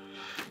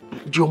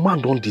 Your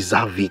man don't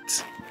deserve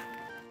it.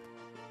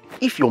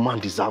 If your man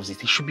deserves it,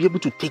 he should be able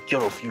to take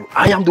care of you.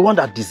 I am the one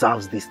that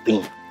deserves this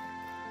thing.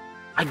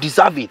 I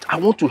deserve it. I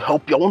want to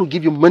help you. I want to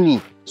give you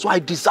money. So I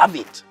deserve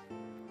it.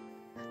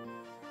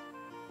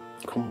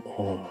 Come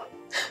on.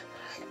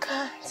 I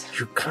can't.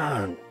 You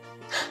can.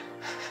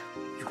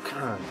 You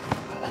can.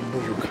 I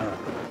know you can.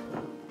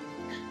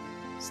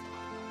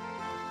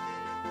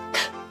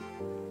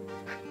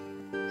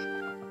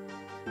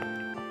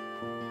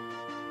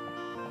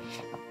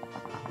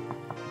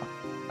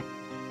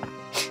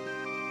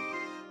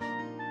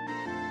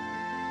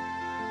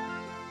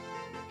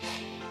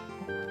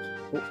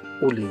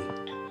 Oli,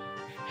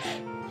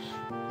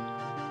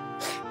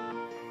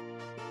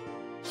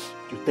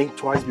 you think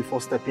twice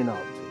before stepping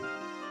out.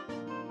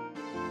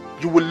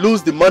 You will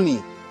lose the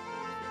money.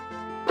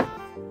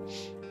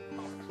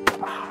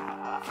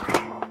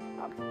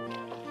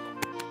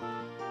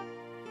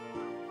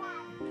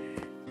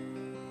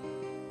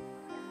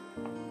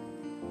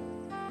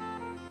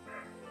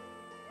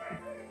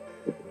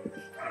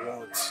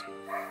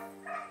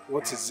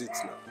 What is it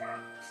now?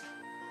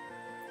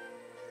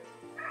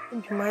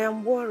 I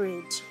am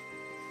worried.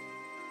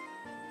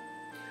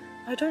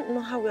 I don't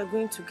know how we are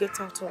going to get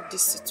out of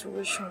this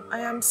situation. I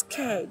am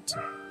scared.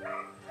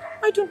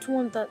 I don't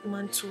want that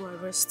man to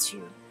arrest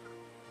you.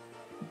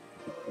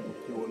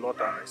 He will not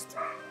arrest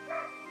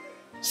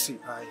you. See,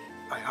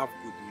 I have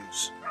good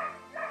news.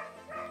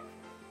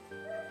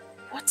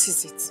 What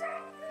is it?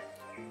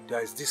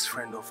 There is this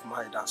friend of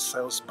mine that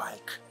sells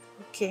bike.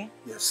 Okay.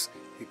 Yes,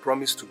 he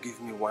promised to give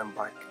me one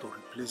bike to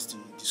replace the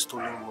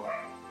stolen one.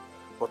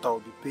 But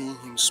I'll be paying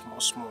him small.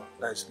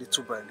 That is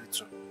little by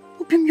little.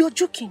 Obim, you're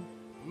joking.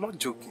 I'm not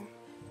joking.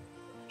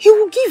 He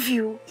will give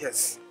you?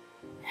 Yes.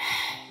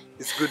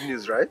 It's good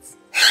news, right?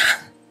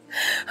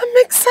 I'm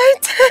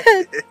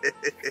excited.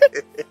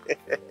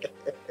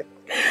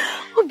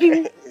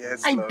 Obi,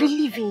 Yes, I love.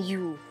 believe in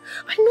you.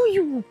 I know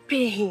you will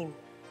pay him.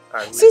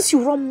 I will. Since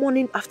you run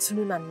morning,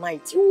 afternoon and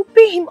night, you will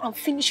pay him and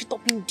finish it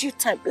up in due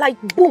time. Like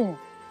boom.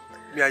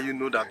 Yeah, you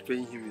know that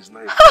paying him is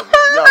not a problem.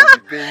 Yeah, I'll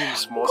be paying him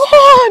small.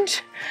 God!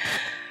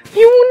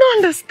 You will not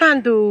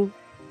understand though.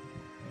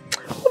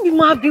 Obi,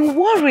 I've been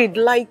worried.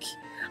 Like,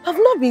 I've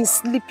not been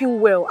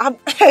sleeping well.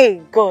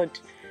 Hey, God.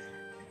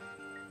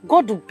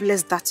 God will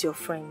bless that your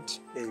friend.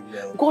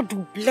 Amen. God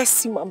will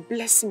bless him and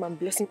bless him and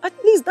bless him. At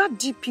least that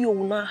DPO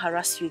will not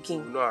harass you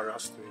again. Will not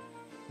harass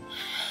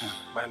me.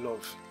 My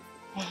love,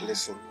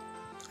 listen.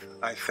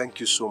 I thank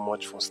you so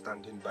much for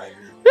standing by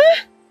me.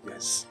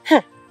 Yes.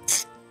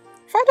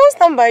 If I don't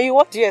stand by you,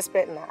 what do you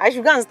expect now? I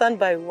should go and stand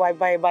by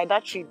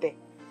that tree there.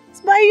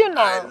 It's by you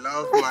now. I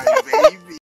love my baby.